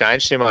wouldn't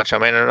change too much. I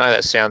mean, I know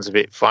that sounds a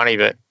bit funny,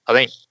 but I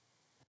think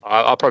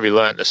I probably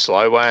learnt the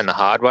slow way and the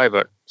hard way,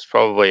 but it's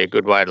probably a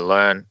good way to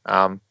learn.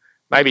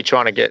 Maybe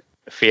trying to get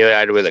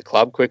affiliated with a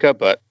club quicker,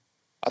 but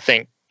I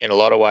think in a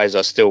lot of ways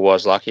I still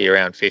was lucky.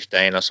 Around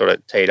 15, I sort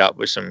of teed up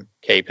with some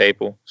key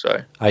people.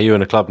 So, are you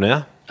in a club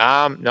now?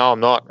 No,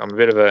 I'm not. I'm a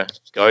bit of a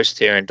ghost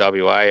here in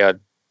WA. I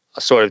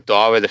sort of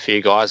dive with a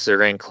few guys that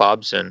are in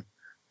clubs, and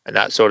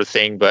that sort of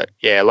thing. But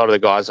yeah, a lot of the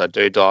guys I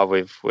do dive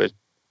with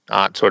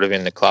aren't sort of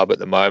in the club at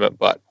the moment.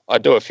 But I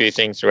do a few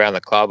things around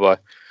the club. I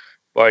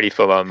body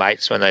for my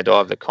mates when they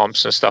dive the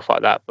comps and stuff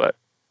like that. But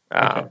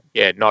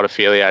yeah, not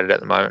affiliated at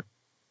the moment.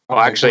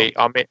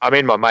 I'm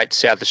in my mate's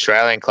South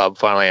Australian club,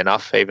 funnily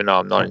enough, even though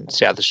I'm not in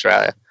South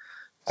Australia.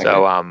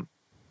 So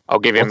I'll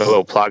give him a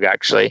little plug,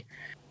 actually.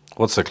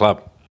 What's the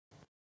club?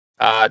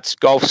 It's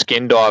Golf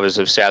Skin Divers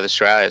of South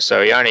Australia.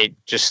 So he only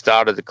just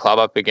started the club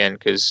up again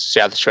because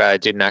South Australia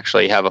didn't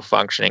actually have a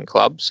functioning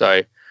club.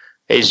 So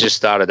he's just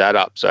started that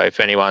up. So if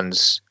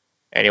anyone's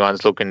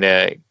looking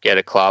to get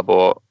a club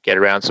or get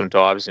around some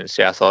divers in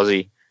South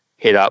Aussie,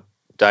 hit up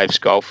Dave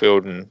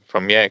Schofield and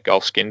from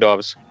Golf Skin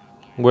Divers.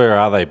 Where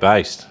are they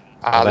based?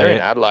 They're in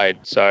Adelaide.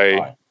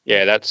 So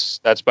yeah, that's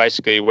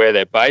basically where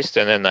they're based,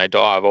 and then they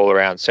dive all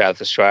around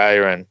South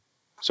Australia and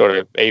sort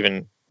of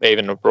even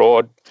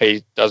abroad.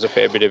 He does a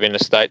fair bit of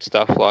interstate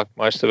stuff like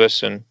most of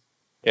us, and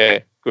yeah,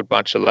 good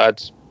bunch of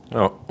lads.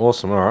 Oh,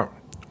 awesome. All right.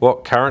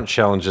 What current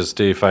challenges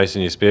do you face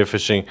in your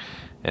spearfishing,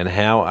 and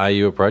how are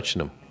you approaching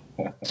them?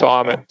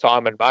 Time and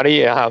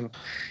money.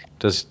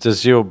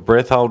 Does your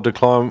breath hold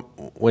decline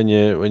when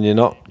you're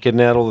not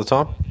getting out all the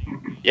time?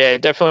 Yeah,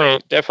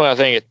 definitely. I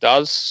think it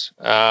does.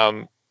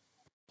 I'm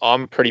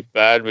pretty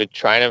bad with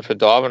training for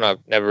diving.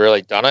 I've never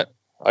really done it.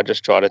 I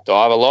just try to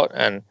dive a lot,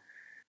 and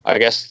I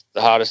guess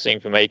the hardest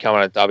thing for me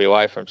coming to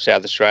WA from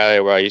South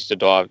Australia, where I used to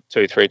dive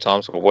 2-3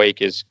 times a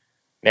week, is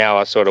now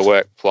I sort of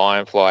work fly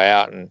in, fly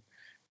out, and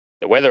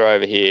the weather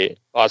over here,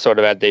 I sort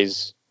of had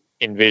these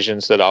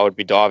envisions that I would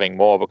be diving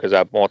more because I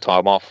have more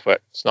time off,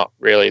 but it's not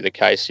really the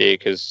case here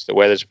because the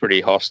weather's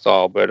pretty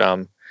hostile. But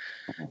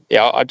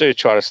yeah, I do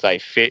try to stay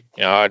fit.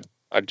 You know,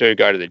 I do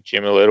go to the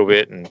gym a little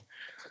bit and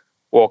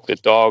walk the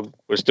dog.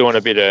 I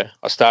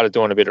started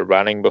doing a bit of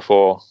running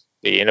before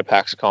the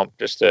Interpax comp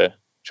just to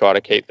try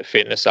to keep the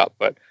fitness up.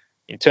 But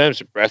in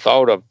terms of breath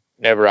hold, I've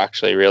never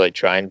actually really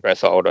trained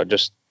breath hold. I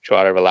just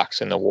try to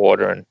relax in the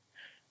water, and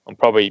I'm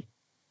probably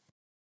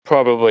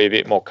a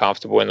bit more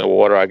comfortable in the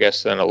water, I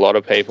guess, than a lot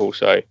of people.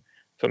 So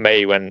for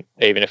me, even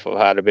if I've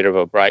had a bit of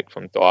a break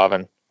from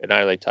diving, it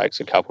only takes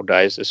a couple of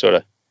days to sort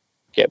of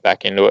get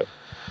back into it.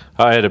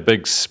 I had a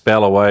big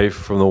spell away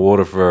from the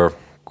water for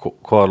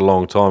quite a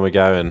long time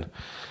ago,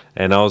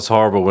 and I was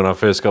horrible when I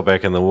first got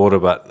back in the water.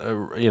 But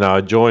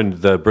I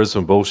joined the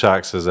Brisbane Bull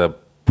Sharks as a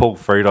pool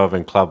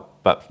freediving club,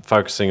 but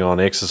focusing on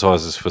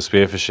exercises for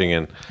spearfishing,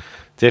 and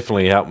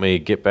definitely helped me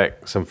get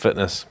back some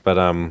fitness. But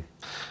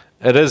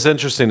it is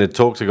interesting to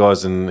talk to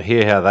guys and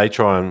hear how they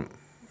try and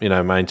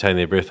maintain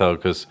their breath hold,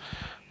 because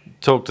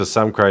talk to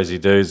some crazy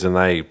dudes and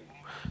they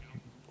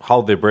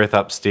hold their breath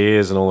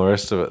upstairs and all the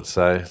rest of it.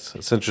 So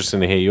it's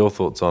interesting to hear your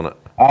thoughts on it.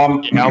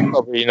 Yeah, I'm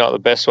probably not the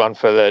best one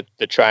for the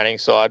training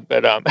side,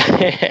 but All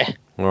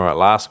right,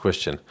 last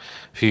question.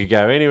 If you could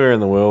go anywhere in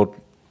the world,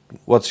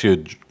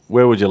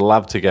 where would you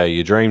love to go?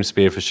 Your dream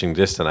spearfishing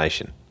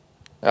destination?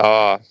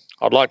 I'd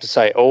like to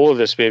say all of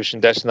the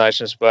spearfishing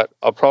destinations, but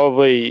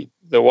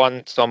the one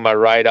that's on my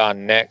radar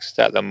next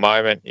at the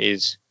moment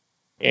is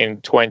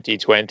in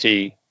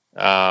 2020.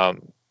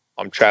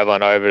 I'm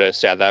traveling over to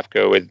South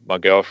Africa with my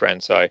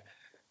girlfriend, so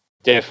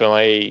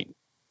definitely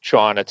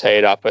trying to tee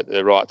it up at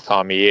the right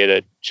time of year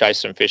to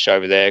chase some fish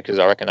over there, because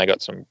I reckon they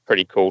got some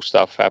pretty cool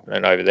stuff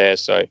happening over there.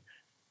 So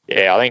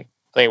yeah, I think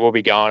we'll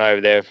be going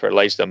over there for at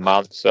least a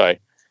month. So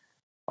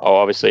I'll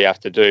obviously have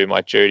to do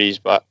my duties,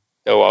 but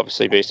there'll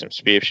obviously be some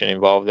spearfishing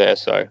involved there.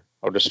 So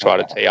I'll just try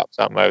to tee up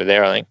something over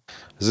there, I think. I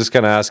was just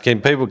going to ask,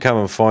 can people come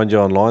and find you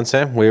online,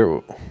 Sam?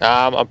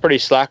 I'm pretty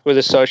slack with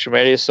the social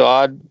media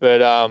side,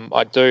 but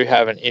I do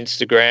have an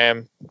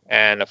Instagram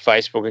and a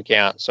Facebook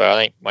account. So I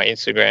think my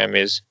Instagram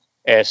is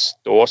S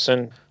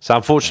Dawson. So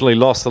unfortunately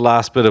lost the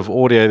last bit of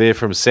audio there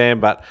from Sam,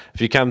 but if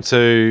you come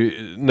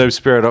to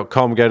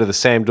noobspearo.com, go to the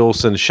Sam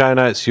Dawson show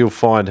notes, you'll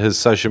find his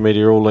social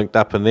media all linked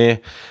up in there.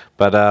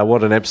 But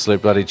what an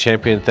absolute bloody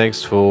champion.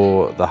 Thanks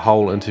for the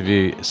whole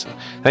interview.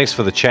 Thanks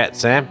for the chat,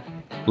 Sam.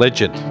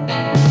 Legend.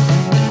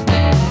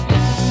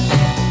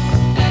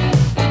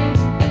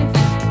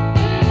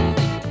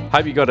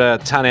 Hope you got a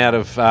ton out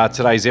of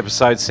today's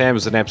episode. Sam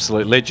was an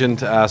absolute legend.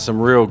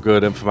 Some real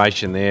good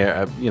information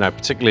there,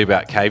 particularly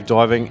about cave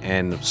diving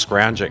and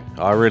scrounging.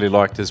 I really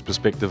liked his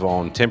perspective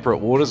on temperate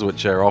waters,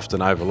 which are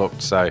often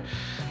overlooked. So,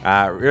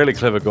 really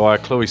clever guy,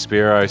 Chloe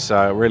Spearo. So,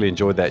 I really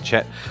enjoyed that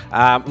chat.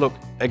 Look,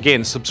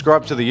 again,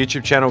 subscribe to the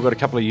YouTube channel. We've got a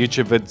couple of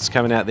YouTube vids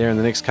coming out there in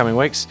the next coming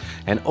weeks.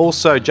 And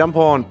also jump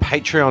on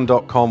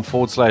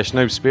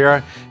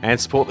patreon.com/noobspearo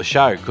and support the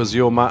show, because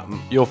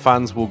your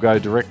funds will go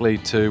directly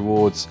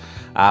towards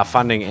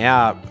funding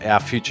our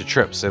future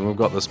trips. And we've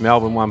got this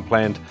Melbourne one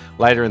planned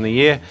later in the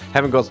year.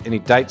 Haven't got any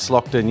dates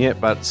locked in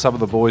yet, but some of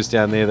the boys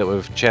down there that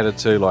we've chatted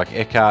to, like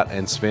Eckhart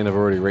and Sven, have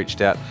already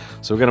reached out.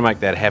 So we're going to make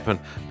that happen.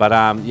 But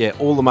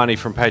all the money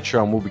from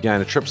Patreon will be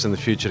going to trips in the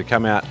future to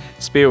come out,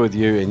 spear with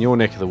you in your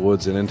neck of the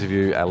woods and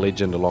interview a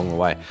legend along the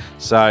way.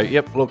 So,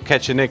 look,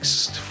 catch you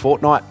next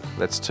fortnight.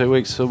 That's 2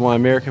 weeks for my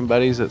American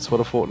buddies. That's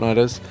what a fortnight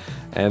is.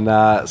 And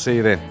see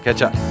you then.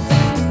 Catch up.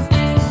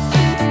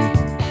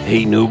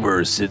 Hey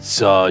Noobers, it's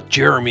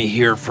Jeremy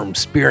here from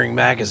Spearing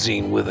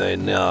Magazine with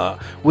an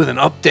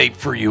update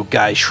for you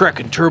guys. Shrek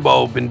and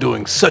Turbo have been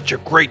doing such a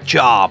great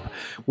job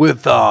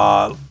with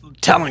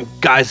telling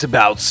guys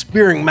about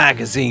Spearing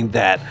Magazine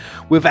that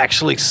we've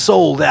actually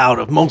sold out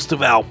of most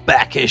of our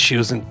back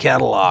issues and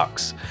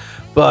catalogs.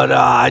 But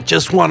I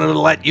just wanted to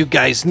let you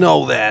guys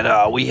know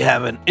that we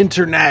have an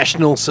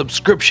international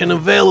subscription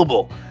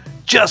available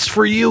just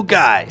for you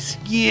guys.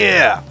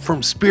 Yeah,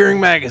 from Spearing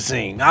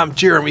Magazine. I'm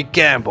Jeremy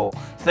Campbell.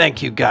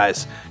 Thank you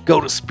guys. Go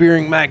to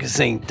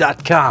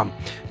spearingmagazine.com.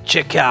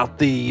 Check out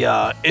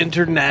the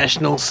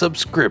international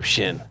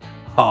subscription.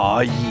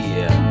 Aw,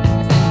 yeah.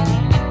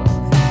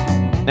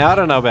 Now, I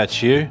don't know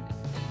about you,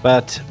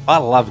 but I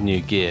love new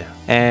gear.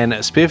 And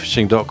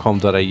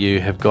spearfishing.com.au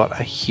have got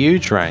a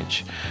huge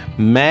range.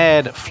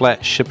 Mad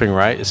flat shipping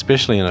rate,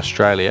 especially in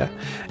Australia.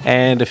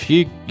 And if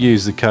you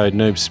use the code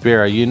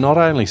NoobSpearo, you not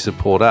only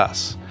support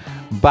us,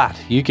 but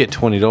you get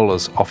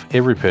 $20 off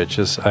every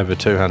purchase over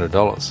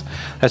 $200.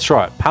 That's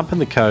right, pump in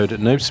the code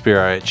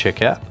NoobSpearo at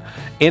checkout,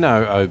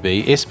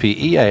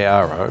 NOOBSPEARO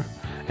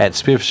at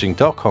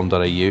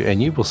spearfishing.com.au,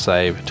 and you will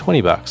save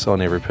 $20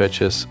 on every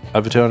purchase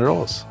over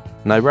 $200.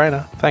 No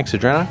brainer. Thanks,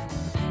 Adreno.